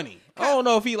of funny. I don't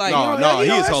know if he like. No, you he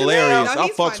know is SNL? hilarious. No, I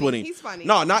he's fucks funny. with him. He's funny.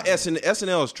 No, not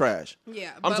SNL is trash.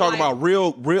 Yeah, I'm but talking like-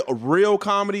 about real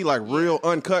comedy, like real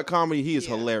uncut comedy. He is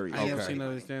Yeah. hilarious. I never Okay. seen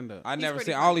another stand up. I never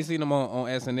pretty seen. I only seen him on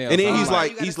SNL. And then Oh, he's wow.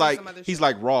 like, You gotta he's see like, some other he's shit.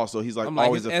 like raw, so he's like I'm like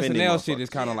always his offending. SNL shit motherfuckers. is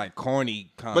kind of like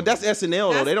corny. Comedy. But that's SNL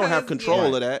though. That's They don't have 'cause, control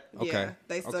yeah. of that. Yeah, Okay.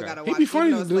 they still Okay. gotta watch. He be funny.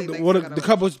 Even though it's late, they still gotta The watch.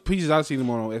 couple pieces I've seen him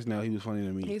on SNL, he was funny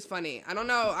to me. He's funny. I don't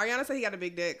know. Ariana said he got a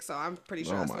big dick, so I'm pretty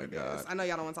sure Oh that's my what it God. is. I know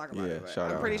y'all don't want to talk about Yeah, it, but shout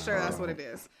I'm out. pretty sure that's what it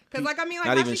is. Because, like, I mean, like,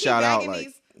 Not how even she keep shout out. bagging Like,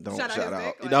 these- don't shout shout his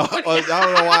out. dick? No, Like, I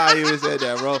don't know why I even said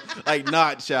that, bro. Like,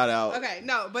 not shout out. okay,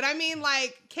 no, but I mean,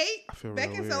 like, Kate feel real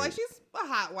Beckinsale, weird. like, she's a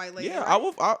hot white lady. Yeah,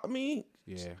 right? I mean,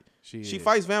 Yeah, she is.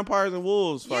 fights vampires and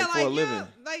wolves Yeah, for a living. Yeah,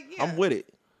 like, yeah. I'm with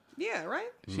it. Yeah, right?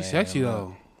 She's sexy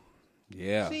though.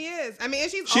 Yeah. She is. I mean,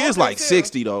 and she's She is older, like too.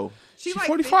 60 though. She's She's like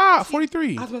 45, 50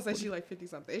 43. I was going to say she's like 50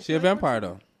 something. She a vampire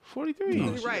though. 43.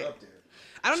 You're right.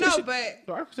 I don't know, but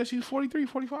The article said she's 43,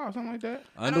 45, something like that.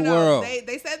 I don't know. Underworld.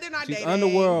 They said they're not She's dating.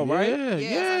 underworld, right? Yeah, Yeah, yes.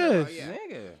 it's Underworld,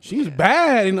 yeah. Nigga. She's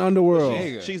bad in the underworld.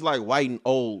 Nigga. She's like white and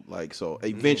old, like so.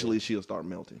 Eventually, she'll start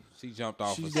melting. She jumped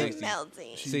off a She's 60,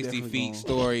 melting. 60 definitely feet gone.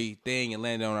 story thing and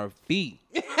landed on her feet.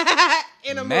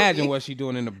 In a Imagine movie. what she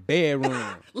doing in the bedroom.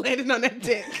 Landing on that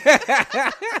dick.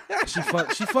 She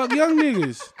fuck young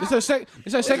niggas. It's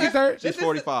her second, third. She's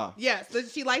 45. Yes, so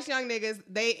she likes young niggas.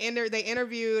 They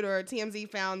interviewed, or TMZ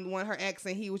found her ex,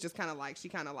 and he was just kind of like, she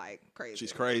kind of like crazy.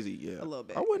 She's crazy. Yeah, A little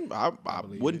bit. I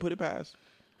wouldn't put it past.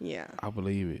 Yeah. I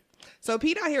believe it. So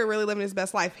Pete out here really living his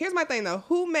best life. Here's my thing though: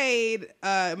 who made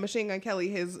Machine Gun Kelly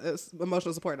his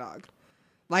emotional support dog?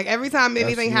 Like every time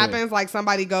anything good. happens, like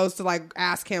somebody goes to like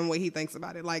ask him what he thinks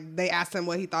about it. Like they asked him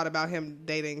what he thought about him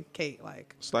dating Kate.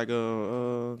 Like It's like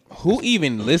Who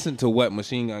even listened to what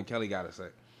Machine Gun Kelly got to say?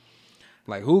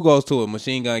 Like, who goes to a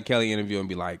Machine Gun Kelly interview and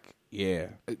be like, Yeah.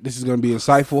 This is gonna be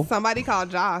insightful. Somebody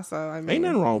called Ja, so I mean, Ain't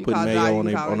nothing wrong you putting call Ja, mayo you on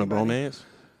can a call on a anybody. bromance.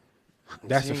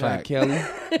 That's a Seems fact. like Kelly.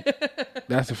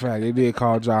 That's a fact. They did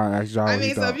call John. Ask John. I what he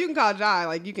mean, so thought. if you can call Ja,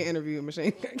 like you can interview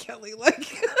Machine Gun Kelly, like.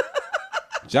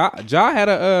 Ja had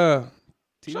a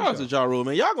Shout out to Ja Rule,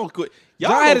 man. Y'all gonna quit.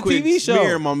 Y'all Ja gonna had a quit TV show.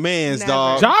 smearing my man's Never.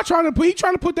 dog. John trying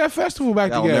to put that festival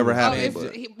back That'll together. never Oh, happen. it's,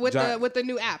 but with the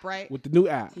new app, right? with the new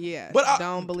app. Yeah, But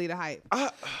don't believe the hype. I,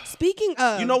 Speaking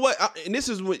of, you know what? And this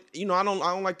is what I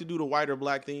don't like to do the white or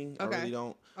black thing. Okay. I really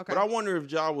don't. Okay. But I wonder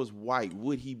if Ja was white,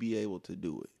 would he be able to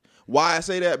do it? Why I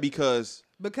say that? Because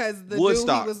the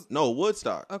Woodstock. dude he was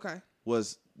Woodstock okay.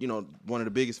 was one of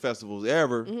the biggest festivals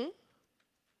ever. Mm-hmm.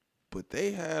 But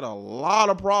they had a lot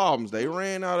of problems. They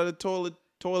ran out of the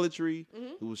toiletry. Mm-hmm.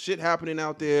 There was shit happening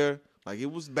out there. Like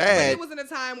it was But bad. it was in a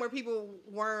time where people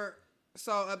weren't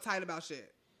so uptight about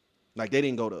shit. Like they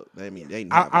didn't go to. I mean, they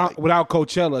didn't have, like, Without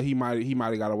Coachella, he might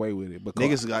have got away with it. But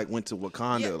niggas like went to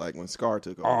Wakanda Yeah. like when Scar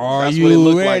took over. Are That's you what it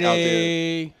looked ready? like out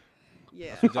there.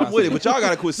 Yeah, I'm with it, but y'all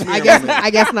gotta quit smearing. I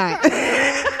guess not.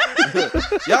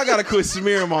 Y'all gotta quit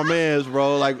smearing my mans,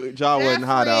 bro. Like y'all wasn't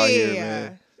hot out here, Jeffrey.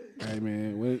 man. hey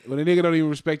man, when a nigga don't even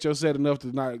respect your set enough to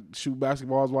not shoot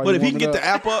basketballs while But you if he can get the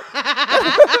app up,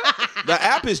 the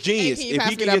app is genius. Hey, can you If pass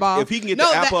he me can that get ball? if he can get No,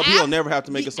 the app the up, he'll app- never have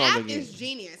to make a song The app again. is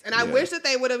genius, and I Yeah. wish that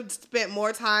they would have spent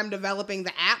more time developing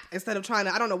the app instead of trying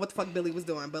to. I don't know what the fuck Billy was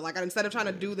doing, but like instead of trying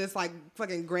to do this like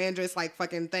fucking grandiose like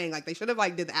fucking thing, like they should have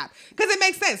like did the app because it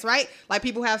makes sense, right? Like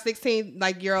people have 16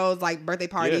 like year olds like birthday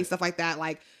parties, Yeah. stuff like that,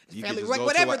 like You can family, just like go to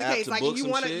whatever an the app case. to Like book you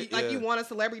some want to shit, like yeah. you want a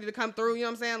celebrity to come through. You know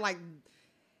what I'm saying? Like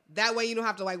that way you don't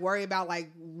have to like worry about like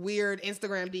weird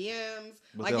Instagram DMs.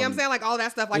 But Like you know what I'm they'll- saying? Like all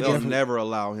that stuff. Like They'll if- never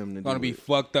allow him to Gonna do be it.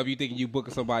 fucked up. You thinking you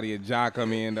booking somebody and Ja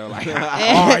come in though? Like, Are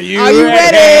are you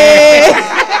ready?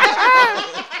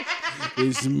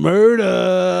 It's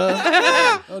murder.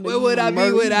 Where would I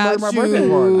be without my you? birthday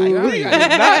party. I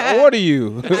did not order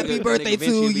you. Happy birthday Nigga to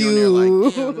eventually be on there like,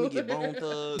 you. "Damn, let me get Bone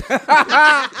Thugs.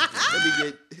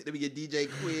 let me get DJ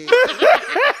Quick.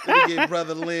 Let me get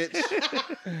Brother Lynch.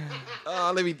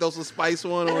 Let me throw some Spice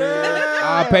One on there.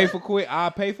 I'll pay for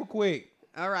quick.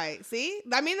 All right. See,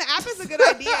 I mean, the app is a good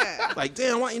idea. Like,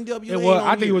 damn, why NWA? It was.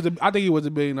 I think it was a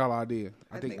 $1 billion idea.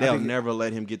 I think They'll never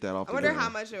let him get that off. I wonder how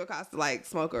much it would cost to like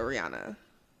smoke with Rihanna,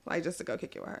 like just to go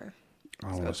kick it with her. I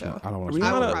don't want to. chill. I don't want to.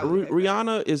 I would Rihanna. probably pick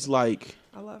Rihanna is like.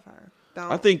 I love her.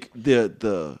 Don't. I think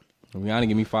the. Rihanna,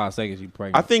 give me 5 seconds. You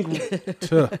pregnant? I think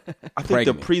the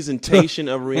Pregnant. presentation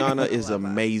of Rihanna is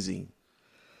amazing.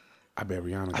 I bet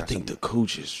Rihanna. Got I think the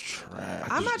cooch is trash.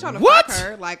 I'm not trying to What? fuck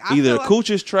her. Like I Either feel the like, cooch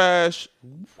is trash,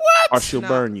 or she'll No.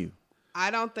 burn you. I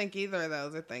don't think either of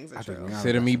those are things that I think true. Rihanna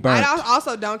Consider me I burnt.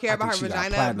 also don't care I about her think she got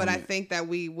vagina, platinum but I in it. think that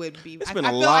we would be. It's been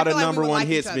a lot of number one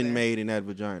hits been made in that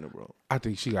vagina, bro. I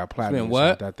think she got platinum. Spin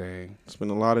what? That thing. It's been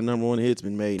a lot of number one hits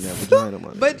been made in that vagina, my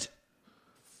nigga.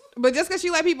 But just because she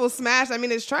let people smash, I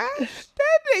mean, it's trash. That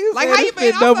nigga Like said how you it's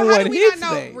been been? Also, number how one do we hits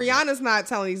not know? thing. Rihanna's not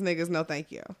telling these niggas no, thank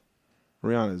you.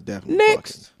 Rihanna's definitely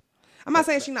Next. fucking. I'm not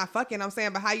saying she not fucking. I'm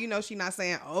saying, but how you know she not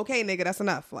saying, okay, nigga, that's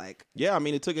enough. Like, Yeah, I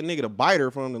mean, it took a nigga to bite her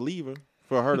for him to leave her,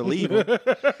 for her to leave him.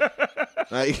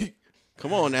 Like,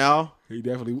 come on now. He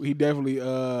definitely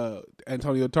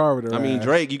Antonio Tarver. I mean,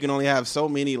 Drake, you can only have so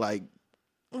many like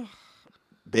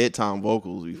bedtime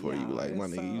vocals before you like, my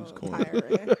nigga, you was corny.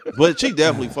 But she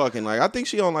definitely fucking like. I think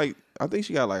she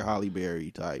got like Holly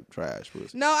Berry type trash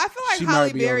pussy. No, I feel like she Halle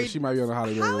might be Berry. she might be on the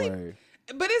Holly Berry Holly- way.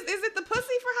 But is it the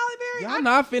pussy for Halle Berry? Y'all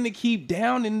not finna keep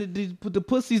down in the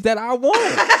pussies that I want.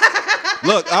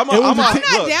 Look, I'm I'm not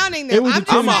look, downing it them. was I'm a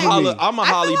just I'm a saying, Holly, I'm a I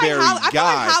feel Holly like Berry Holly- I feel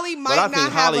like guy, Holly but might I think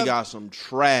not have Holly a- got some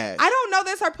trash. I don't know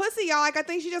that's her pussy, y'all. Like, I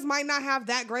think she just might not have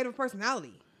that great of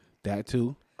personality. That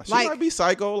too. She like- might be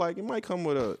psycho. Like it might come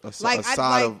with a Like, a I-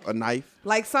 side like- of a knife.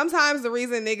 Like, sometimes the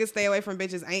reason niggas stay away from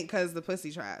bitches ain't because the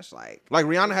pussy trash. Like Like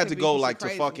Rihanna had could to be go she like to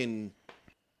crazy. fucking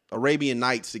Arabian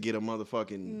Nights to get a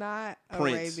motherfucking not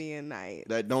Prince. Arabian Night.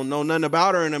 that don't know nothing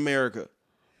about her in America.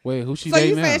 Wait, who she So you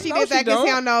dating now? saying she No, did she that because he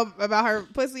don't. don't know about her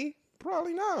pussy?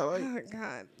 Probably not. Like Oh,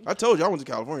 God. I told you, I went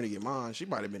to California to get mine. She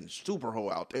might have been a super hoe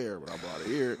out there, but I brought her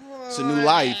here. It's a new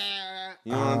life.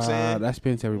 You know what I'm saying? That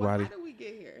spins Well, everybody. how did we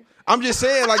get here? I'm just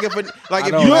saying, like if don't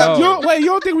you know. have Wait, you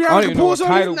don't think I Rihanna don't can even know pull what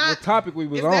something? title, It's not- what topic we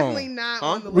was It's on. definitely not Huh?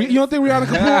 on the You list. don't think Rihanna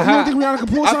can pull? You don't think Rihanna can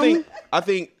pull something? I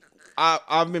think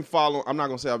I've been following. I'm not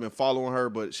gonna say I've been following her,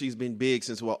 but she's been big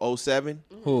since 07.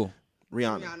 Who?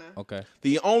 Rihanna. Rihanna. Okay.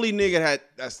 The only nigga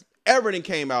that's ever then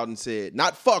came out and said,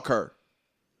 not fuck her.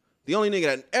 The only nigga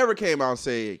that ever came out and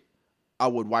said, I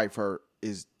would wife her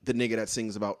is the nigga that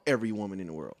sings about every woman in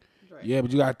the world. Yeah,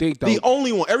 but you gotta think though. The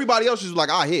only one. Everybody else is like,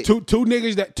 I hit. Two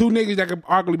niggas that could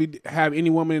arguably have any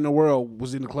woman in the world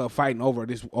was in the club fighting over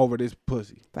this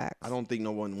pussy. Facts. I don't think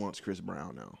no one wants Chris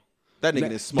Brown now. That nigga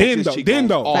just smoked his cheek. Then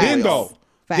Facts.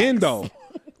 though.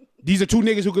 These are two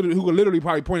niggas who could literally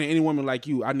probably point at any woman like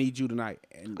you. I need you tonight.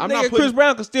 And I'm Nigga, not putting, Chris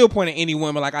Brown could still point at any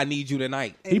woman like I need you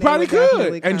tonight. And he they probably would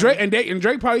definitely could. And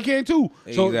Drake probably can too.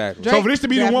 So, Exactly. So for this to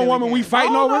be the one Drake woman we definitely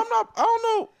fighting over, I don't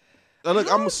know. Now,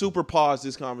 look, I'm gonna super pause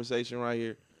this conversation right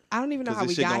here. I don't even know how Because we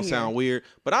this shit got gonna here. sound weird.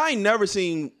 But I ain't never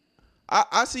seen.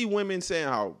 I see women saying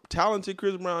how talented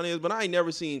Chris Brown is, but I ain't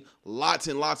never seen lots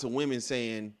and lots of women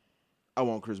saying, I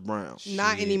want Chris Brown.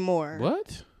 Not anymore.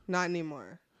 what? Not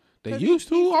anymore. They 'Cause used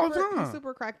to he's all the super- time. He's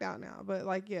super cracked out now, but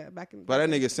like back in. But that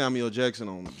nigga Samuel Jackson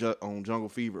on Jungle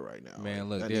Fever right now. Man,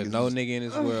 look, That there's nigga's no just- nigga in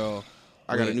this world.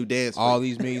 I got a with new dance. All break.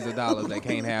 these millions of dollars they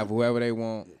can't have whoever they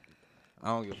want. I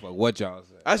don't give a fuck what y'all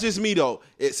say. That's just me though.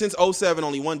 Since 07,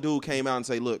 only one dude came out and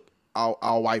say, "Look,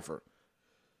 I'll wife her."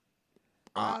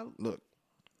 Look,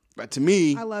 but to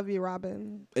me, I love you,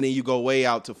 Robin. and then you go way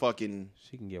out to fucking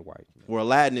She can get white. where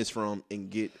Aladdin is from and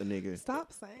get a nigga.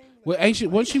 Stop saying. Well, ain't she?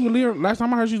 Wasn't she with Leo? Last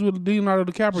time I heard she was with Leonardo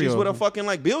DiCaprio. She's with a fucking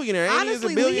like billionaire. Ain't he? Is a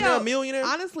billionaire, a millionaire?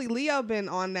 Honestly, Leo been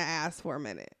on the ass for a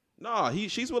minute. Nah,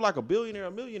 she's with like a billionaire,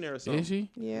 a millionaire or something. Is she?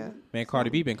 Yeah. Man,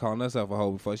 Cardi B been calling herself a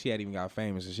hoe before she hadn't even got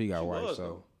famous and she got wife. was, So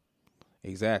though.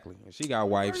 exactly, and she got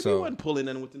wife. Cardi B So wasn't pulling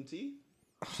nothing with them teeth.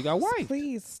 she got wife.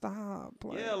 Please stop.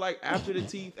 Like, Yeah, like after the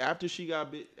teeth, after she got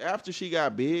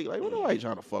big, like what nobody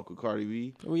trying to fuck with Cardi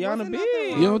B? Rihanna Wasn't nothing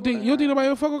big. wrong. You don't think nobody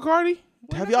will fuck with Cardi?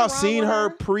 Have nothing y'all wrong seen with her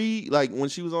her. like when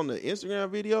she was on the Instagram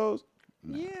videos?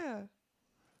 Yeah.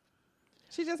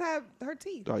 She just had her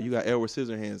teeth. Oh, you got Edward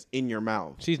Scissorhands in your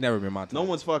mouth. She's never been my type. No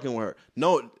one's fucking with her.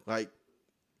 No, like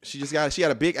she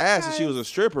had a big ass and she was a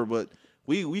stripper, but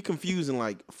we confusing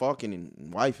like fucking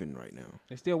and wifing right now.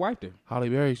 They still wiped her. Holly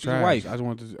Berry's She's a trash. wife. I just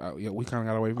wanted to. Yeah, we kind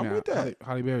of got away from I'm that. with that.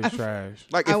 Holly Berry's trash.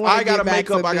 Like I if wanna I got get a back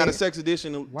makeup, to I got a the- sex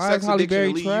edition. Why sex is Halle addiction Berry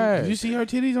to leave. trash? Did you see her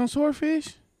titties on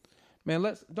Swordfish?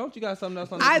 Man, don't you got something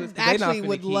else on this I list? 'Cause they not actually finna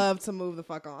would keep- love to move the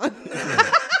fuck on.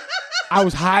 I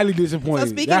was highly disappointed. So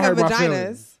speaking That of hurt my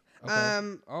feelings.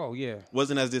 vaginas, Oh yeah.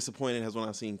 Wasn't as disappointed as when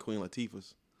I seen Queen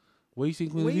Latifah's Where you see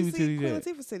Queen where you Latifah see titties Queen at?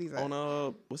 Latifah cities at?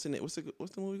 on what's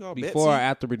the movie called? Before or Betsy?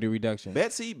 after the reduction?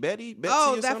 Betty.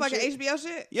 Oh, or that some fucking shit? HBO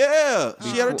shit? Yeah, she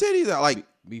had her titties out like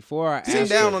Before or sitting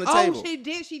after? down on the table, Oh, she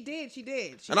did. She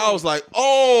did. and I was like,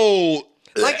 oh,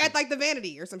 like at like the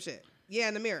vanity or some shit. Yeah,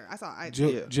 in the mirror. I saw.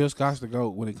 Jill, Jill Scott's the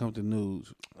GOAT when it comes to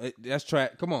news. That's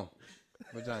track. Come on,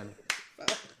 vagina.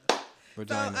 So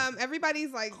Vagina.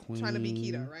 everybody's like trying to be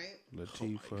keto, right?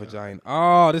 Latifah. Vagina.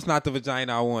 Oh, this is not the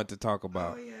vagina I want to talk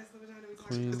about. Oh yes, the vagina we talked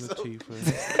Queen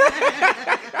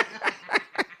Latifah.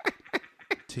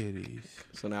 Titties.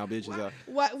 so now bitches out.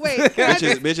 What? Wait. can I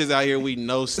just- Bitches out here, we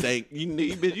know stink. You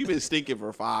been stinking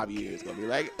for 5 years. Gonna be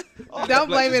like, oh, Don't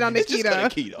blame it on the it's just gonna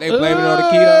keto. keto. They blame it on the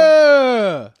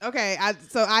keto. Okay,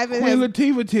 so Ivan Queen has.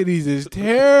 Latifah titties is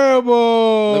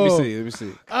terrible. Let me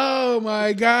see. Oh my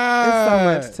There's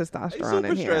god. so much testosterone super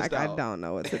in here. Like, stressed I out. don't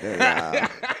know what to do. Y'all.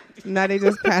 Now they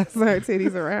just passing her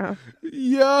titties around.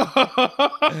 Yo.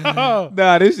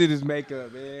 Nah, this shit is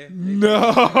makeup, man.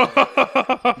 No.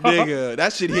 Nigga,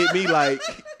 that shit hit me like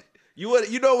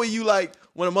you know when you like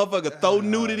when a motherfucker throw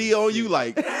nudity on you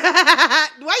like Why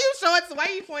you show it? Why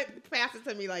you pass it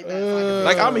to me like that?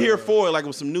 like I'm here for it like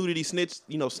when some nudity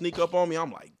sneak up on me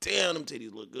I'm like damn them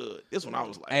titties look good. This one I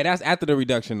was like Hey, that's after the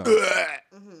reduction though.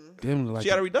 Them like she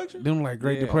had a reduction? Them like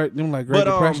great Yeah. But,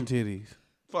 depression titties.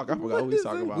 Fuck, I forgot what we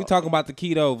talking about. We talking about the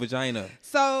keto vagina.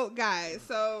 So guys,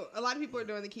 a lot of people are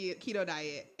doing the keto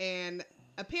diet, and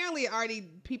apparently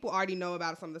people already know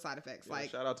about some of the side effects. Yeah, Like,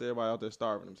 shout out to everybody out there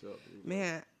starving themselves.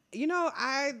 man, you know,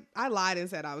 I lied and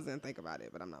said I was gonna think about it,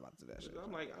 but I'm not about to do that shit.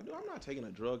 I'm like, I'm not taking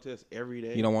a drug test every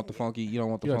day. You don't want the funky. You don't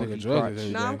want the You gotta funky take a drug crotch. test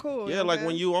every No, day. I'm cool. Yeah, you know like what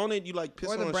when I'm you on it, you like piss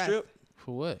Or the on a breath. strip.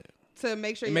 For what? saying? To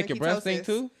make sure You you're make in your breath stink ketosis.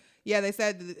 too. Yeah, they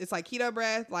said that it's like keto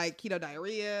breath, like keto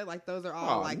diarrhea, like those are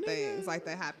all Oh, like nigga. things like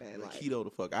that happen. Like, Keto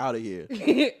the fuck out of here.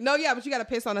 no, yeah, but you gotta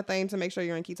piss on a thing to make sure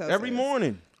you're in ketosis Every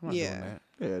morning. I'm not Yeah. doing that.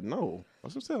 Yeah, no.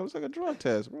 That's what I'm saying. It's like a drug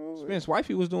test, bro. Spence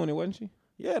wifey was doing it, wasn't she?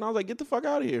 Yeah, and I was like, get the fuck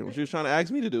out of here. When she was trying to ask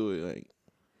me to do it. Like,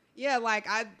 Yeah, like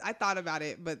I thought about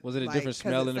it, but Was it a like, different 'cause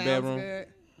smell it in the sounds bedroom? good.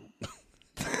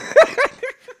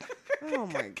 Oh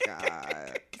my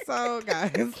god! So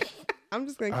guys, I'm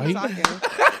just gonna Are keep you- talking.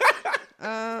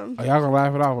 Oh, y'all gonna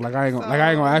laugh it off? Like I ain't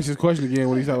gonna ask this question again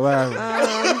when he start laughing.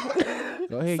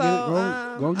 Go ahead,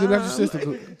 go get that your sister.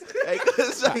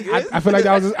 I feel like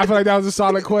that was a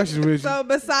solid question, Richie. So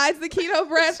besides the keto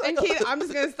breath and keto, I'm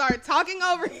just gonna start talking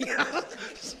over you.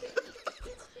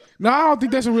 No, I don't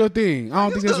think that's a real thing. I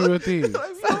don't think that's a real thing.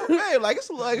 man, like it's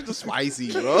a little extra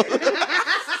spicy, bro.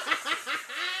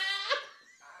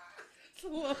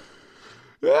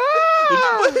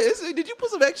 Did you put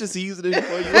some extra seasoning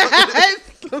before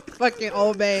you? Fucking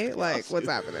Old Bay. Like, what's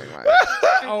happening?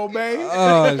 Like, Old Bay.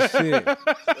 Oh shit.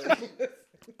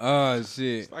 Oh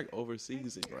shit. It's like over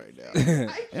seasoned right now.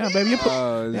 Yeah, baby, your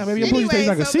pussy Anyway, tastes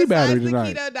like a sea battery besides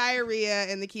tonight. the keto diarrhea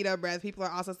and the keto breath, people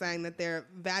are also saying that their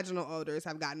vaginal odors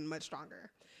have gotten much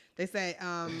stronger. They say,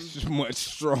 It's much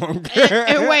stronger.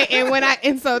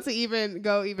 and so to even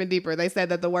go even deeper, they said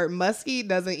that the word musky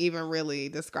doesn't even really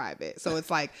describe it. So it's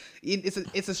like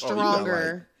it's a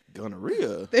stronger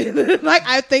gonorrhea. Like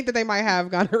I think that they might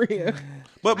have gonorrhea.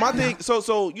 But my thing,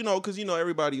 so you know, because you know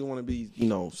everybody want to be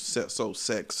sex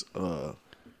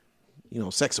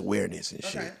awareness and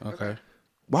shit. Okay.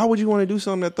 Why would you want to do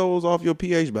something that throws off your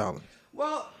pH balance?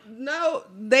 Well, no,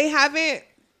 they haven't.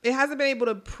 It hasn't been able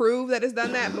to prove that it's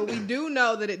done that, but we do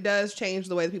know that it does change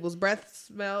the way that people's breath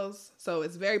smells. So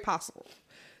it's very possible.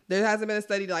 There hasn't been a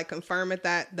study to like confirm it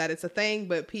that it's a thing,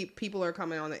 but people are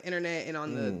coming on the internet and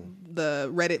on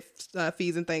the Reddit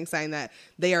feeds and things saying that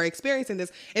they are experiencing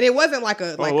this, and it wasn't like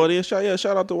a. Like then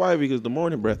shout out to Wifey because the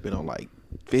morning breath been on like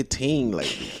 15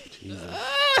 lately.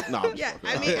 No, yeah,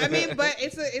 I mean, but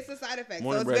it's a side effect,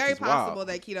 so it's very possible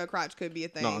that keto crotch could be a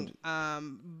thing.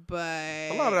 But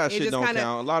a lot of that shit don't count.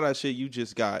 A lot of that shit you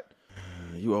just got,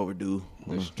 you overdue.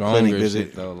 The stronger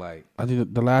shit though, like I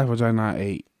think the last vagina I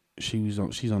ate, she's on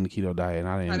the keto diet, and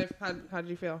I didn't. How did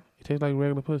you feel? It tastes like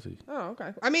regular pussy. Oh,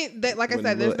 okay. I mean, like I With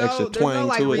said, a there's little no extra twang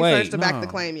like to it. research to Wait, back no. the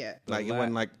claim yet. Like it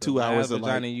wasn't like the 2 hours last of like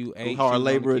vagina you ate, hard she was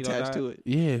labor on the keto attached diet? to it.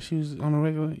 Yeah, she was on a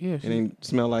regular. Yeah, It didn't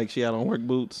smell like she had on work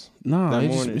boots. no, that it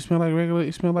morning. smelled like regular.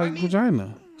 It smelled like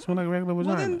vagina. It smelled like regular Well,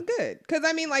 vagina. then good, because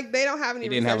I mean, like they don't have any. It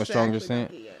didn't have a research to stronger actually back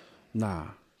scent? it yet. Nah.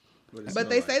 But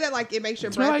they say that like it makes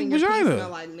your Smell breath like and your pee vagina. smell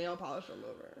like nail polish remover.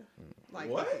 Like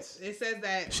What? It says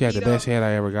that She had the keto- best head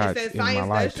I ever got It says in my science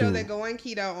life does show too. that going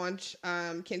keto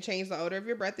on can change the odor of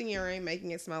your breath and urine,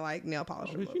 making it smell like nail polish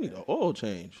Bitch, remover. you need an oil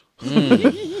change.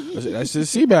 That's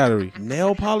just sea battery.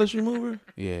 Nail polish remover?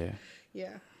 Yeah,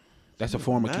 Yeah. that's a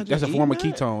form of Imagine that's a form of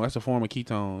eating that. ketone. That's a form of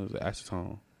ketone. It's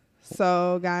acetone.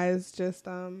 So guys, just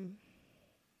I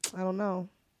don't know.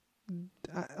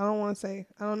 I don't want to say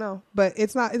I don't know, but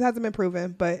it's not. It hasn't been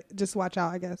proven. But just watch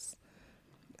out, I guess.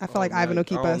 I feel like Ivan will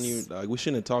keep us. We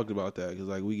shouldn't have talked about that because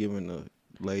like we giving the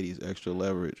ladies extra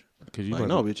leverage. Cause you Like,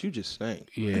 about no, bitch, you just stank.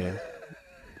 yeah,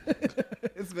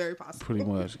 It's very possible. pretty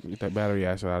much. Get that battery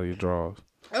acid out of your drawers.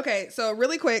 Okay, so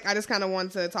really quick, I just kind of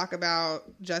want to talk about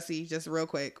Jussie just real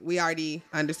quick. We already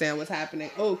understand what's happening.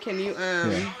 Oh, can you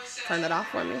turn that off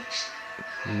for me?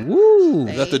 woo,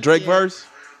 Is that the Drake verse?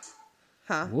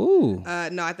 Huh? woo.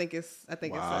 No, I think it's.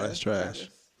 Wow, that's trash.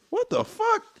 What the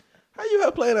fuck? How you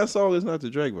have playing that song? It's not the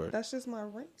Drake verse. That's just my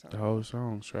ringtone. The whole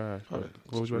song's trash. What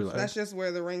was your Relax. That's just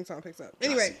where the ringtone picks up.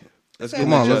 Anyway, Let's so- get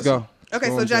Come on, to let's go. okay,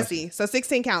 Go so on, Jussie, so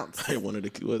 16 counts. Hey, one of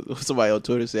the somebody on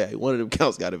Twitter said one of them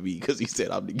counts got to be because he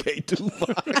said I'm the gay dude.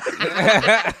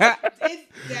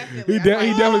 It's definitely. He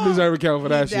definitely deserve a count for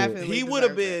that shit. definitely He would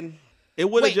have been. It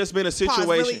would have just been a situation.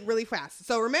 Pause really, really fast.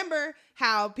 So remember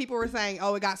how people were saying,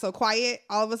 "Oh, it got so quiet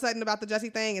all of a sudden about the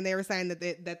Jussie thing," and they were saying that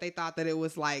they thought that it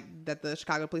was like that the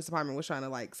Chicago Police Department was trying to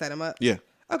like set him up. Yeah,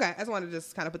 Okay, I just wanted to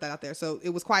just kind of put that out there. So it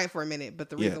was quiet for a minute, but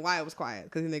the reason why it was quiet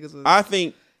because the niggas was I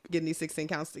think. getting these 16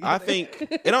 counts together. I think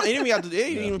it ain't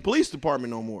even police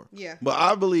department no more. Yeah. But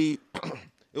I believe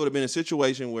it would have been a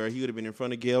situation where he would have been in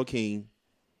front of Gayle King,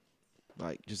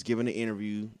 like just giving an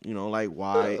interview. You know, like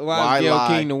why Why is Gayle lie?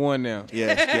 King the one now?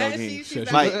 Yes, Gayle King.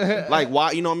 She's like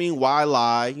why, you know what I mean? Why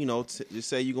lie? You know, just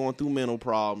say you're going through mental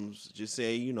problems. Just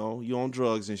say, you know, you're on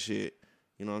drugs and shit.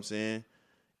 You know what I'm saying?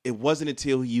 It wasn't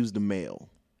until he used the mail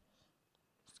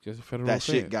It's just a federal that offense.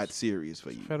 shit got serious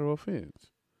for you. Federal offense.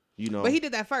 You know, But he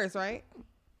did that first, right?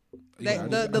 Yeah,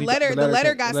 The he-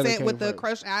 letter got sent came with the first.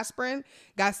 crushed aspirin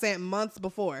got sent months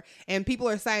before, and people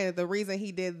are saying that the reason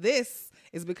he did this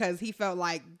is because he felt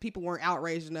like people weren't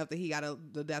outraged enough that he got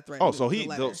the death threat. oh, so with the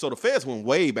letter. so the feds went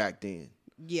way back then.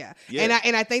 Yeah. Yeah.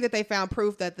 And I think that they found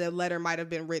proof that the letter might have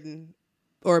been written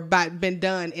or been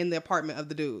done in the apartment of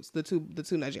the dudes, the two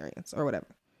Nigerians or whatever.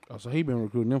 Oh, so he been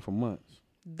recruiting them for months.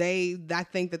 I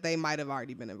think that they might have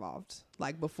already been involved,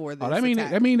 like before this. Oh, that mean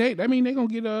attack. they gonna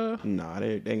get Nah,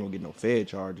 they ain't gonna get no Fed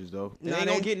charges though. They Nah, ain't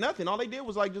they- gonna get nothing. All they did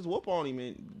was like just whoop on him,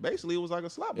 and basically it was like a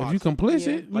slap box. if you complicit,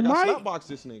 Yeah. like you I might. slap box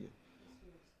this nigga.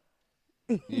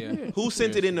 Yeah. Who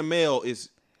sent it in the mail is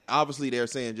obviously they're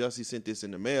saying Jussie sent this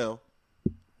in the mail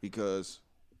because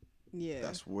Yeah.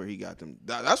 that's where he got them.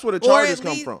 That's where the Or charges at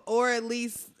come least, from. or at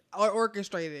least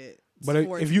orchestrated it But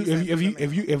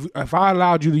if I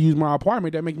allowed you to use my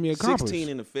apartment, that makes me accomplice. 16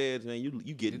 in the feds, man. You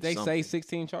get. Did they say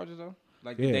 16 charges though?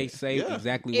 Like did they say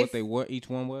exactly what each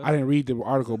one was? I didn't read the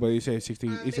article, but it said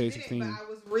 16. It said 16. But I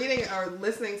was reading or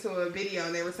listening to a video,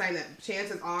 and they were saying that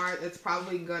chances are it's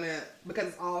probably gonna, because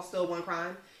it's all still one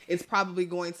crime, it's probably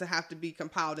going to have to be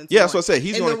compiled into that's what I said.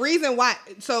 The reason why,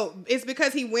 so it's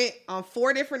because he went on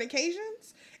 4 different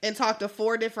occasions and talked to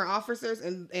 4 different officers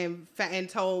and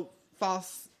told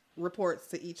false reports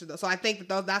to each of those. So I think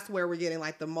that that's where we're getting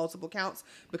like the multiple counts,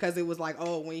 because it was like,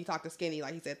 oh, when you talk to Skinny,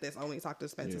 like he said this. Oh, when you talk to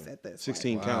Spencer, said this.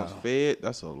 16 like, counts fed.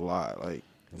 That's a lot. Like,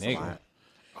 nigga.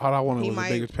 All I wanted was the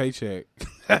biggest paycheck.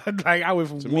 Like I went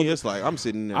from me, it's like I'm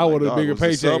sitting there. I want a bigger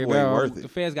paycheck now. Worth it. The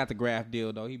feds got the graft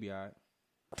deal though. He be all right.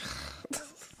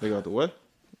 They got the what?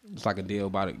 It's like a deal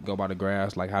about it. Go by the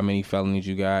graphs, like how many felonies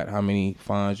you got, how many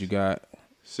fines you got.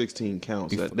 16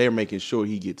 counts. They're making sure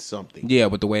he gets something. Yeah,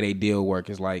 but the way they deal work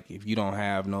is like if you don't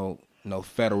have no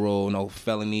federal, no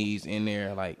felonies in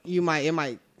there, like it might end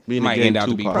out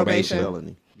to be probation.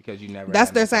 Felony. Because you never.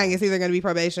 That's they're saying it's either going to be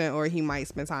probation or he might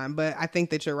spend time. But I think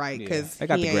that you're right, because they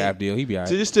got the graft deal. He be all right.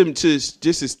 Just to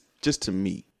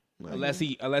me. Like, unless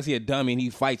he a dummy and he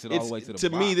fights it all the way to the.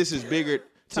 To box. me, this is bigger.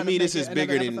 To me, this is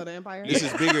bigger than.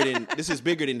 This is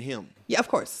bigger than him. Yeah, of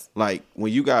course. Like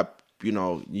when you got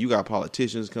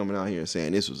politicians coming out here and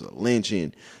saying this was a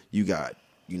lynching. You got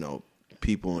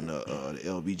people in the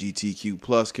LGBTQ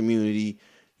plus community.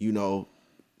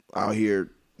 Out here,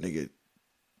 nigga.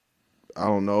 I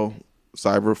don't know,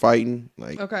 cyber fighting.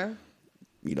 Like okay.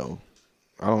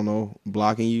 I don't know,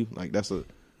 blocking you. Like that's a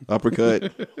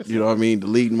uppercut. You know what I mean?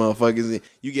 Deleting motherfuckers.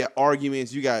 You get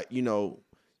arguments. You got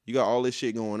all this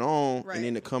shit going on, right. And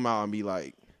then to come out and be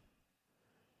like,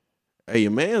 "Hey,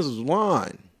 your man's was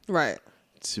lying." Right.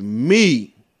 To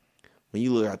me, when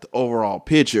you look at the overall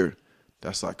picture,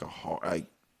 that's like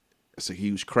it's a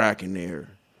huge crack in their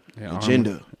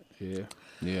agenda.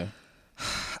 Yeah.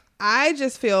 I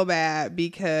just feel bad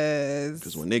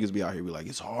because when niggas be out here, be like,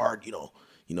 it's hard,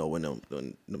 when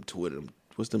them Twitter,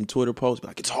 what's them Twitter posts? Be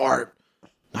like, it's hard,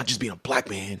 not just being a black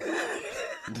man,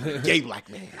 gay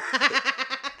black man.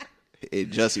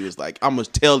 And Jussie was like, I'm gonna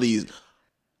tell these,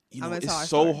 it's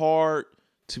so hard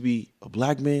to be a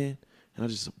black man, and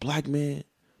not just a black man,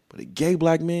 but a gay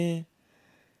black man.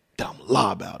 That I'm gonna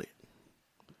lie about it.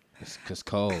 It's cause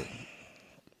cold.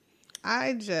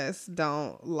 I just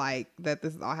don't like that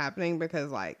this is all happening,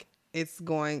 because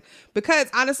because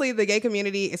honestly the gay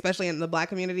community, especially in the black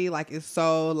community, like is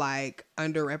so like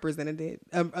underrepresented.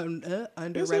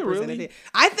 Underrepresented. Really?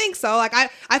 I think so. Like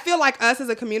I feel like us as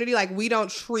a community, like we don't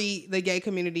treat the gay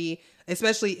community,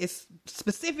 especially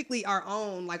specifically our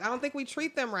own. Like I don't think we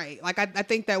treat them right. Like I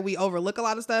think that we overlook a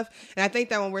lot of stuff, and I think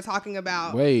that when we're talking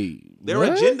about their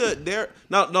agenda,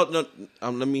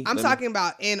 I'm talking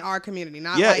about in our community,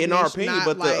 not in our opinion,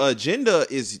 but the agenda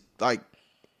is like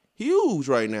huge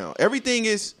right now. Everything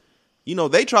is,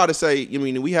 they try to say. I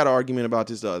mean, we had an argument about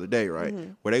this the other day, right?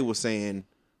 Mm-hmm. Where they were saying,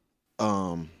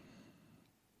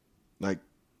 like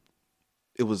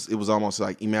it was almost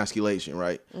like emasculation,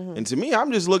 right? Mm-hmm. And to me,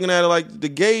 I'm just looking at it like the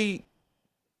gay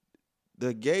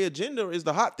agenda is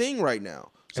the hot thing right now.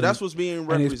 So that's what's being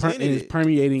represented. It's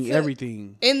permeating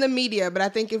everything in the media. But I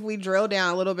think if we drill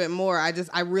down a little bit more, I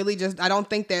don't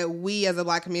think that we as a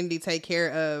black community take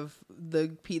care of the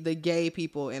gay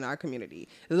people in our community.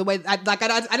 The way I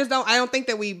don't think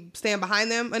that we stand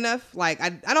behind them enough. Like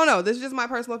I don't know. This is just my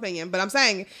personal opinion, but I'm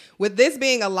saying with this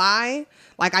being a lie,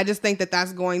 like I just think that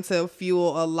that's going to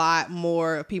fuel a lot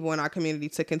more people in our community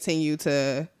to continue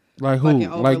to. Like who?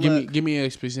 Like give me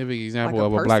a specific example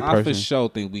of a black person. I for sure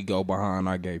think we go behind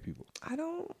our gay people. I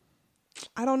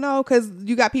don't know, because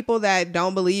you got people that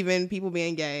don't believe in people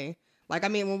being gay. Like I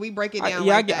mean, when we break it down,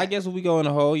 I guess when we go in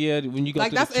the hole, when you go to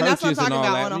the churches and that's what I'm talking all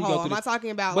about that. on the whole. I'm not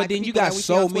talking about. But like then the you got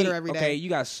so many. Every day. Okay, you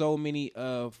got so many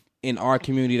in our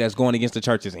community that's going against the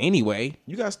churches anyway.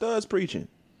 You got studs preaching,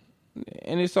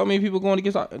 and there's so many people going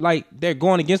against. They're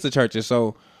going against the churches,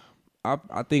 so.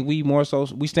 I think we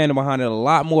standing behind it a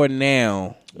lot more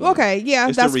now. Okay,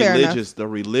 yeah, that's fair enough. The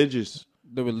religious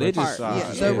side. The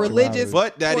religious,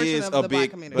 but that is a big.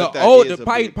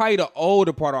 Probably the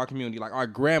older part of our community, like our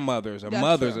grandmothers or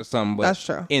mothers or something. But that's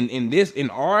true. In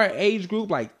our age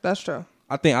group, like that's true.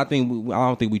 I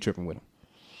don't think we tripping with them.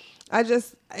 It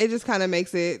just kind of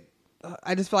makes it.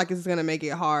 I just feel like it's gonna make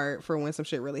it hard for when some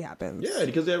shit really happens. Yeah,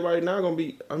 because everybody now gonna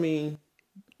be. I mean.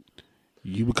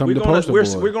 You become the poster boy.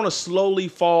 We're going to slowly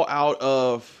fall out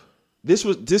of this.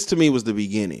 To me was the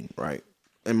beginning, right?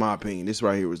 In my opinion, this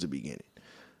right here was the beginning.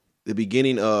 The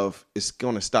beginning of it's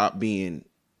going to stop being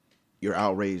your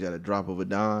outrage at a drop of a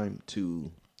dime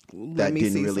to that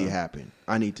didn't really happen.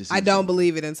 I need to see. I don't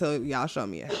believe it until y'all show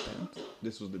me it happened.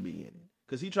 This was the beginning.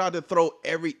 Because he tried to throw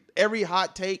every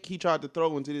hot take he tried to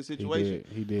throw into this situation.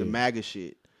 He did. The MAGA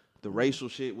shit, the racial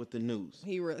shit with the news,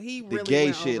 He really the gay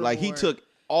went shit. overboard. Like he took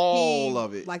all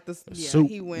of it. Like the soup.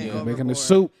 He went Yeah, overboard. making the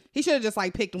soup. He should have just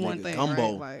like picked one Nigga, thing.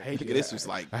 gumbo. Right? Nigga, this was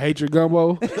like I hate your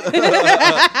gumbo. nigga,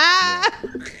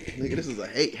 this is a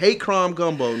hate crime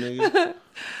gumbo, nigga.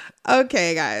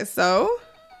 Okay, guys. So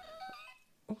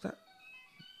that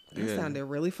Yeah. sounded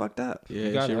really fucked up. Yeah,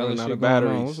 You got shit hella running out shit of going on.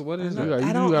 batteries. What is You that?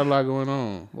 got a lot going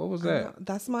on. What was that?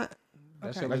 That's my.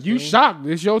 That's Okay. your Like you thing? shocked.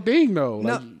 It's your thing though.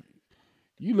 No. Like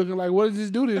you looking like, what does this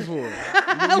do this for?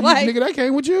 Like- Nigga, that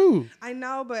came with you. I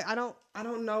know, but I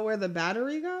don't know where the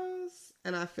battery goes,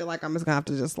 and I feel like I'm just gonna have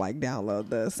to just like download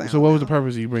the sound. So what was the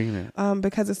purpose of you bringing it?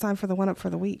 Because it's time for the one up for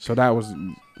the week. So that was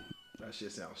That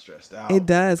shit sounds stressed out. It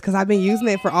does, because I've been using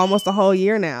it for almost a whole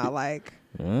year now. Like,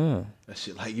 Mm. That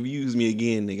shit, like, if you use me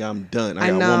again, nigga, I'm done. I I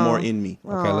got know. one more in me.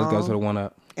 Okay, let's go to the one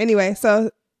up. anyway,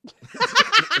 so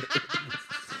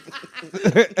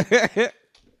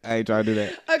I ain't trying to do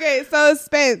that. okay, so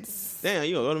Spence. Damn,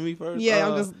 you gonna go to me first? Yeah,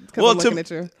 I'm just because I'm looking at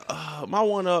you. My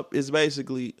one up is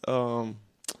basically, I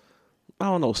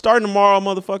don't know, starting tomorrow,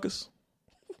 motherfuckers.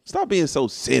 Stop being so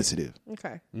sensitive.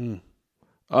 Okay.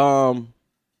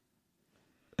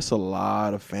 It's a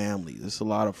lot of families. It's a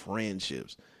lot of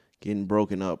friendships getting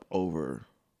broken up over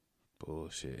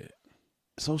bullshit.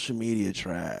 social media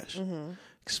trash.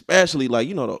 Especially like,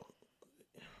 you know,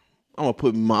 I'm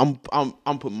putting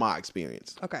my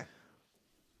experience. Okay.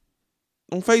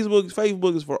 On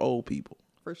Facebook is for old people.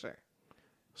 For sure.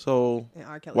 So And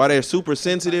R. Kelly while they're said super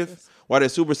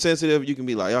that. sensitive, you can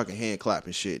be like, y'all can hand clap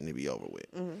and shit and it be over with.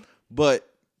 But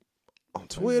on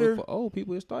Twitter, For old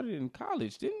people, it started in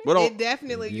college, didn't it? but It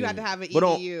definitely, you had to have an but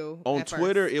EDU. on at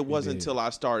Twitter, first. it wasn't until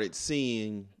I started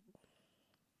seeing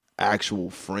actual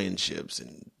friendships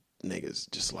and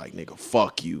niggas just like, nigga,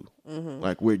 fuck you.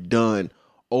 Like, we're done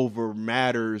over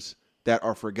matters that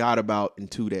are forgot about in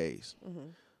 2 days.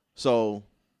 So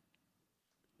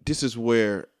this is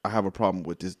where I have a problem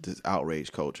with this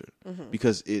outrage culture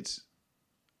because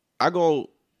I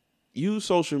go use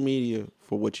social media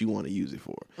for what you want to use it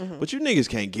for. But you niggas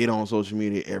can't get on social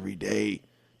media every day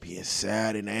being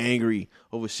sad and angry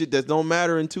over shit that don't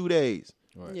matter in 2 days.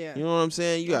 Right. Yeah. You know what I'm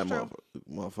saying? You got That's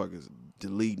motherfuckers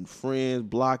deleting friends,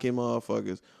 blocking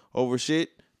motherfuckers over shit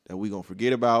that we gonna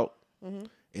forget about, and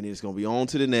it's gonna be on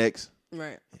to the next.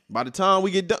 Right. By the time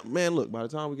we get done, man, look, by the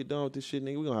time we get done with this shit,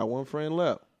 nigga, we gonna have one friend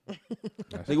left.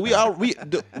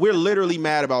 Nigga, we're literally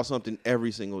mad about something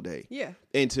every single day. Yeah.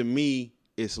 And to me,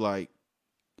 it's like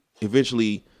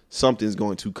eventually something's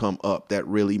going to come up that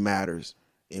really matters,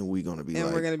 and we're gonna be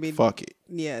And we're gonna be fuck it.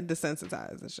 Yeah,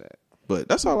 desensitized and shit. But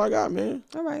that's all I got, man.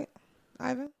 All right.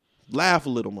 Ivan? Laugh a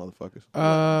little,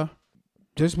 motherfuckers.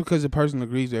 Just because a person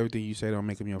agrees with everything you say don't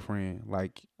make them your friend.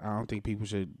 Like, I don't think people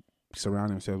should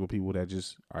surround themselves with people that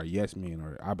just are yes men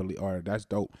or that's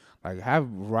dope. Like, have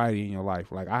variety in your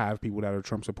life. Like, I have people that are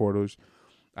Trump supporters.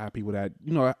 I have people that,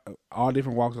 you know, all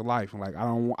different walks of life. And like, I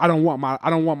don't want my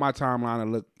timeline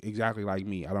to look exactly like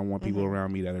me. I don't want people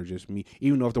around me that are just me.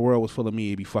 Even though if the world was full of me,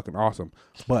 it'd be fucking awesome.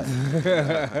 But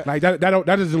like that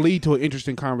doesn't lead to an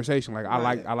interesting conversation. Like, I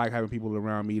like having people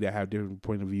around me that have different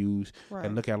point of views,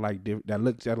 that look at that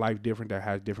looks at life different, that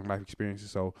has different life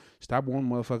experiences. So stop wanting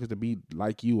motherfuckers to be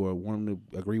like you or want them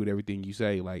to agree with everything you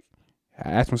say. Like,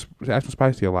 add some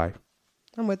spice to your life.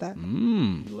 I'm with that.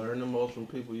 You learn the most from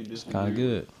people you disagree. Kind of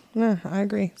good. Yeah, I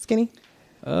agree. Skinny?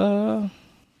 I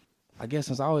guess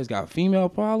since I always got female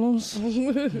problems, I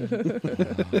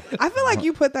feel like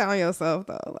you put that on yourself,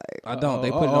 though. Like, I don't. They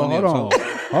put it on them. Hold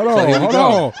So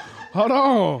on. Hold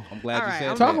on. I'm glad All you right, said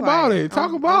I'm that. Talk about it.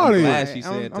 Talk about it. glad she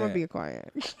said I'm gonna that. be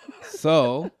quiet.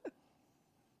 So,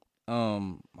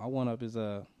 my one up is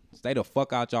stay the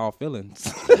fuck out y'all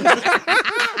feelings.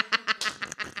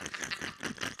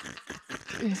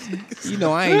 You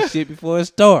know I ain't shit before it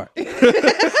start. Know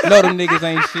them niggas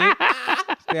ain't shit.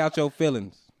 Stay out your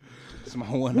feelings. That's my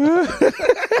one up.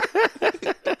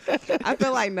 I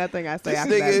feel like nothing I say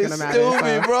after Nigga that's is gonna matter.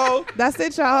 stupid, So. bro. That's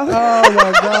it, y'all. Oh my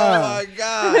Oh god. my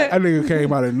god. That nigga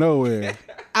came out of nowhere.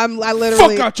 I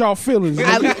literally, Fuck out y'all feelings.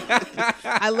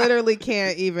 I literally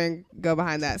can't even go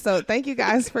behind that. So thank you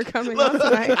guys for coming on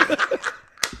tonight.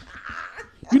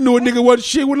 You knew a nigga wasn't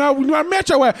shit when I met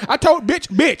your ass. I told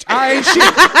bitch, I ain't shit.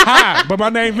 Hi, but my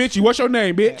name Vinci. What's your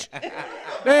name, bitch?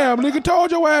 Damn, nigga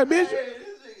told your ass, bitch.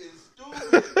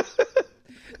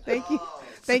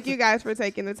 Thank you guys for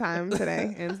taking the time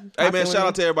today. And Hey man, shout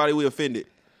out to everybody we offended.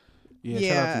 Yeah,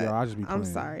 shout out to y'all. I just be playing. I'm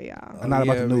sorry, y'all. I'm not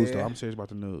about the Yeah, news man. though. I'm serious about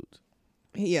the news.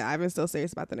 Yeah, Ivan's still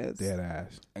serious about the nudes. Dead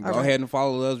ass. And go All right. ahead and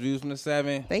follow us, Views from the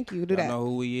 7. Thank you. Do Y'all that. know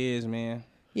who he is, man.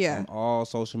 Yeah. On all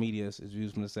social medias is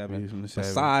Views from the 7. Views from the 7.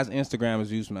 Besides Instagram is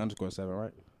Views from the _7,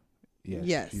 right?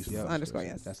 Yes. Views from Yep. the Underscore,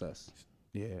 yes. That's us.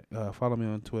 Yeah, follow me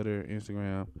on Twitter,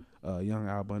 Instagram, Young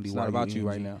Al Bundy. It's not about you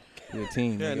right now. We're a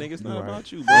team. Yeah, nigga. nigga, it's not Right.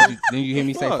 about you, bro. Then you hear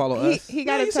me say Fuck. follow us. He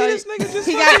got to You tell see you. this nigga just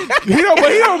He got.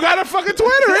 He don't got a fucking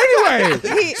Twitter anyway.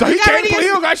 So he got can't. ready to- He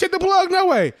don't got shit to plug. No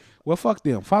way. Well, fuck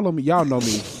them. Follow me. Y'all know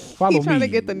me. Follow He me. trying to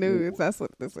get the nudes. That's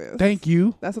what this is. Thank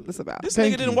you. That's what this is about. This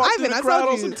Thank nigga didn't you. walk Ivan, through I the crowd told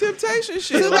on you. some temptation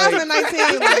shit. Like,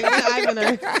 2019, like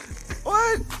Ivan.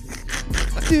 what?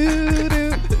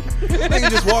 Doo-doo. Nigga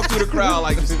just walked through the crowd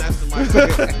like just snatched the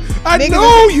mic. I Niggas-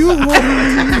 know you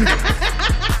would.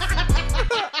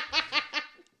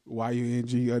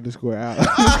 YUNG_out.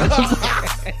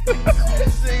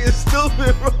 This nigga is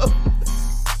stupid, bro.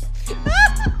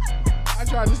 I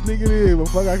tried to sneak it in, but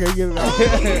fuck, I can't get it out.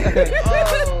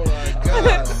 Oh my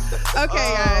god.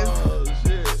 Okay, guys. Oh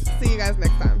shit. See you guys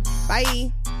next time. Bye.